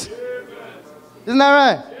individuals. Isn't that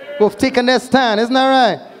right? Who've taken their stand. Isn't that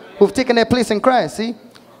right? Who've taken their place in Christ. See?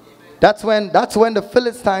 That's when the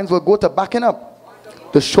Philistines will go to backing up.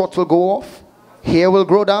 The shorts will go off. Hair will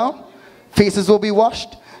grow down. Faces will be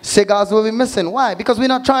washed. Cigars will be missing. Why? Because we're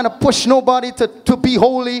not trying to push nobody to be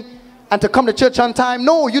holy and to come to church on time.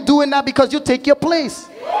 No, you're doing that because you take your place.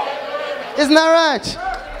 Isn't that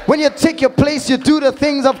right? When you take your place, you do the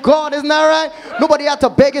things of God. Isn't that right? Nobody had to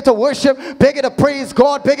beg you to worship, beg you to praise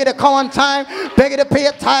God, beg you to come on time, beg you to pay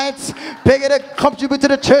your tithes, beg you to contribute to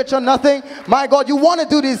the church or nothing. My God, you want to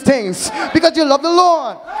do these things because you love the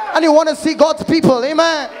Lord and you want to see God's people.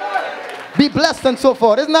 Amen. Be blessed and so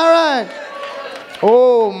forth. Isn't that right?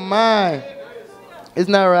 Oh my.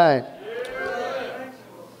 Isn't that right?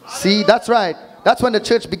 See, that's right. That's when the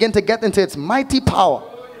church begins to get into its mighty power.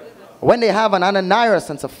 When they have an Ananias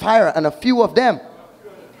and Sapphira and a few of them.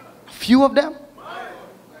 Few of them?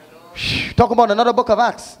 Talk about another book of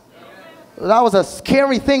Acts. That was a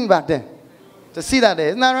scary thing back then. To see that there.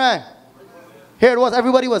 Isn't that right? Here it was.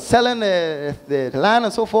 Everybody was selling the land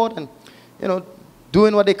and so forth. And, you know,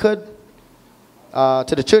 doing what they could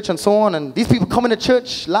to the church and so on. And these people come into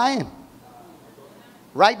church lying.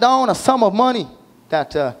 Write down a sum of money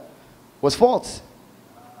that was false.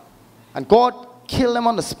 And God killed them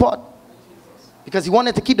on the spot. Because he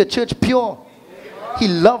wanted to keep the church pure. He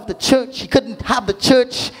loved the church. He couldn't have the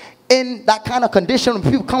church in that kind of condition when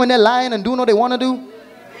people come in there lying and doing what they want to do.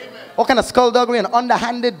 All kind of skullduggery and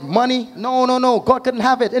underhanded money. No. God couldn't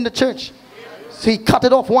have it in the church. So he cut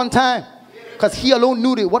it off one time. Because he alone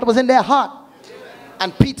knew what was in their heart.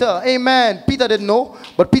 And Peter, amen. Peter didn't know.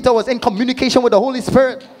 But Peter was in communication with the Holy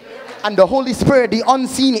Spirit. And the Holy Spirit, the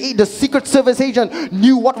unseen, the secret service agent,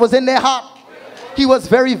 knew what was in their heart. He was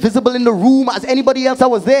very visible in the room as anybody else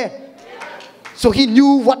that was there. So he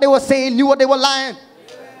knew what they were saying, knew what they were lying.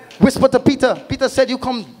 Whispered to Peter. Peter said, you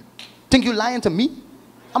think you're lying to me?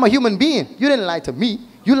 I'm a human being. You didn't lie to me.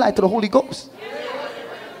 You lied to the Holy Ghost.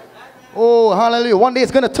 Oh, hallelujah. One day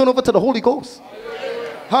it's going to turn over to the Holy Ghost.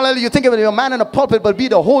 Hallelujah. You think of it, you're a man in a pulpit, but be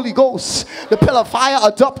the Holy Ghost. The pillar of fire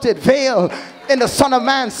adopted, veil in the Son of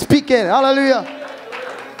Man speaking. Hallelujah.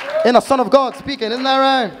 In the Son of God speaking. Isn't that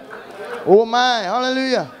right? Oh my,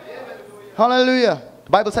 hallelujah. Hallelujah. The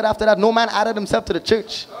Bible said after that, no man added himself to the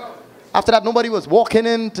church. After that, nobody was walking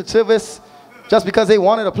into service just because they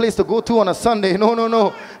wanted a place to go to on a Sunday.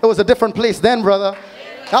 No. It was a different place then, brother.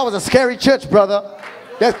 That was a scary church, brother.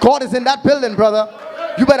 God is in that building, brother.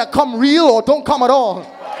 You better come real or don't come at all.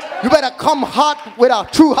 You better come heart with a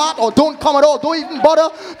true heart or don't come at all. Don't even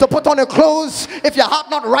bother to put on your clothes if your heart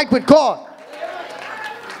not right with God.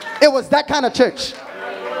 It was that kind of church.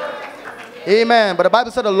 Amen. But the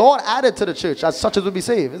Bible said the Lord added to the church as such as would be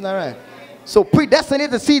saved. Isn't that right? So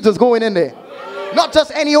predestinated seeds was going in there. Not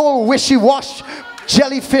just any old wishy-wash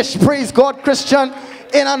jellyfish, praise God, Christian,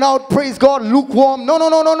 in and out, praise God, lukewarm. No, no,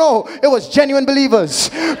 no, no, no. It was genuine believers.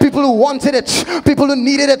 People who wanted it. People who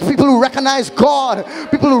needed it. People who recognized God.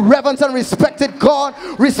 People who reverenced and respected God.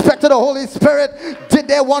 Respected the Holy Spirit. Did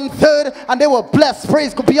their 1/3 and they were blessed.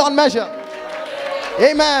 Praise God beyond measure.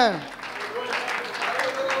 Amen.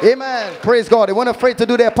 Amen. Praise God. They weren't afraid to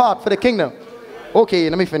do their part for the kingdom. Okay,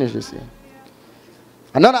 let me finish this here.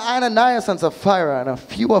 Another Ananias and Sapphira, and a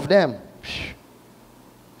few of them.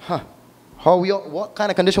 What kind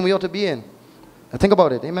of condition we ought to be in? Now think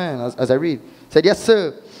about it. Amen. As I read. It said, yes,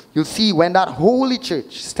 sir. You'll see when that holy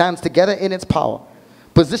church stands together in its power,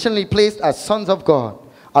 positionally placed as sons of God,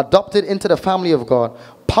 adopted into the family of God,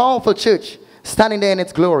 powerful church standing there in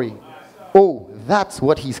its glory. Oh, that's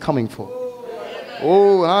what he's coming for.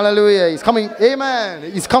 Oh, hallelujah. He's coming.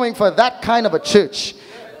 Amen. He's coming for that kind of a church.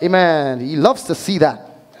 Amen. He loves to see that.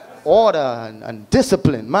 Order and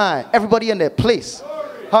discipline. Man, everybody in their place.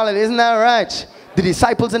 Hallelujah. Isn't that right? The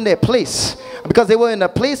disciples in their place. Because they were in a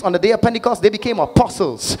place on the day of Pentecost, they became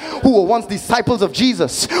apostles who were once disciples of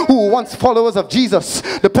Jesus, who were once followers of Jesus.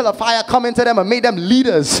 The pillar of fire come into them and made them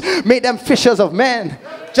leaders, made them fishers of men,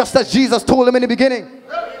 just as Jesus told them in the beginning.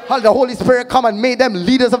 The Holy Spirit come and made them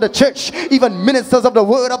leaders of the church, even ministers of the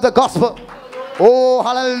word of the gospel. Oh,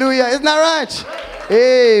 hallelujah. Isn't that right?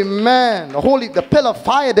 Amen. The pillar of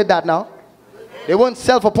fire did that now. They weren't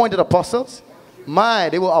self-appointed apostles.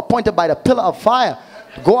 They were appointed by the pillar of fire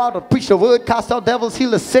to go out and preach the word, cast out devils,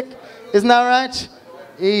 heal the sick. Isn't that right?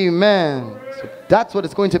 Amen. So that's what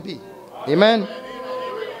it's going to be. Amen.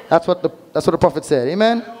 That's what the prophet said.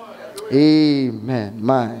 Amen.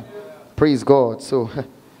 Amen. Praise God. So,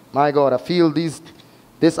 my God, I feel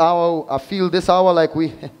this hour like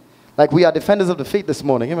we are defenders of the faith this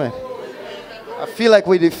morning. Amen. I feel like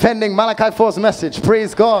we're defending Malachi 4's message.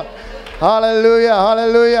 Praise God. Hallelujah,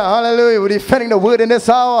 hallelujah, hallelujah. We're defending the word in this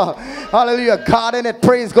hour. Hallelujah. God in it.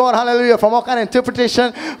 Praise God. Hallelujah. From all kind of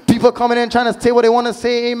interpretation, people coming in trying to say what they want to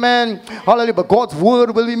say. Amen. Hallelujah. But God's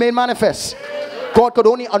word will be made manifest. God could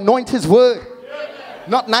only anoint his word.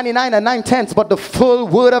 Not 99 and 9/10, but the full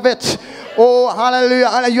word of it. Oh,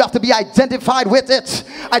 hallelujah. You have to be identified with it.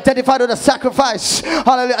 Identified with the sacrifice.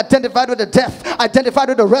 Hallelujah. Identified with the death. Identified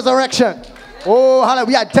with the resurrection. Oh, hallelujah.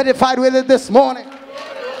 We identified with it this morning.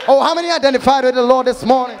 Oh, how many identified with the Lord this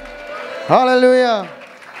morning? Hallelujah.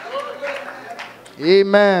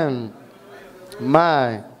 Amen.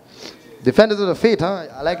 My defenders of the faith, huh?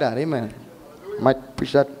 I like that. Amen. I might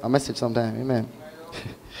preach that a message sometime. Amen.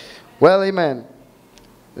 Well, amen.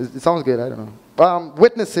 It sounds good. I don't know.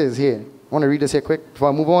 Witnesses here. I want to read this here quick before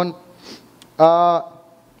I move on.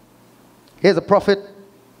 Here's a prophet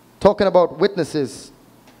talking about witnesses.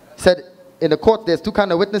 He said, in the court, there's two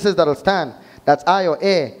kinds of witnesses that will stand. That's eye or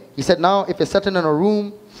air. He said, now, if you're sitting in a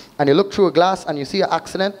room and you look through a glass and you see an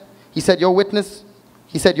accident, he said, your word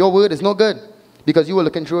is no good because you were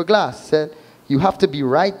looking through a glass. He said, you have to be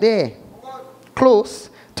right there,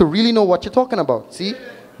 close, to really know what you're talking about. See?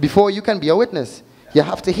 Before you can be a witness. You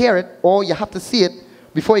have to hear it or you have to see it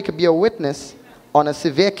before you can be a witness on a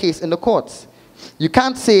severe case in the courts. You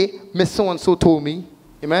can't say, Miss So-and-so told me,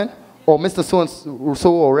 amen, or Mr.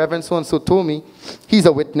 So-and-so or Reverend So-and-so told me. He's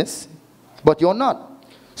a witness, but you're not.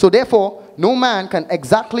 So therefore, no man can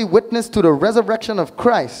exactly witness to the resurrection of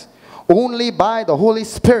Christ only by the Holy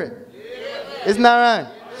Spirit. Isn't that right?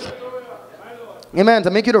 Amen. To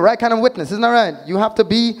make you the right kind of witness. Isn't that right? You have to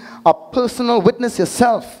be a personal witness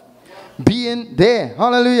yourself. Being there.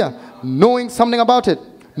 Hallelujah. Knowing something about it.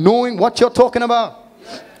 Knowing what you're talking about.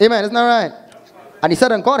 Amen. Isn't that right? And he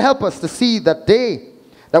said, and God help us to see that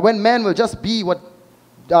that when men will just be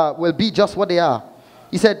just what they are.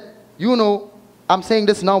 He said, you know, I'm saying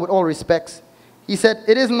this now with all respects. He said,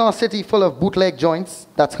 it isn't our city full of bootleg joints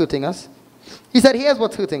that's hurting us. He said, here's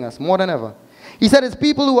what's hurting us more than ever. He said, it's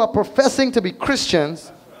people who are professing to be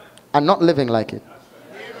Christians and not living like it.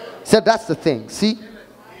 He said, that's the thing. See,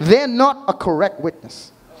 they're not a correct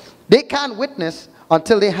witness. They can't witness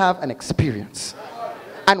until they have an experience.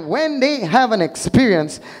 And when they have an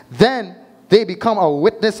experience, then they become a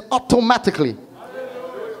witness automatically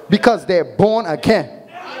because they're born again.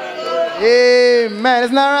 Amen.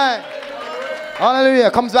 Isn't that right?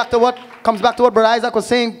 Hallelujah. Comes back to what Brother Isaac was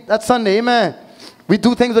saying that Sunday. Amen. We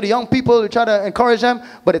do things with the young people. We try to encourage them,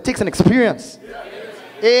 but it takes an experience.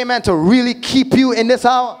 Amen. To really keep you in this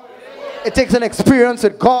hour. It takes an experience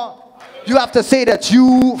with God. You have to say that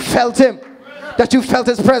you felt him. That you felt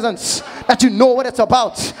his presence. That you know what it's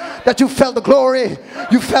about. That you felt the glory.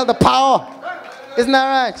 You felt the power. Isn't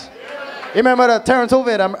that right? You remember Terrence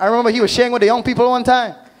Ovid? I remember he was sharing with the young people one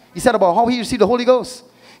time. He said about how he received the Holy Ghost.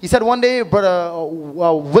 He said one day,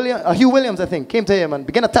 Brother Hugh Williams, I think, came to him and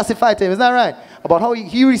began to testify to him. Isn't that right? About how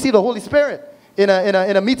he received the Holy Spirit in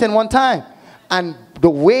a meeting one time. And the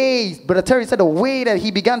way, Brother Terry said, the way that he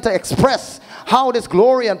began to express how this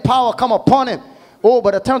glory and power come upon him. Oh,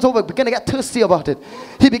 but it turns over, began to get thirsty about it.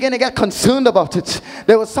 He began to get concerned about it.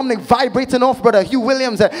 There was something vibrating off Brother Hugh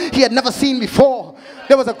Williams that he had never seen before.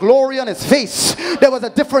 There was a glory on his face. There was a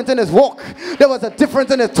difference in his walk. There was a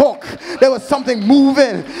difference in his talk. There was something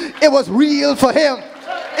moving. It was real for him.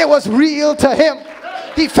 It was real to him.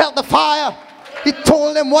 He felt the fire. He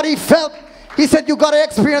told him what he felt. He said, you got to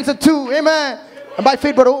experience it too. Amen. And by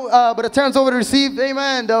faith, but it turns over to receive,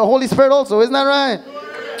 amen, the Holy Spirit also. Isn't that right?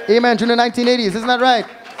 Amen. During the 1980s. Isn't that right?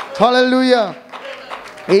 Hallelujah.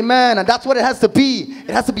 Amen. And that's what it has to be. It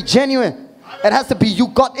has to be genuine. It has to be you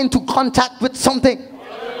got into contact with something.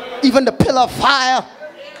 Even the pillar of fire.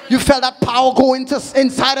 You felt that power go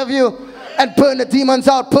inside of you and burn the demons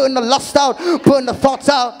out, burn the lust out, burn the thoughts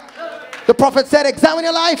out. The prophet said, examine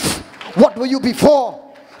your life. What were you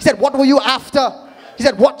before? He said, what were you after? He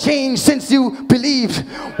said, what changed since you believed?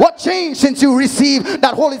 What changed since you received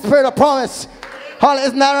that Holy Spirit of promise?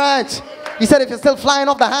 Isn't that right? He said, if you're still flying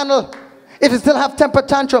off the handle, if you still have temper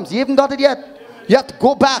tantrums, you haven't got it yet. You have to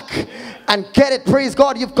go back and get it. Praise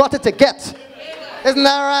God, you've got it to get. Isn't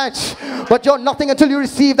that right? But you're nothing until you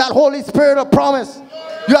receive that Holy Spirit of promise.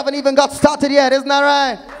 You haven't even got started yet. Isn't that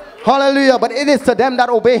right? Hallelujah. But it is to them that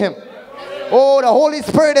obey him. Oh, the Holy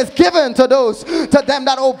Spirit is given to them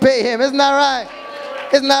that obey him. Isn't that right?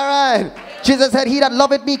 Isn't that right? Jesus said, he that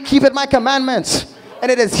loveth me keepeth my commandments.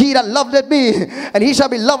 And it is he that loveth me, and he shall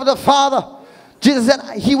be loved of the Father. Jesus said,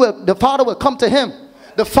 the Father will come to him.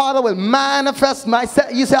 The Father will manifest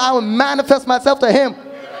myself. You say, I will manifest myself to him.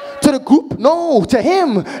 To the group? No, to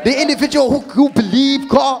him. The individual who believed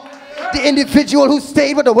God. The individual who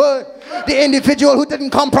stayed with the word. The individual who didn't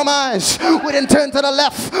compromise. Who didn't turn to the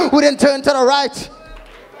left. Who didn't turn to the right.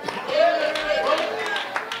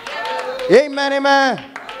 Amen,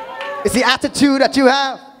 amen. It's the attitude that you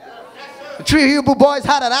have. The three Hebrew boys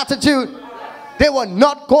had an attitude. They were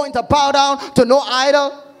not going to bow down to no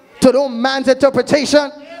idol, to no man's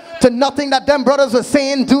interpretation, to nothing that them brothers were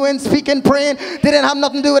saying, doing, speaking, praying. They didn't have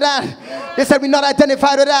nothing to do with that. They said, we're not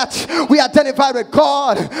identified with that. We identified with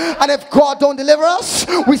God. And if God don't deliver us,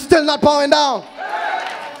 we still not bowing down.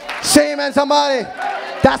 Say amen, somebody.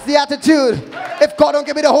 That's the attitude. If God don't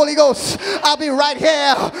give me the Holy Ghost, I'll be right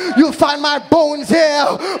here. You'll find my bones here.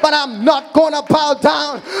 But I'm not going to bow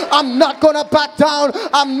down. I'm not going to back down.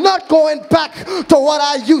 I'm not going back to what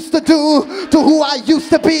I used to do, to who I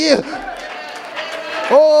used to be.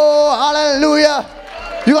 Oh, hallelujah.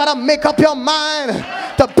 You got to make up your mind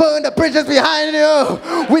to burn the bridges behind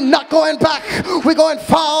you. We're not going back. We're going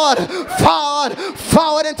forward, forward,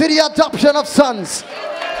 forward into the adoption of sons.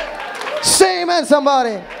 Say amen,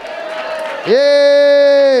 somebody.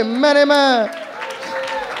 Amen, amen.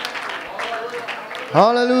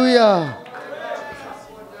 Hallelujah.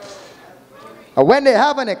 And when they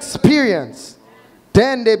have an experience,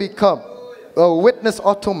 then they become a witness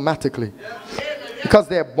automatically. Because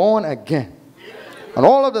they're born again. And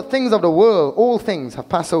all of the things of the world, all things have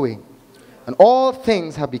passed away. And all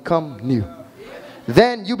things have become new.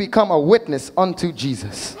 Then you become a witness unto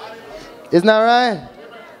Jesus. Isn't that right?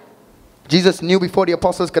 Jesus knew before the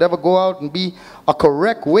apostles could ever go out and be a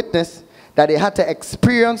correct witness that they had to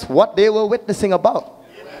experience what they were witnessing about.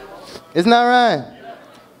 Isn't that right?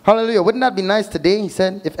 Hallelujah. Wouldn't that be nice today, he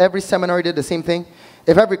said, if every seminary did the same thing?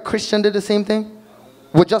 If every Christian did the same thing?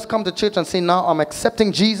 Would just come to church and say, now I'm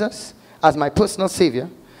accepting Jesus as my personal Savior,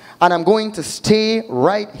 and I'm going to stay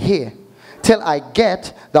right here till I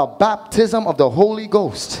get the baptism of the Holy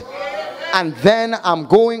Ghost. And then I'm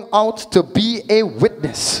going out to be a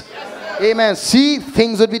witness. Amen. See,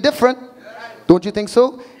 things would be different. Don't you think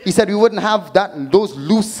so? He said we wouldn't have those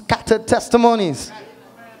loose, scattered testimonies.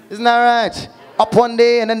 Isn't that right? Up one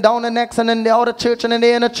day and then down the next, and then they're out of church and then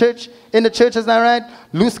they're in the church. In the church, isn't that right?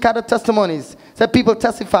 Loose, scattered testimonies. Said people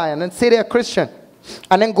testify and then say they're Christian.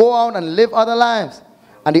 And then go out and live other lives.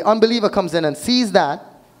 And the unbeliever comes in and sees that.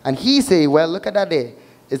 And he say, well, look at that day.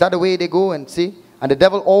 Is that the way they go? And see? And the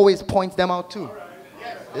devil always points them out too.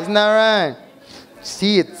 Isn't that right?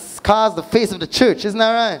 See, it scars the face of the church. Isn't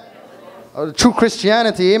that right? Or the true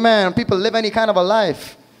Christianity. Amen. People live any kind of a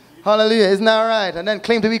life. Hallelujah. Isn't that right? And then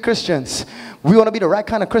claim to be Christians. We want to be the right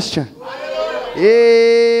kind of Christian.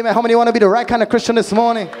 Amen. How many want to be the right kind of Christian this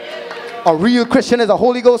morning? A real Christian is a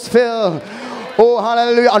Holy Ghost filled, oh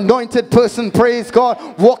hallelujah, anointed person, praise God,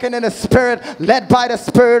 walking in the Spirit, led by the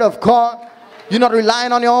Spirit of God. You're not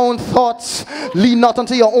relying on your own thoughts. Lean not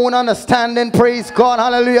unto your own understanding. Praise God.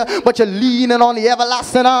 Hallelujah. But you're leaning on the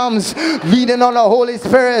everlasting arms. Leaning on the Holy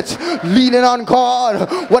Spirit. Leaning on God.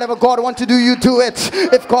 Whatever God wants to do, you do it.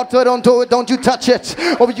 If God don't do it, don't you touch it.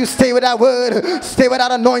 Or you stay with that word. Stay with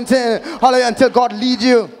that anointing. Hallelujah. Until God leads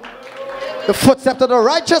you. The footsteps of the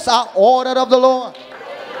righteous are ordered of the Lord.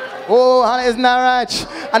 Oh, hallelujah. Isn't that right?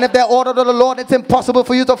 And if they're ordered of the Lord, it's impossible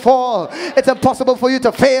for you to fall. It's impossible for you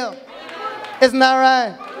to fail. Isn't that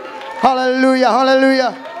right? Hallelujah,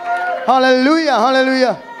 hallelujah, hallelujah,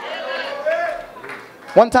 hallelujah.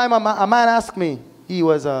 One time a man asked me, he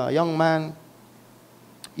was a young man,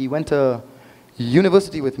 he went to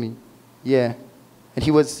university with me, yeah, and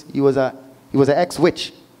he was an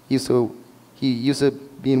ex-witch. He used to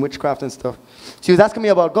be in witchcraft and stuff. So he was asking me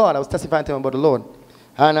about God. I was testifying to him about the Lord.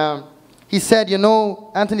 And he said, you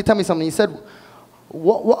know, Anthony, tell me something. He said,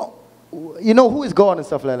 what you know, who is God and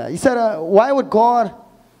stuff like that? He said, why would God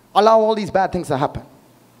allow all these bad things to happen?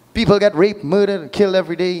 People get raped, murdered, and killed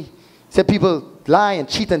every day. He said people lie and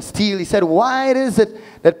cheat and steal. He said, why is it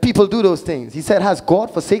that people do those things? He said, has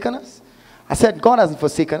God forsaken us? I said, God hasn't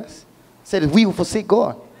forsaken us. He said, we will forsake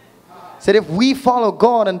God. He said, if we follow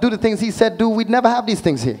God and do the things he said do, we'd never have these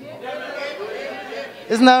things here.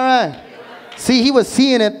 Isn't that right? See, he was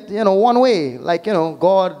seeing it, you know, one way. Like, you know,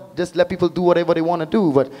 God just let people do whatever they want to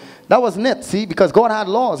do. But that wasn't it, see, because God had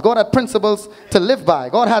laws. God had principles to live by.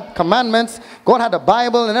 God had commandments. God had the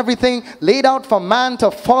Bible and everything laid out for man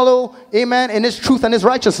to follow, amen, in his truth and his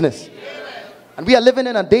righteousness. And we are living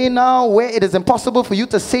in a day now where it is impossible for you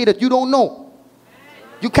to say that you don't know.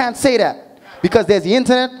 You can't say that. Because there's the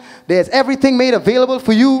internet. There's everything made available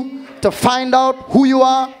for you to find out who you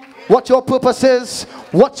are, what your purpose is,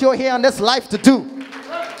 what you're here on this life to do.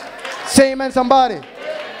 Say amen, somebody.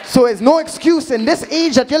 So there's no excuse in this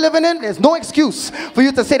age that you're living in. There's no excuse for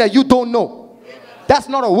you to say that you don't know. That's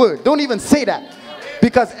not a word. Don't even say that.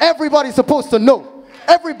 Because everybody's supposed to know.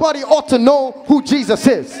 Everybody ought to know who Jesus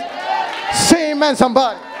is. Say amen,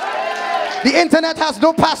 somebody. The internet has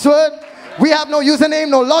no password. We have no username,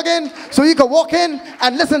 no login. So you can walk in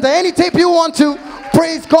and listen to any tape you want to.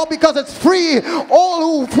 Praise God, because it's free.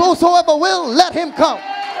 All whosoever will, let him come.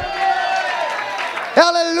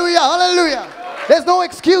 Hallelujah, hallelujah. There's no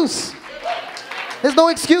excuse. There's no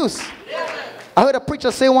excuse. I heard a preacher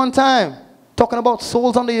say one time, talking about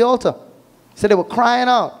souls on the altar. He said they were crying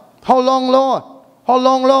out, how long, Lord? How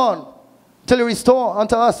long, Lord? Till you restore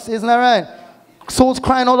unto us. Isn't that right? Souls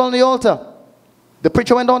crying out on the altar. The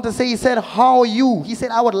preacher went on to say, he said, how are you? He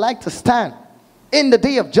said, I would like to stand in the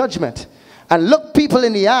day of judgment and look people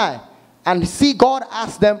in the eye and see God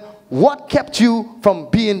ask them, what kept you from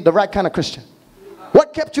being the right kind of Christian?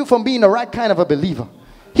 What kept you from being the right kind of a believer?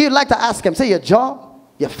 He would like to ask him, say your job,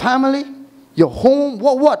 your family, your home,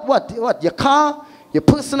 what? Your car, your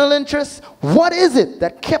personal interests. What is it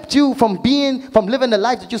that kept you from living the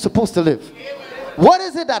life that you're supposed to live? What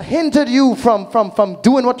is it that hindered you from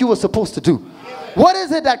doing what you were supposed to do? What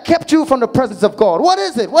is it that kept you from the presence of God? What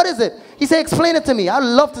is it? What is it? He said, explain it to me. I'd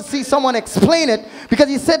love to see someone explain it, because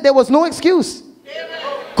he said there was no excuse.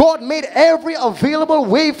 God made every available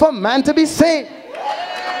way for man to be saved.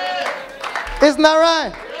 Isn't that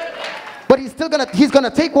right? But he's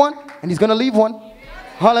gonna take one and he's gonna leave one.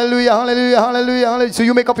 Hallelujah, hallelujah, hallelujah, hallelujah. So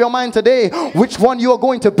you make up your mind today which one you are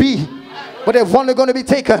going to be. But if one is going to be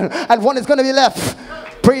taken and one is going to be left,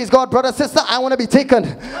 praise God, brother, sister, I want to be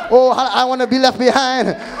taken. Oh, I want to be left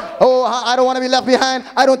behind. Oh, I don't want to be left behind.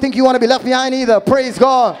 I don't think you want to be left behind either. Praise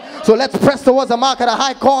God. So let's press towards the mark of the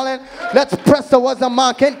high calling. Let's press towards the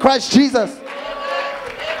mark in Christ Jesus.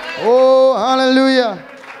 Oh, hallelujah.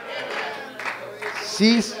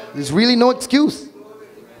 See, there's really no excuse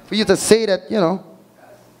for you to say that, you know,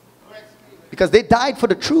 because they died for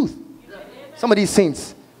the truth. Some of these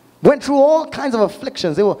saints went through all kinds of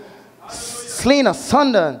afflictions. They were slain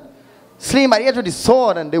asunder, slain by the edge of the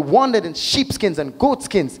sword, and they wandered in sheepskins and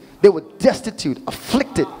goatskins. They were destitute,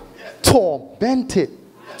 afflicted, tormented.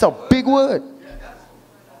 It's a big word.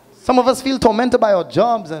 Some of us feel tormented by our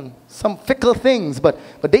jobs and some fickle things, but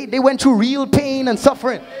they went through real pain and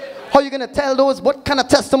suffering. How are you going to tell those? What kind of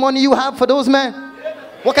testimony you have for those men?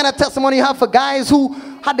 What kind of testimony you have for guys who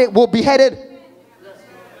were beheaded?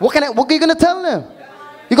 What are you going to tell them?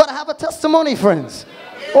 You got to have a testimony, friends.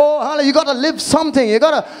 Oh, hallelujah. You got to live something. You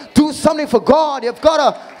got to do something for God. You've got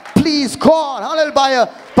to please God.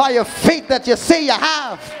 Hallelujah. By your faith that you say you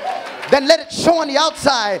have. Then let it show on the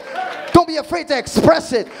outside. Don't be afraid to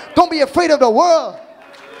express it. Don't be afraid of the world.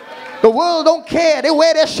 The world don't care. They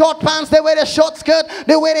wear their short pants, they wear their short skirt,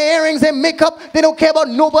 they wear their earrings, their makeup. They don't care about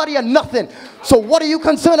nobody and nothing. So what are you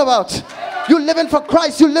concerned about? You living for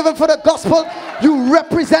Christ, you living for the gospel, you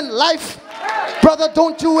represent life. Brother,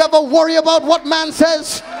 don't you ever worry about what man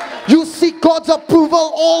says. You seek God's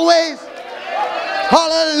approval always.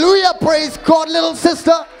 Hallelujah, praise God. Little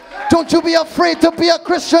sister, don't you be afraid to be a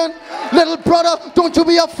Christian. Little brother, don't you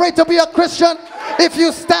be afraid to be a Christian. If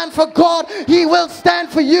you stand for God, He will stand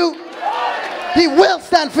for you. He will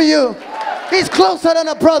stand for you. He's closer than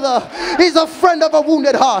a brother. He's a friend of a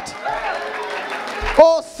wounded heart.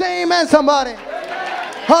 Oh, say amen, somebody.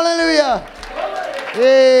 Hallelujah.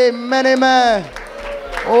 Amen, amen.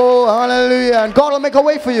 Oh, hallelujah. And God will make a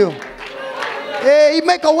way for you. Yeah, He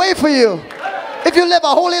make a way for you. If you live a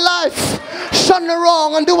holy life, shun the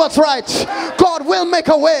wrong and do what's right, God will make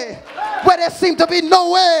a way where there seemed to be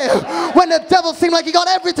no way. When the devil seemed like he got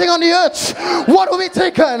everything on the earth, one will be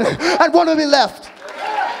taken and one will be left.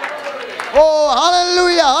 Oh,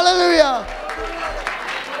 hallelujah, hallelujah.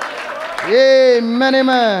 Amen,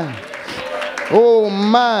 amen. Oh,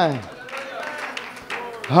 my.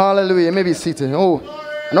 Hallelujah. You may be seated. Oh,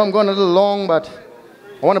 I know I'm going a little long, but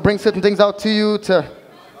I want to bring certain things out to you to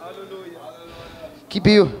keep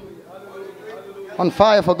you on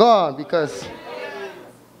fire for God, because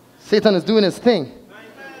Satan is doing his thing.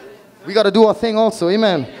 We got to do our thing also.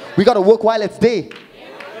 Amen. We got to work while it's day.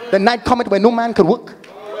 The night cometh when no man can work.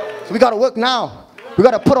 So we got to work now. We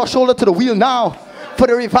got to put our shoulder to the wheel now for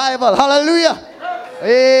the revival. Hallelujah.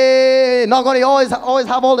 Hey, not going to always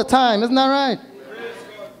have all the time. Isn't that right?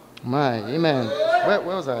 My, amen. Where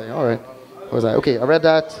was I? All right. Where was I? Okay, I read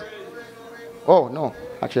that. Oh, no.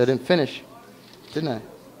 Actually, I didn't finish. Didn't I?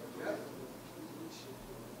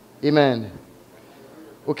 Amen.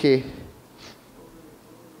 Okay.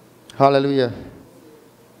 Hallelujah.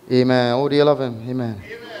 Amen. Oh, do you love Him? Amen.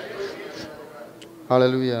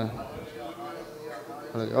 Hallelujah.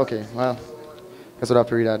 Hallelujah. Okay, well, guess we'll have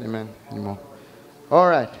to read that. Amen. Anymore. All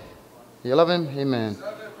right. You love Him? Amen.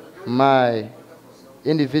 My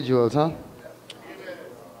individuals, huh?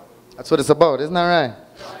 That's what it's about, isn't that right?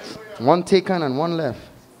 One taken and one left.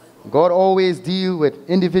 God always deals with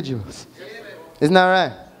individuals. Isn't that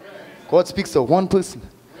right? God speaks to one person.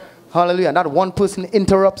 Hallelujah. And that one person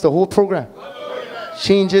interrupts the whole program.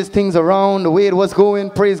 Changes things around the way it was going.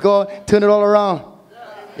 Praise God. Turn it all around.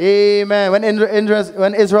 Amen.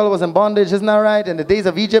 When Israel was in bondage, isn't that right? In the days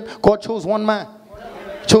of Egypt, God chose one man.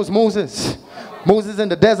 Chose Moses. Moses in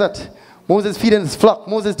the desert. Moses feeding his flock.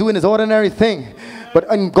 Moses doing his ordinary thing. But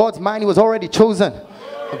in God's mind, he was already chosen.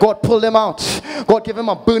 God pulled him out. God gave him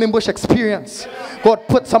a burning bush experience. God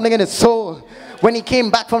put something in his soul. When he came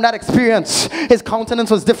back from that experience, his countenance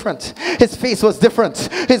was different. His face was different.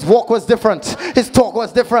 His walk was different. His talk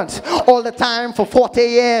was different. All the time for 40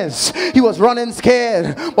 years, he was running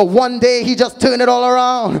scared. But one day, he just turned it all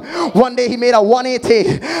around. One day, he made a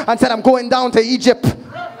 180 and said, I'm going down to Egypt.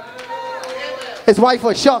 His wife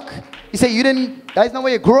was shocked. He said, that's not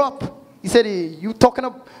where you grew up. He said, you talking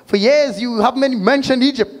up for years, you haven't even mentioned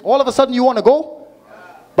Egypt. All of a sudden, you want to go?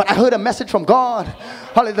 But I heard a message from God.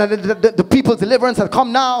 The people's deliverance has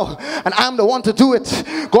come now, and I'm the one to do it.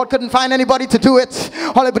 God couldn't find anybody to do it.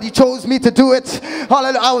 But He chose me to do it.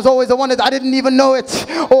 I was always the one that I didn't even know it.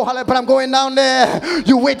 Oh, but I'm going down there.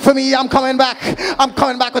 You wait for me. I'm coming back. I'm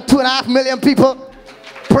coming back with 2.5 million people.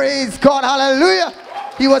 Praise God. Hallelujah.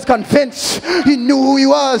 He was convinced. He knew who he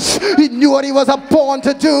was. He knew what he was born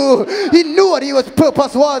to do. He knew what his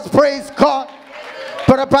purpose was. Praise God.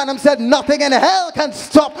 Brother Branham said, nothing in hell can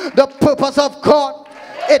stop the purpose of God.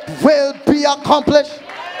 It will be accomplished.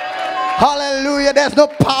 Hallelujah. There's no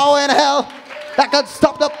power in hell that can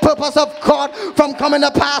stop the purpose of God from coming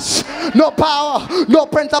to pass. No power, no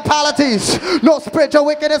principalities, no spiritual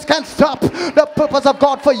wickedness can stop the purpose of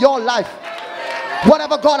God for your life.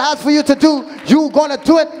 Whatever God has for you to do, you're going to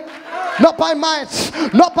do it. Not by might,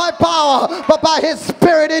 not by power, but by His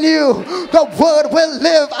Spirit in you. The word will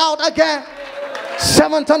live out again.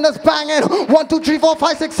 7 thunders banging. 1, 2, 3, 4,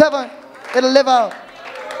 5, 6, 7. It'll live out.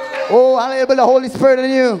 Oh, hallelujah, the Holy Spirit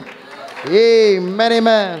in you. Amen,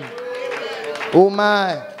 amen. Oh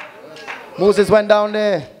my. Moses went down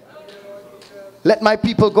there. Let my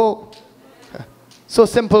people go. So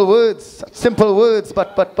simple words,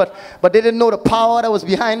 but they didn't know the power that was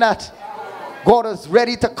behind that. God was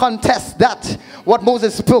ready to contest that, what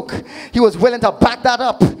Moses spoke. He was willing to back that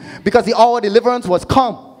up because the hour of deliverance was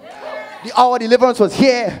come. The hour of deliverance was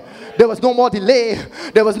here. There was no more delay.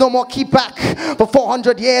 There was no more keep back. For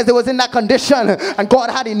 400 years, it was in that condition. And God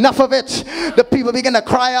had enough of it. The people began to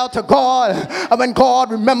cry out to God. And when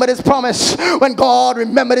God remembered his promise, when God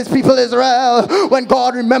remembered his people Israel, when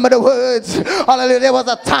God remembered the words, hallelujah, there was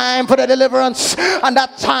a time for the deliverance. And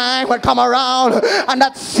that time would come around. And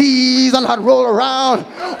that season had rolled around.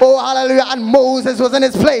 Oh, hallelujah. And Moses was in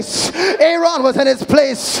his place. Aaron was in his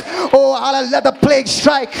place. Oh, hallelujah. Let the plague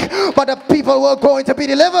strike. But the people were going to be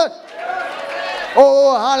delivered.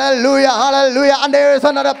 Oh, hallelujah, hallelujah. And there is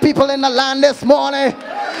another people in the land this morning.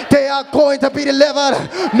 They are going to be delivered,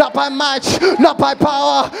 not by might, not by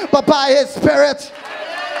power, but by his spirit.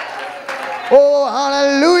 Oh,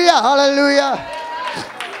 hallelujah, hallelujah.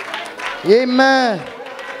 Amen.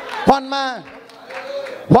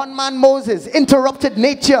 One man, Moses, interrupted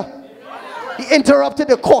nature. He interrupted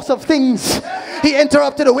the course of things. He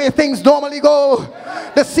interrupted the way things normally go.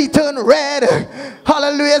 The sea turned red.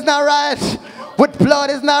 Hallelujah, it's not right. With blood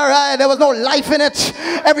is not right. There was no life in it.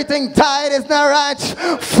 Everything died is not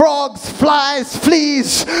right. Frogs, flies,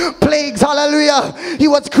 fleas, plagues, hallelujah. He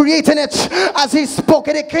was creating it. As he spoke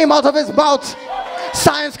it, it came out of his mouth.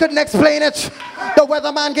 Science couldn't explain it. The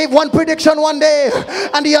weatherman gave one prediction one day,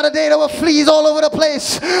 and the other day there were fleas all over the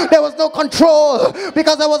place. There was no control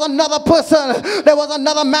because there was another person. There was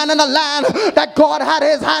another man in the land that God had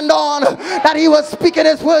his hand on, that he was speaking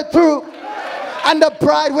his word through. And the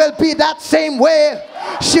bride will be that same way.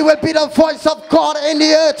 She will be the voice of God in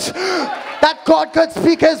the earth, that God could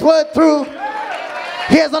speak his word through.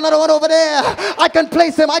 Here's another one over there. I can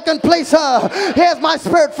place him. I can place her. Here's my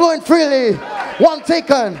spirit flowing freely. One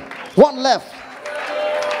taken, one left.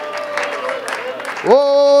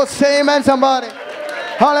 Oh, say amen, somebody.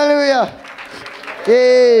 Hallelujah.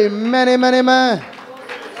 Amen, amen, amen.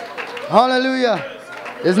 Hallelujah.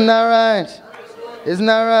 Isn't that right? Isn't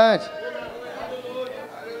that right?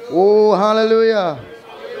 Oh, hallelujah.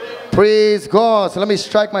 Praise God. So let me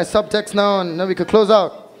strike my subtext now and then we can close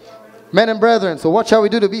out. Men and brethren, so what shall we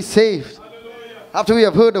do to be saved? After we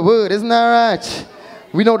have heard the word, isn't that right?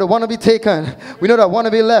 We know that one to be taken. We know that one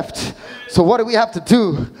to be left. So what do we have to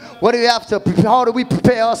do? What do we have to prepare? How do we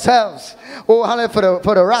prepare ourselves? Oh, hallelujah,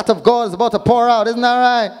 for the wrath of God is about to pour out. Isn't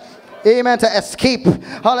that right? Amen. To escape.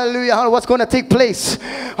 Hallelujah. Hallelujah. What's going to take place?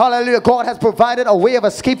 Hallelujah. God has provided a way of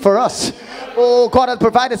escape for us. Oh, God has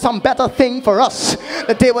provided some better thing for us.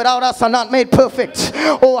 The day without us are not made perfect.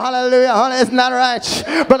 Oh, hallelujah. Hallelujah. Isn't that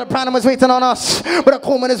right? Brother Branham is waiting on us. Brother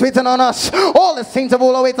Coleman is waiting on us. All the saints of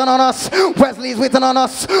old are waiting on us. Wesley is waiting on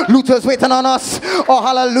us. Luther is waiting on us. Oh,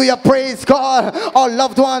 hallelujah. Praise God. Our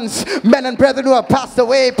loved ones, men and brethren who have passed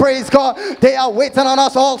away, praise God. They are waiting on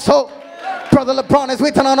us also. Brother LeBron is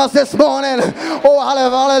waiting on us this morning. Oh,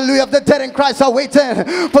 hallelujah. The dead in Christ are waiting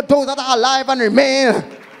for those that are alive and remain.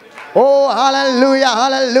 Oh, hallelujah,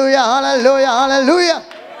 hallelujah, hallelujah, hallelujah.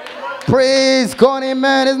 Praise God,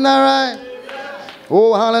 amen. Isn't that right?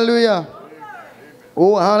 Oh, hallelujah.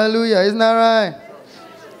 Oh, hallelujah. Isn't that right?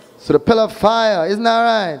 So the pillar of fire, isn't that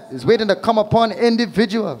right? Is waiting to come upon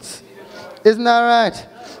individuals. Isn't that right?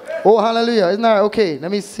 Oh, hallelujah. Isn't that right? Okay,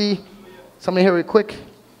 let me see. Somebody here real quick.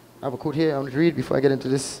 I have a quote here I want to read before I get into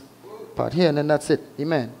this part here, and then that's it.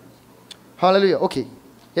 Amen. Hallelujah. Okay,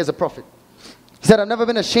 here's a prophet. He said, I've never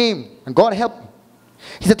been ashamed, and God help me.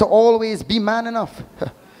 He said to always be man enough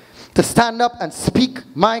to stand up and speak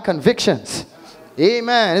my convictions.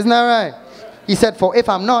 Amen. Isn't that right? He said, for if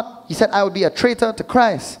I'm not, he said, I would be a traitor to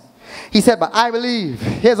Christ. He said, but I believe.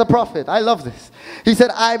 Here's a prophet. I love this. He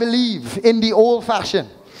said, I believe in the old-fashioned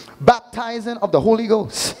baptizing of the Holy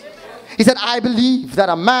Ghost. He said, I believe that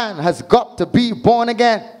a man has got to be born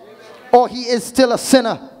again, or he is still a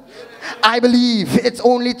sinner. I believe it's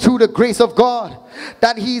only through the grace of God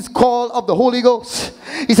that he's called of the Holy Ghost.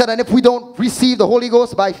 He said, and if we don't receive the Holy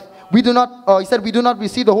Ghost we do not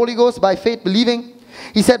receive the Holy Ghost by faith believing.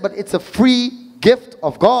 He said, but it's a free gift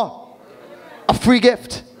of God. A free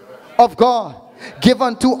gift of God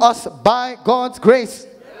given to us by God's grace.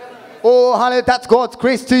 Oh, hallelujah, that's God's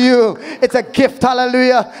grace to you. It's a gift,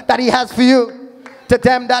 hallelujah, that he has for you. To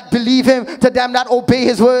them that believe him, to them that obey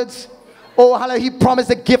his words. Oh, hallelujah, he promised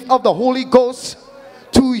the gift of the Holy Ghost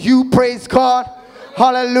to you, praise God.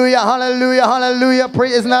 Hallelujah, hallelujah, hallelujah,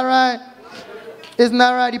 praise, isn't that right? Isn't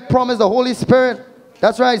that right? He promised the Holy Spirit.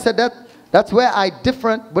 That's right, he said that's where I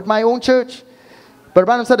different with my own church. But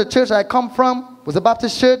Branham said the church I come from was a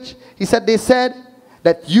Baptist church. He said they said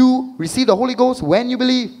that you receive the Holy Ghost when you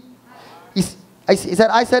believe. He said,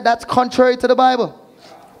 I said that's contrary to the Bible.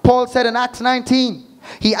 Paul said in Acts 19,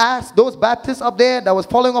 he asked those Baptists up there that was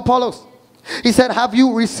following Apollos. He said, have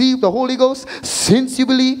you received the Holy Ghost since you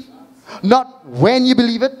believe? Not when you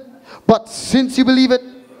believe it, but since you believe it.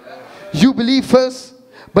 You believe first,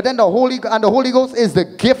 but then the Holy Ghost is the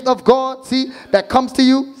gift of God, see, that comes to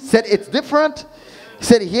you. Said it's different. He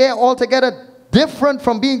said here altogether different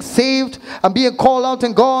from being saved and being called out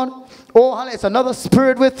in God. Oh, it's another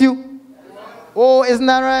spirit with you. Oh, isn't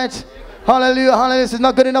that right? Hallelujah, hallelujah. It's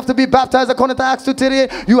not good enough to be baptized according to Acts 2 today.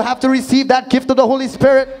 You have to receive that gift of the Holy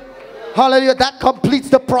Spirit. Hallelujah. That completes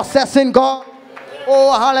the process in God.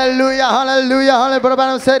 Oh, hallelujah, hallelujah, hallelujah. Brother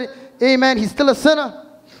Branham said, amen, he's still a sinner.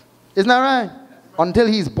 Isn't that right? Until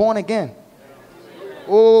he's born again.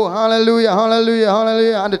 Oh, hallelujah, hallelujah,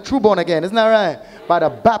 hallelujah. And the true born again. Isn't that right? By the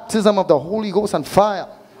baptism of the Holy Ghost and fire.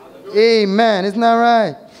 Amen. Isn't that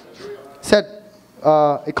right? Said,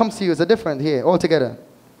 it comes to you as a different here altogether.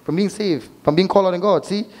 From being saved, from being called out in God.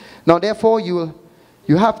 See? Now therefore you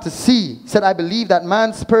have to see. Said, I believe that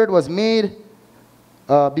man's spirit was made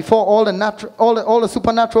before all the natural, all the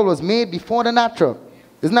supernatural was made before the natural.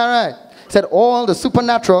 Isn't that right? Said all the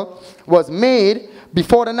supernatural was made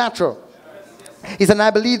before the natural. He said, and I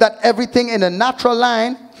believe that everything in the natural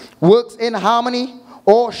line works in harmony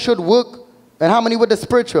or should work in harmony with the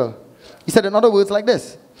spiritual. He said, in other words, like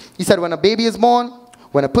this. He said, when a baby is born,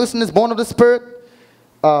 when a person is born of the Spirit,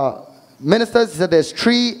 ministers, he said there's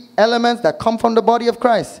 3 elements that come from the body of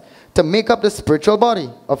Christ to make up the spiritual body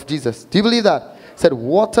of Jesus. Do you believe that? He said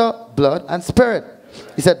water, blood, and spirit.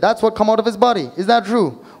 He said that's what come out of his body. Is that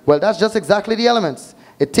true? Well, that's just exactly the elements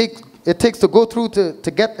it takes to go through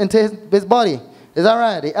to get into his body. Is that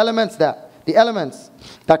right? The elements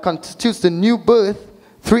that constitutes the new birth,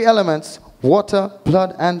 3 elements, water,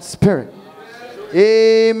 blood, and spirit.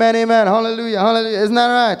 Amen, amen, hallelujah, hallelujah. Isn't that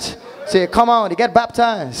right? Say, come on, you get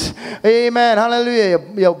baptized. Amen, hallelujah.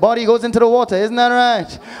 Your body goes into the water. Isn't that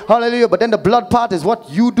right? Hallelujah. But then the blood part is what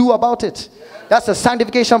you do about it. That's the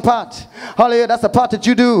sanctification part. Hallelujah. That's the part that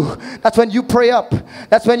you do. That's when you pray up.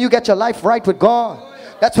 That's when you get your life right with God.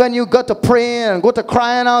 That's when you go to praying and go to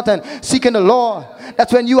crying out and seeking the Lord.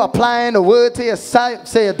 That's when you applying the word to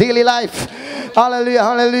your daily life. Hallelujah,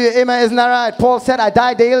 hallelujah. Amen. Isn't that right? Paul said, I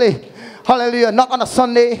die daily. Hallelujah. Not on a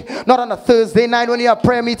Sunday, not on a Thursday night when you have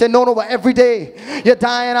prayer meeting. No, but every day. You're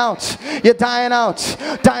dying out. You're dying out.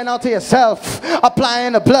 Dying out to yourself.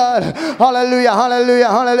 Applying the blood. Hallelujah, hallelujah,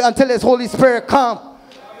 hallelujah. Until His Holy Spirit come.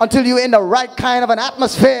 Until you're in the right kind of an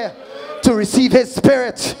atmosphere to receive His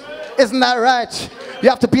Spirit. Isn't that right? You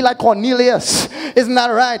have to be like Cornelius. Isn't that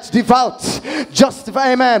right? Devout,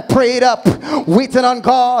 justified, amen. Prayed up, waiting on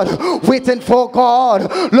God, waiting for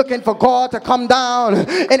God, looking for God to come down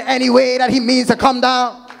in any way that He means to come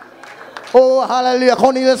down. Oh, hallelujah.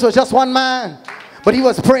 Cornelius was just one man, but he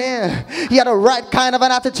was praying. He had a right kind of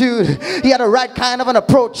an attitude. He had a right kind of an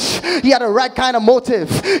approach. He had a right kind of motive.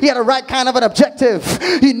 He had a right kind of an objective.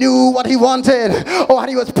 He knew what he wanted. Oh, and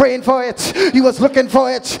he was praying for it. He was looking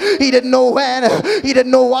for it. He didn't know when. He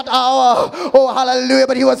didn't know what hour. Oh, hallelujah.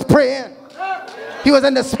 But he was praying. He was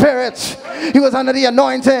in the Spirit. He was under the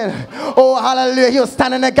anointing. Oh, hallelujah. He was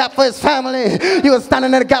standing in the gap for his family. He was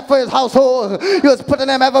standing in the gap for his household. He was putting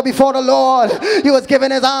them ever before the Lord. He was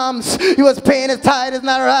giving his alms. He was paying his tithe. Isn't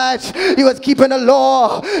that right? He was keeping the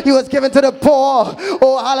law. He was giving to the poor.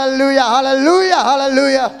 Oh, hallelujah, hallelujah,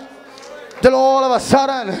 hallelujah. Till all of a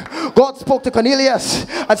sudden, God spoke to Cornelius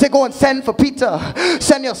and said, go and send for Peter.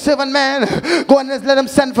 Send your servant man. Go and let him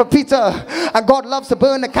send for Peter. And God loves to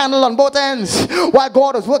burn the candle on both ends. While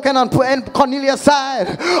God was working on Cornelius'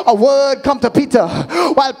 side, a word come to Peter.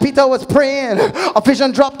 While Peter was praying, a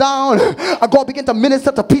vision dropped down. And God began to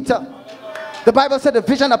minister to Peter. The Bible said the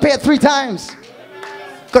vision appeared 3 times.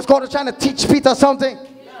 Because God was trying to teach Peter something.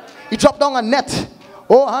 He dropped down a net.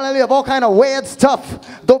 Oh, hallelujah, of all kind of weird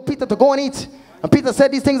stuff. Told Peter to go and eat. And Peter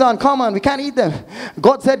said, these things are uncommon. We can't eat them.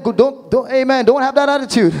 God said, don't, amen, don't have that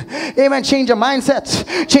attitude. Amen, change your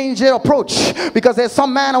mindset. Change your approach. Because there's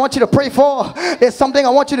some man I want you to pray for. There's something I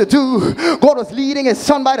want you to do. God was leading his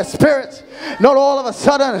son by the Spirit. Not all of a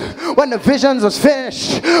sudden, when the visions was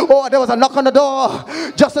finished, oh, there was a knock on the door,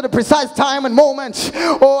 just at the precise time and moment.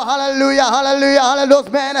 Oh, hallelujah, hallelujah, hallelujah.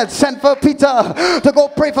 Those men had sent for Peter to go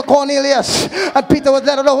pray for Cornelius. And Peter was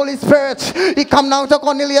led of the Holy Spirit. He come down to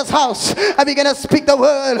Cornelius' house and began to speak the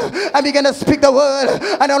word. And began to speak the word.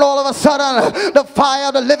 And then all of a sudden, the fire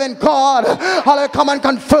of the living God, hallelujah, come and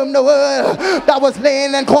confirm the word that was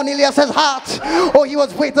laying in Cornelius' heart. Oh, he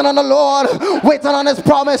was waiting on the Lord, waiting on his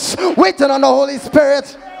promise, waiting on the Holy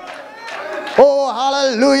Spirit. Oh,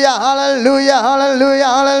 hallelujah, hallelujah, hallelujah,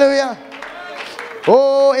 hallelujah.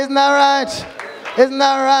 Oh, isn't that right? Isn't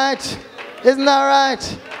that right? Isn't that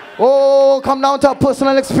right? Oh, come down to a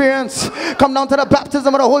personal experience. Come down to the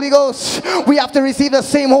baptism of the Holy Ghost. We have to receive the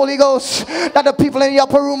same Holy Ghost that the people in the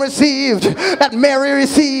upper room received, that Mary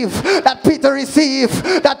received, that Peter received,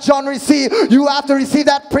 that John received. You have to receive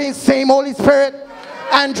that same Holy Spirit.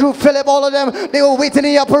 Andrew, Philip, all of them, they were waiting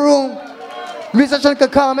in the upper room. Musician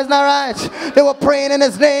could come, isn't that right? They were praying in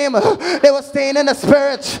his name. They were staying in the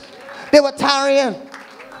Spirit. They were tarrying.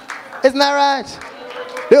 Isn't that right?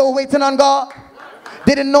 They were waiting on God.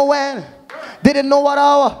 They didn't know when. They didn't know what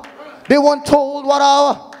hour. They weren't told what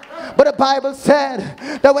hour. But the Bible said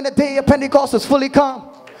that when the day of Pentecost was fully come,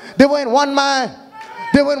 they were in one mind.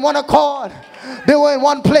 They were in one accord. They were in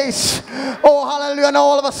one place. Oh, hallelujah. And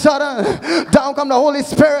all of a sudden, down come the Holy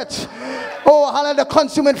Spirit. Oh, hallelujah. The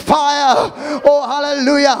consuming fire. Oh,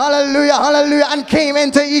 hallelujah, hallelujah, hallelujah. And came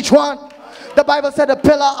into each one. The Bible said the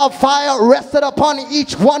pillar of fire rested upon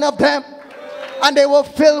each one of them. And they were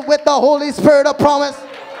filled with the Holy Spirit of promise.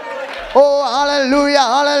 Oh, hallelujah,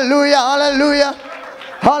 hallelujah, hallelujah.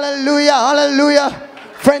 Hallelujah, hallelujah.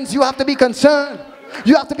 Friends, you have to be concerned.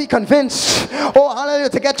 You have to be convinced. Oh, hallelujah,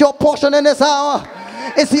 to get your portion in this hour.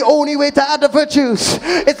 It's the only way to add the virtues.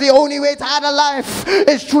 It's the only way to add a life.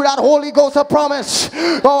 It's through that Holy Ghost of promise.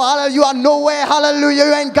 Oh, hallelujah, you are nowhere. Hallelujah,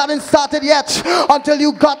 you ain't gotten started yet until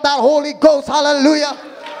you got that Holy Ghost. Hallelujah.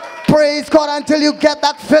 Praise God until you get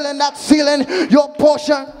that filling, that sealing, your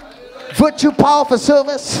portion. Virtue, power for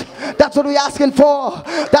service. That's what we're asking for.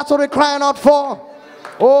 That's what we're crying out for.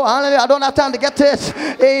 Oh, hallelujah. I don't have time to get to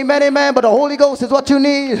it. Amen, amen. But the Holy Ghost is what you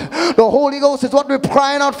need. The Holy Ghost is what we're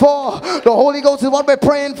crying out for. The Holy Ghost is what we're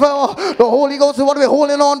praying for. The Holy Ghost is what we're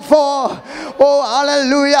holding on for. Oh,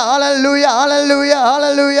 hallelujah, hallelujah, hallelujah,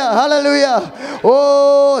 hallelujah, hallelujah.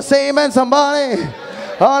 Oh, say amen, somebody.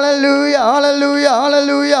 Hallelujah, hallelujah,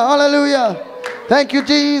 hallelujah, hallelujah. Thank you,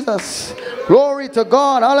 Jesus. Glory to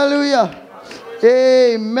God. Hallelujah.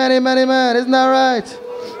 Amen, amen, amen. Isn't that right?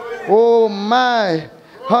 Oh, my.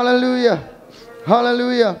 Hallelujah.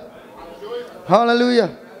 Hallelujah.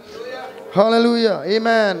 Hallelujah. Hallelujah.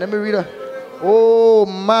 Amen. Let me read it. Oh,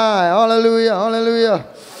 my. Hallelujah. Hallelujah.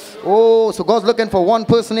 Oh, so God's looking for one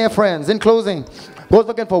person here, friends. In closing, God's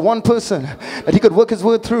looking for one person that he could work his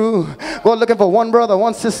word through. God looking for one brother,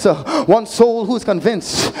 one sister, one soul who's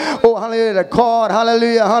convinced. Oh, hallelujah, that God,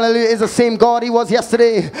 hallelujah, hallelujah, is the same God he was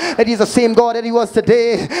yesterday. That he's the same God that he was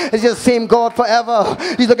today. He's the same God forever.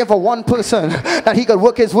 He's looking for one person that he could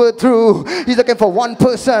work his word through. He's looking for one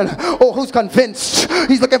person, oh, who's convinced.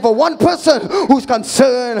 He's looking for one person who's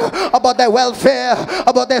concerned about their welfare,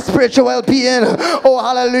 about their spiritual well-being. Oh,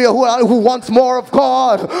 hallelujah, who wants more of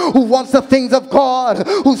God, who wants the things of God,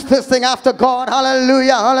 who's thirsting after God.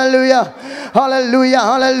 Hallelujah, hallelujah, hallelujah,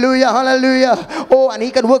 hallelujah, hallelujah. Oh, and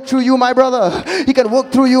he can work through you, my brother. He can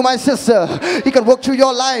work through you, my sister. He can work through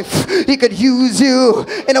your life. He could use you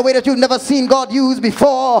in a way that you've never seen God use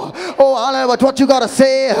before. Oh, hallelujah, but what you gotta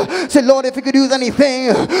say, Lord, if you could use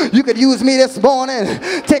anything, you could use me this morning.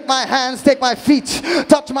 Take my hands, take my feet,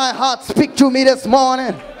 touch my heart, speak to me this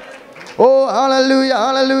morning. Oh, hallelujah,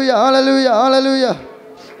 hallelujah, hallelujah, hallelujah.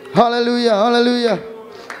 Hallelujah, hallelujah.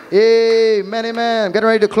 Amen, amen. Getting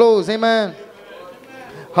ready to close. Amen.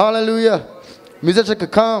 Hallelujah. Musician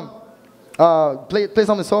could come. Play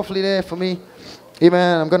something softly there for me.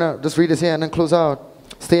 Amen. I'm going to just read this here and then close out.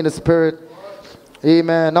 Stay in the Spirit.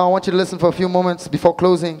 Amen. Now I want you to listen for a few moments before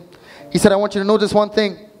closing. He said, I want you to notice one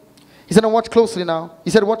thing. He said, now watch closely now. He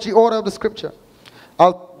said, watch the order of the scripture.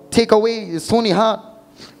 I'll take away your stony heart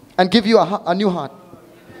and give you a new heart.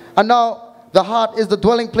 And now the heart is the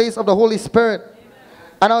dwelling place of the Holy Spirit.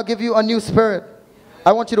 And I'll give you a new spirit.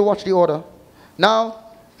 I want you to watch the order.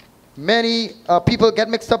 Now, many people get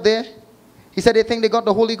mixed up there. He said they think they got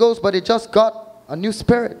the Holy Ghost, but they just got a new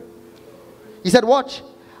spirit. He said, watch.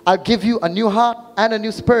 I'll give you a new heart and a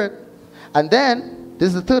new spirit. And then, this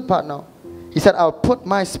is the third part now. He said, I'll put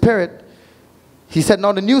my spirit. He said,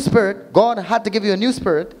 now the new spirit, God had to give you a new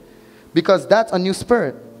spirit because that's a new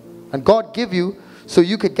spirit. And God give you so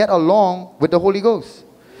you could get along with the Holy Ghost.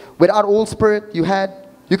 Without old spirit you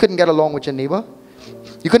couldn't get along with your neighbor.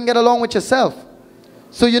 You couldn't get along with yourself.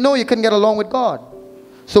 So you know you couldn't get along with God.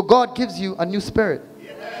 So God gives you a new spirit.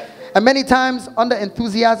 Amen. And many times under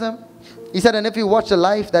enthusiasm, he said, and if you watch the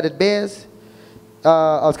life that it bears,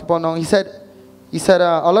 I'll skip on now. He said,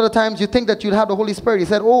 a lot of times you think that you'd have the Holy Spirit. He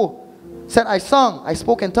said, I sung, I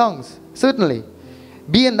spoke in tongues. Certainly.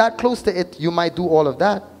 Being that close to it, you might do all of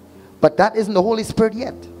that. But that isn't the Holy Spirit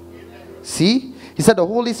yet. See? He said the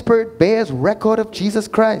Holy Spirit bears record of Jesus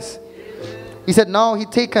Christ. He said now he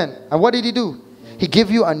taken. And what did he do? He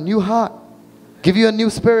give you a new heart. Give you a new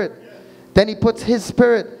spirit. Then he puts his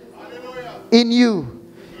spirit in you.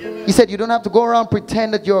 He said, you don't have to go around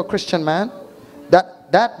pretend that you're a Christian, man.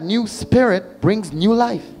 That new spirit brings new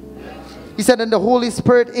life. He said, and the Holy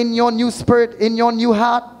Spirit in your new spirit, in your new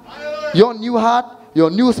heart, your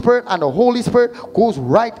new spirit, and the Holy Spirit goes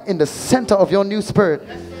right in the center of your new spirit.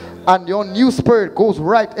 And your new spirit goes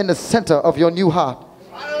right in the center of your new heart.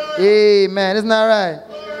 Amen. Isn't that right?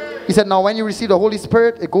 He said, now when you receive the Holy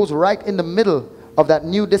Spirit, it goes right in the middle of that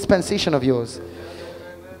new dispensation of yours.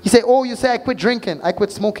 He said, oh, you say I quit drinking, I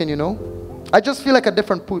quit smoking, you know. I just feel like a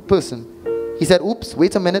different person. He said, oops,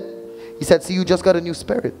 wait a minute. He said, see, you just got a new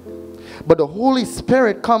spirit. But the Holy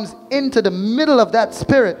Spirit comes into the middle of that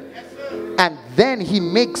spirit, and then he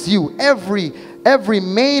makes you every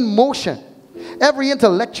main motion, every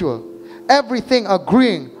intellectual, everything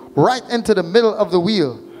agreeing right into the middle of the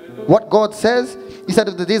wheel. What God says, he said,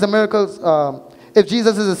 if the days of miracles, if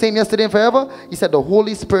Jesus is the same yesterday and forever, he said the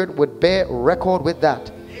Holy Spirit would bear record with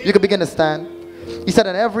that. You can begin to stand. He said,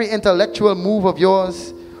 and every intellectual move of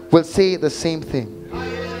yours will say the same thing.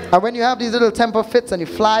 And when you have these little temper fits and you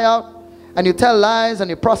fly out and you tell lies and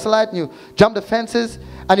you proselyte and you jump the fences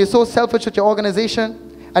and you're so selfish with your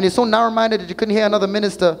organization and you're so narrow-minded that you couldn't hear another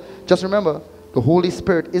minister, just remember, the Holy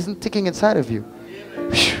Spirit isn't ticking inside of you.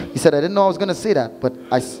 He said, I didn't know I was going to say that, but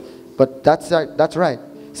that's right.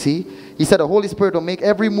 See? He said the Holy Spirit will make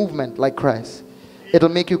every movement like Christ. It'll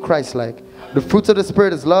make you Christ-like. The fruits of the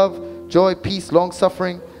Spirit is love, joy, peace,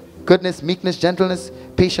 long-suffering, goodness, meekness, gentleness,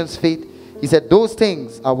 patience, faith. He said those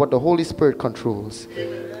things are what the Holy Spirit controls.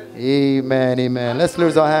 Amen, amen. Let's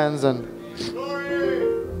raise our hands and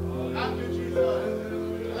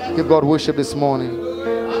give God worship this morning.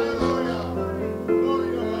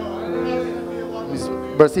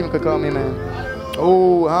 Brother Stephen could come, amen.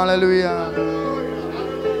 Oh, hallelujah.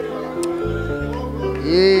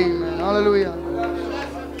 Amen, hallelujah.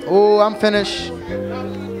 Oh, I'm finished.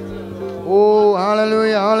 Oh,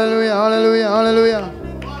 hallelujah, hallelujah, hallelujah, hallelujah.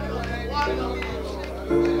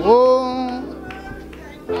 Oh.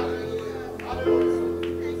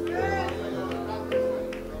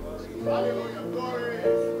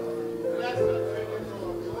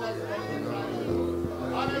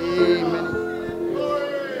 Amen.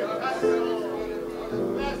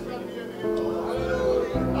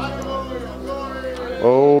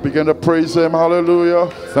 Oh, begin to praise him. Hallelujah.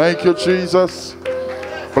 Thank you, Jesus.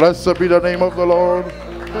 Blessed be the name of the Lord.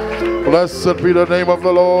 Blessed be the name of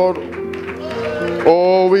the Lord.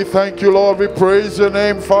 Oh, we thank you, Lord. We praise your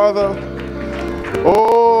name, Father.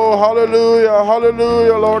 Oh, hallelujah.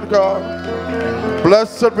 Hallelujah, Lord God.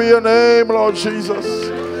 Blessed be your name, Lord Jesus.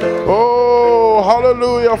 Oh,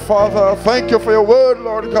 hallelujah, Father. Thank you for your word,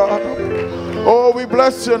 Lord God. Oh, we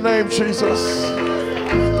bless your name, Jesus.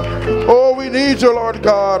 Oh, we need you, Lord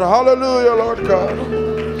God. Hallelujah, Lord God.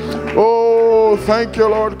 Oh, thank you,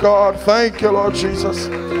 Lord God. Thank you, Lord Jesus.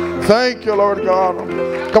 Thank you, Lord God.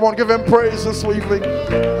 Come on, give him praise this evening.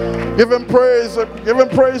 Give him praise. Give him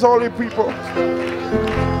praise, all you people.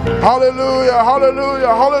 Hallelujah, hallelujah,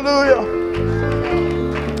 hallelujah.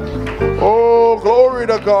 Oh, glory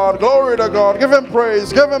to God. Glory to God. Give him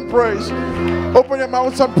praise. Give him praise. Open your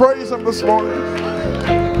mouths and praise him this morning.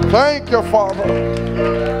 Thank you, Father.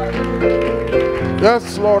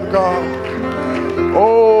 Yes, Lord God.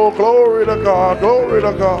 Oh, glory to God. Glory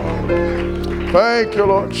to God. Thank you,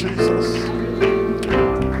 Lord Jesus.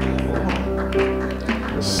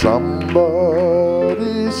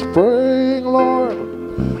 Somebody's praying, Lord,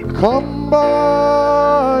 come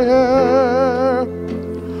by here.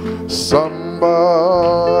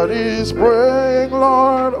 Somebody's praying,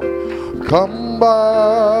 Lord, come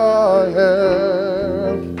by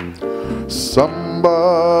here.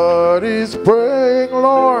 Somebody's praying,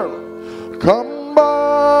 Lord, come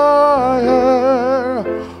by here.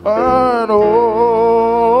 And oh,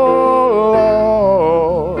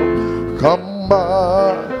 Lord, come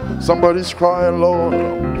by. Somebody's crying, Lord.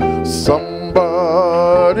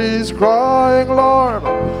 Somebody's crying, Lord,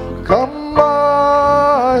 come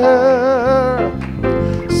by here.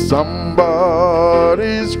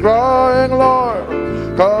 Somebody's crying, Lord,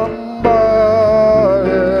 come by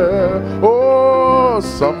here. Oh,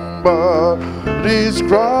 somebody's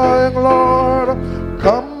crying, Lord,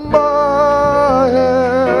 come by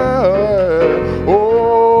here.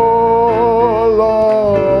 Oh,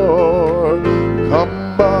 Lord,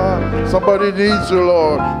 come by. Somebody needs you,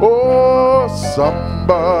 Lord. Oh,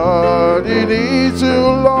 somebody needs you,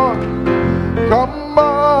 Lord. Come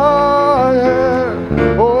by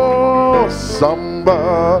here. Oh,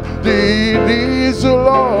 somebody needs you,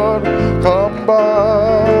 Lord. Come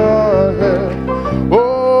by here.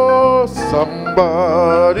 Oh,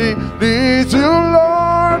 somebody needs you,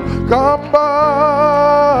 Lord. Come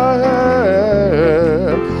by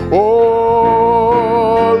here. Oh,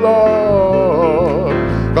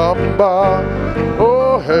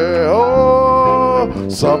 hey, oh,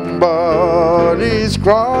 somebody's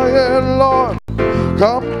crying, Lord,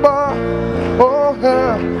 come by. Oh,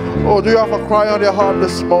 hey. Oh, do you have a cry on your heart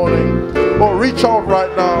this morning? Oh, reach out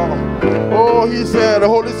right now. Oh, he's here. The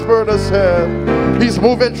Holy Spirit is here. He's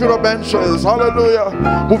moving through the benches. Hallelujah.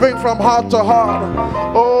 Moving from heart to heart.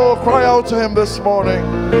 Oh, cry out to him this morning.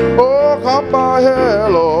 Oh, come by here,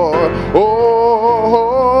 Lord.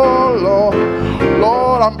 Oh, Lord.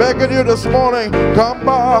 Lord, I'm begging you this morning. Come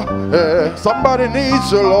by here. Somebody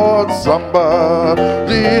needs you, Lord.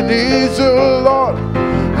 Somebody needs you, Lord.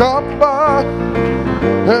 Come by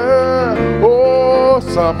here. Oh,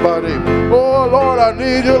 somebody. Oh, Lord, I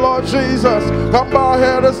need you, Lord Jesus. Come by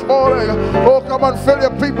here this morning. Oh, come and fill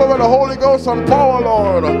your people with the Holy Ghost and power,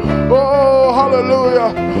 Lord. Oh,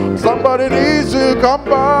 hallelujah. Somebody needs you. Come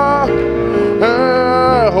by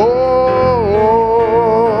here. Oh,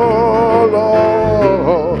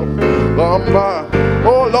 Lord. Come by.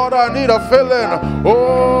 Oh, Lord, I need a filling.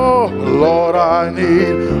 Oh, Lord, I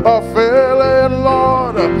need a filling,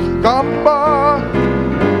 Lord. Come by.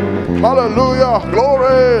 Hallelujah,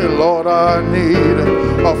 glory, Lord, I need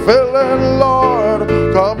a filling, Lord,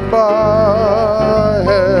 come by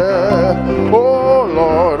here. Oh,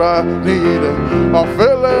 Lord, I need a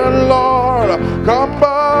filling, Lord, come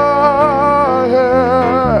by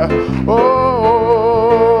here. Oh,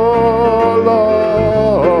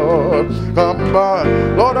 Lord, come by.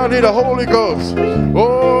 Lord, I need a Holy Ghost.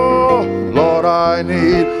 Oh, Lord, I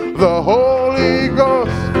need the Holy Ghost.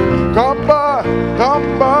 Come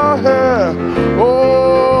by here.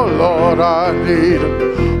 Oh, Lord, I need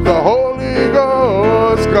the Holy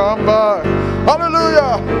Ghost. Come by.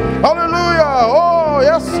 Hallelujah. Hallelujah. Oh,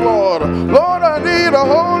 yes, Lord. Lord, I need a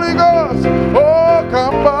Holy Ghost. Oh,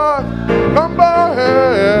 come by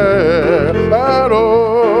here. And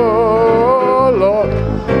oh, Lord.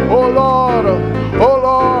 Oh, Lord. Oh,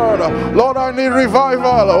 Lord. Lord, I need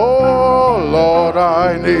revival. Oh, Lord,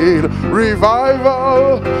 I need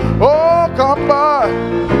revival. Oh, come by.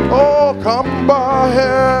 Oh, come by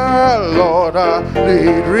here. Lord, I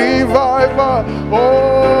need revival.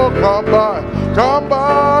 Oh, come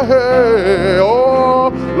by here.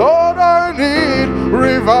 Oh, Lord, I need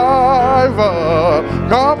revival.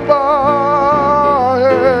 Come by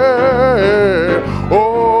here.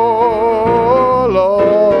 Oh,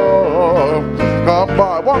 Lord, come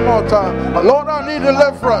by. One more time. Lord, I need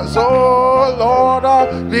deliverance. Oh, Lord, I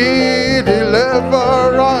need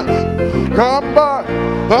deliverance. Come by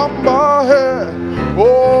here.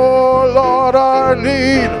 Oh, Lord, I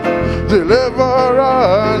need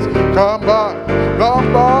deliverance. Come by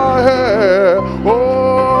here.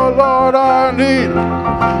 Oh, Lord, I need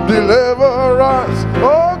deliverance.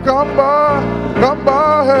 Oh, come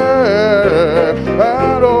by here.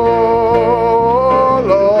 And oh,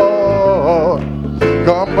 Lord,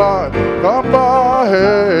 come by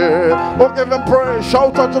here. Oh, give him praise.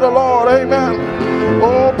 Shout unto the Lord. Amen.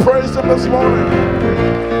 Oh, praise him this morning.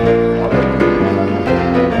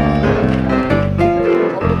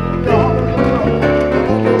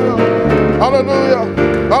 Hallelujah.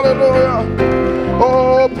 Hallelujah.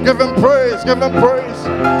 Oh, give him praise. Give him praise.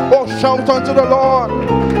 Oh, shout unto the Lord.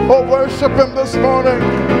 Oh, worship him this morning.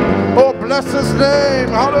 Oh, bless his name.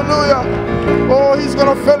 Hallelujah. Oh, he's going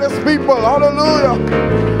to fill his people. Hallelujah.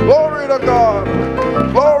 Glory to God.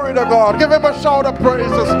 Glory to God. Give him a shout of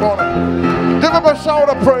praise this morning. Give him a shout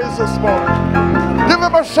of praise this morning. Give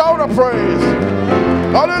him a shout of praise.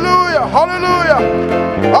 Hallelujah. Hallelujah.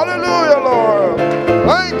 Hallelujah, Lord.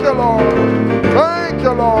 Thank you, Lord. Thank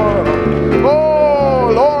you, Lord.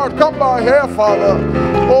 Oh, Lord, come by here, Father.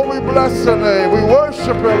 Oh, we bless your name. We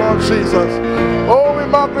worship you, Lord Jesus. Oh, we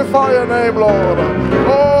magnify your name, Lord.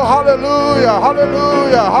 Oh, hallelujah.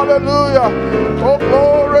 Hallelujah. Hallelujah. Oh,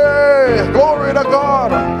 glory. Glory to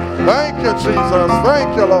God. Thank you, Jesus.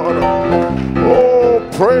 Thank you, Lord. Oh,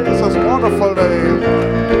 praise his wonderful name.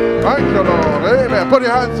 Thank you, Lord. Amen. Put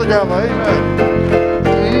your hands together. Amen.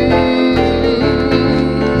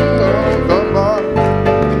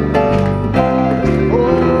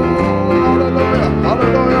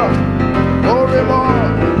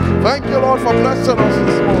 Thank you, Lord, for blessing us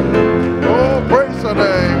this morning. Oh, praise the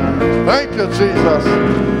name. Thank you, Jesus.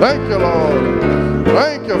 Thank you, Lord.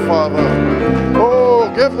 Thank you, Father.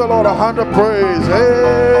 Oh, give the Lord a hand of praise.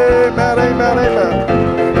 Amen, amen,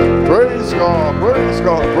 amen. Praise God, praise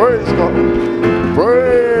God, praise God.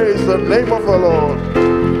 Praise the name of the Lord.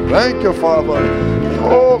 Thank you, Father.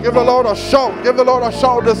 Oh, give the Lord a shout. Give the Lord a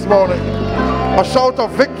shout this morning. A shout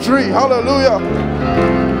of victory. Hallelujah.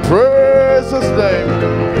 Praise his name.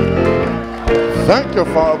 Thank you,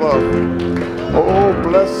 Father. Oh,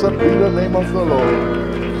 blessed be the name of the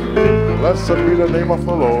Lord. Blessed be the name of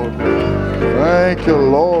the Lord. Thank you,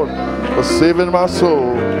 Lord, for saving my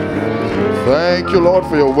soul. Thank you, Lord,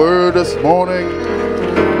 for your word this morning.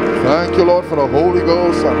 Thank you, Lord, for the Holy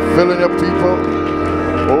Ghost and filling your people.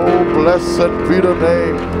 Oh, blessed be the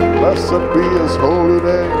name. Blessed be his holy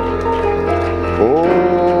name.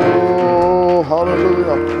 Oh,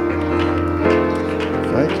 hallelujah.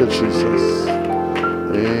 Thank you, Jesus.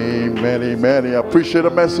 Amen, amen. I appreciate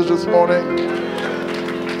the message this morning.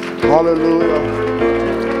 Hallelujah.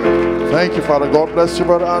 Thank you, Father. God bless you,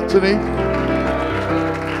 Brother Anthony.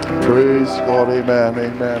 Praise God. Amen,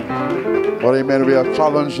 amen. But amen, we are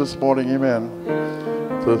challenged this morning, amen,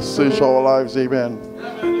 to search our lives, amen,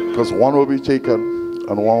 because one will be taken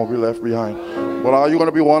and one will be left behind. But are you going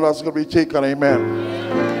to be one that's going to be taken,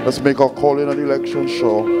 amen? Let's make our calling and election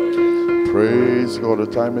sure. Praise God, the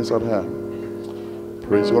time is at hand.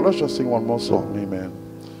 Praise God. Let's just sing one more song, amen,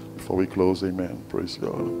 before we close, amen. Praise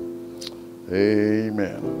God.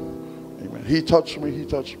 Amen. Amen. He touched me,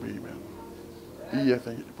 amen. E, I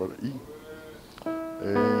think, brother E.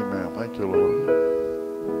 Amen. Thank you,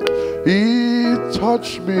 Lord. He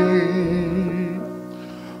touched me.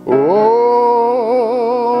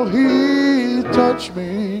 Oh, he touched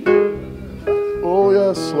me. Oh,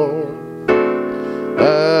 yes, Lord.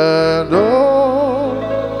 And oh,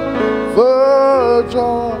 the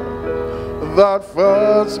joy that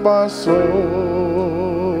fills my soul.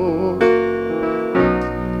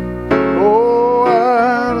 Oh,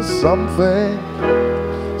 and something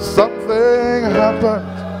happened.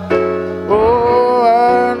 Oh,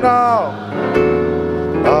 and now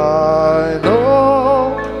I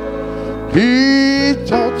know he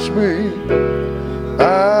touched me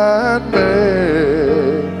and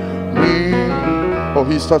made me. Oh,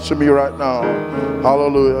 he's touching me right now.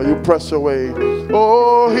 Hallelujah. You press away.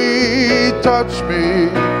 Oh, he touched me.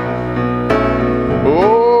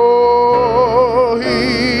 Oh,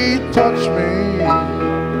 he touched me.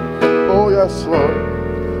 Oh, yes, Lord.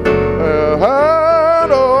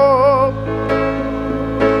 And oh,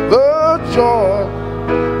 the joy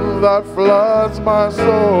that floods my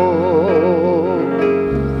soul.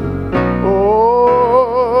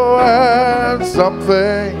 Oh, and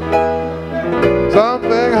something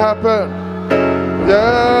happened.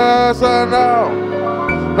 Yes, and now,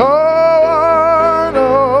 oh, I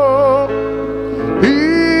know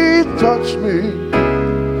he touched me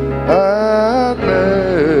and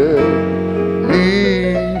made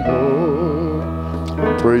me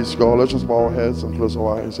whole. Praise God. Let's just bow our heads and close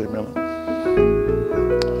our eyes. Amen.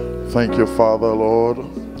 Thank you, Father, Lord.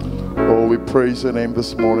 Oh, we praise your name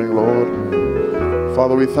this morning, Lord.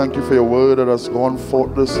 Father, we thank you for your word that has gone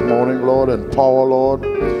forth this morning, Lord, in power, Lord.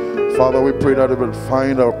 Father, we pray that it will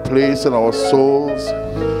find a place in our souls.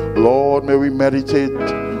 Lord, may we meditate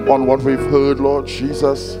on what we've heard, Lord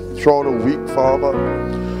Jesus, throughout the week, Father.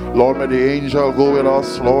 Lord, may the angel go with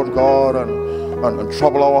us, Lord God, and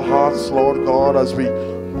trouble our hearts, Lord God, as we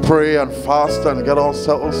pray and fast and get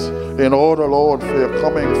ourselves in order, Lord, for your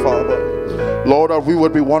coming, Father. Lord, that we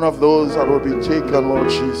would be one of those that would be taken, Lord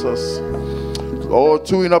Jesus. Oh,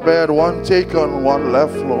 two in a bed, one taken, one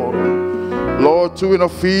left, Lord. Lord, two in a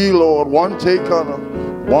field, Lord, one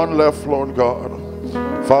taken, one left, Lord God.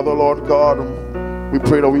 Father, Lord God, we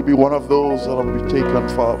pray that we be one of those that will be taken,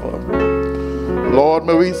 Father. Lord,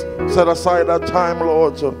 may we set aside that time,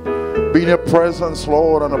 Lord, to be in your presence,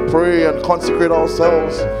 Lord, and to pray and consecrate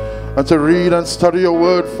ourselves and to read and study your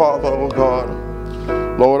word, Father, oh God.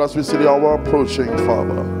 Lord, as we see the hour approaching,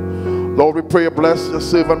 Father. Lord, we pray you bless your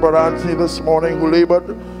servant, Brother Anthony, this morning, who labored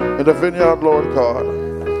in the vineyard, Lord God.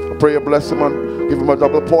 I pray you bless him and give him a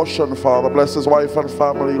double portion, Father. Bless his wife and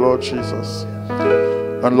family, Lord Jesus.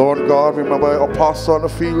 And Lord God, remember our pastor on the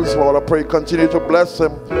fields, Lord. I pray continue to bless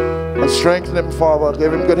him and strengthen him, Father.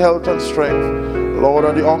 Give him good health and strength, Lord,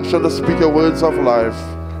 and the unction to speak your words of life.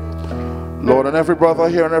 Lord, and every brother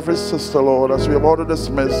here and every sister, Lord, as we are about to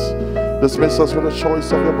dismiss us with a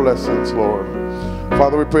choice of your blessings, Lord.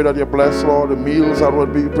 Father, we pray that you bless, Lord, the meals that will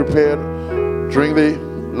be prepared during the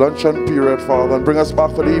luncheon period, Father, and bring us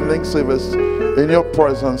back for the evening service in your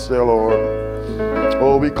presence, dear Lord.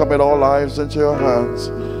 Oh, we commit our lives into your hands.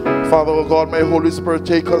 Father, oh God, may Holy Spirit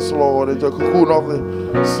take us, Lord, into the cocoon of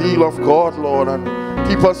the seal of God, Lord, and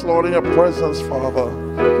keep us, Lord, in your presence, Father.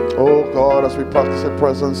 Oh God, as we practice your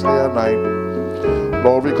presence day and night.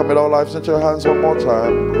 Lord, we commit our lives into your hands one more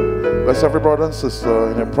time. Bless every brother and sister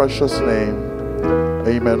in your precious name.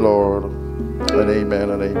 Amen, Lord, and amen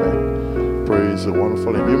and amen. Praise the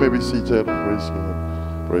wonderful name. You may be seated. Praise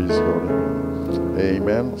God. Praise God.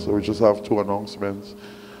 Amen. So we just have two announcements.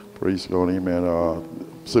 Praise God. Amen.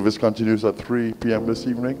 Service continues at 3 p.m. this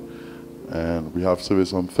evening. And we have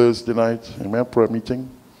service on Thursday night, amen, prayer meeting.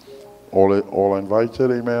 All are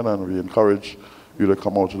invited, amen, and we encourage you to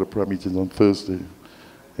come out to the prayer meetings on Thursday.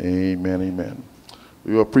 Amen, amen.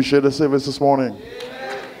 We appreciate the service this morning.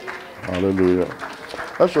 Amen. Hallelujah.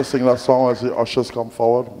 Let's just sing that song as the ushers come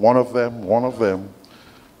forward. One of them, one of them.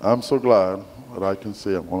 I'm so glad that I can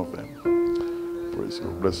say I'm one of them. Praise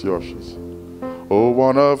God. Bless you, ushers. Oh,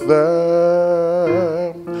 one of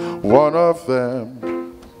them, one of them.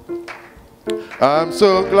 I'm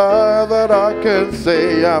so glad that I can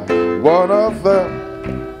say I'm one of them.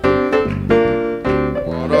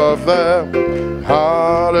 One of them.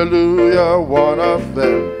 Hallelujah, one of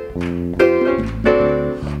them.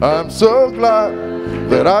 I'm so glad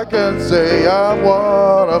that I can say I'm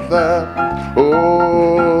one of them.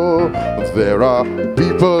 Oh, there are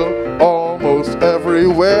people almost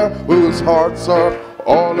everywhere whose hearts are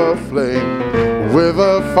all aflame with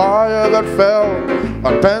a fire that fell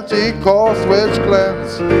on Pentecost, which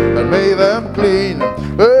cleansed and made them clean.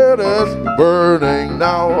 It is burning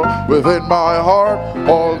now within my heart.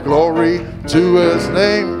 All glory to his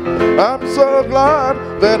name. I'm so glad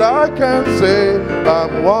that I can say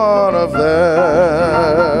I'm one of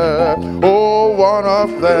them. Oh, one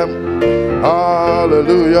of them.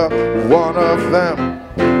 Hallelujah, one of them.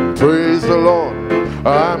 Praise the Lord.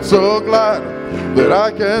 I'm so glad that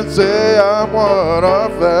I can say I'm one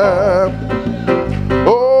of them.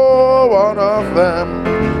 Oh, one of them.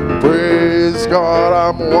 Praise God,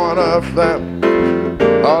 I'm one of them.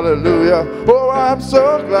 Hallelujah. Oh, I'm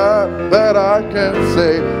so glad that I can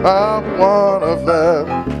say I'm one of them.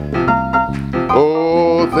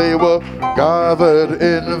 Oh, they were gathered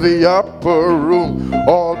in the upper room,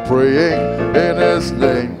 all praying in his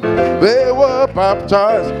name. They were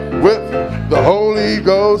baptized with the Holy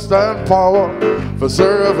Ghost and power, for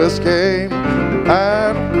service came.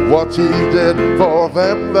 And what he did for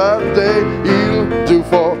them that day, he'll do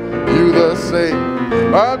for you the same.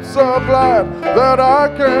 I'm so glad that I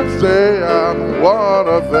can say I'm one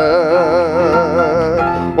of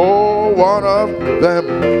them. Oh, one of them.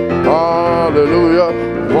 Hallelujah,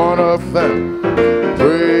 one of them.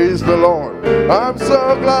 Praise the Lord. I'm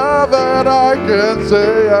so glad that I can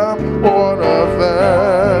say I'm one of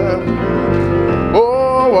them.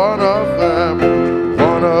 Oh, one of them.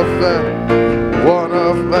 One of them. One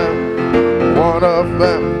of them. One of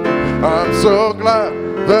them. I'm so glad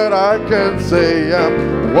that I can say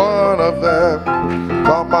I'm one of them.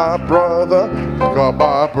 Come my brother,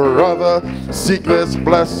 seek this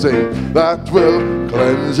blessing that will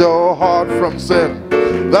cleanse your heart from sin,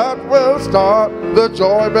 that will start the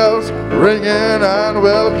joy bells ringing and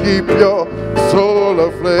will keep your soul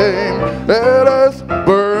aflame. It is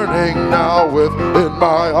burning now within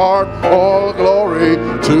my heart, all glory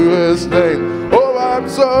to his name. Oh, I'm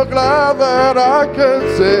so glad that I can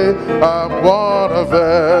say I'm one of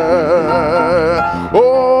them.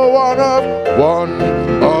 Oh, one of them.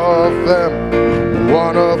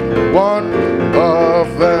 One of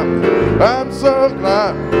them. I'm so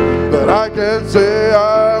glad that I can say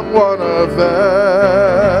I'm one of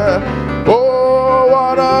them. Oh,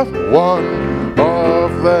 one of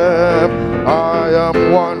them. I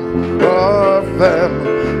am one of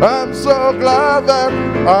them. I'm so glad that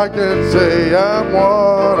I can say I'm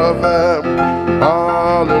one of them.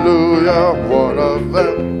 Hallelujah, one of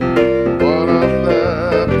them.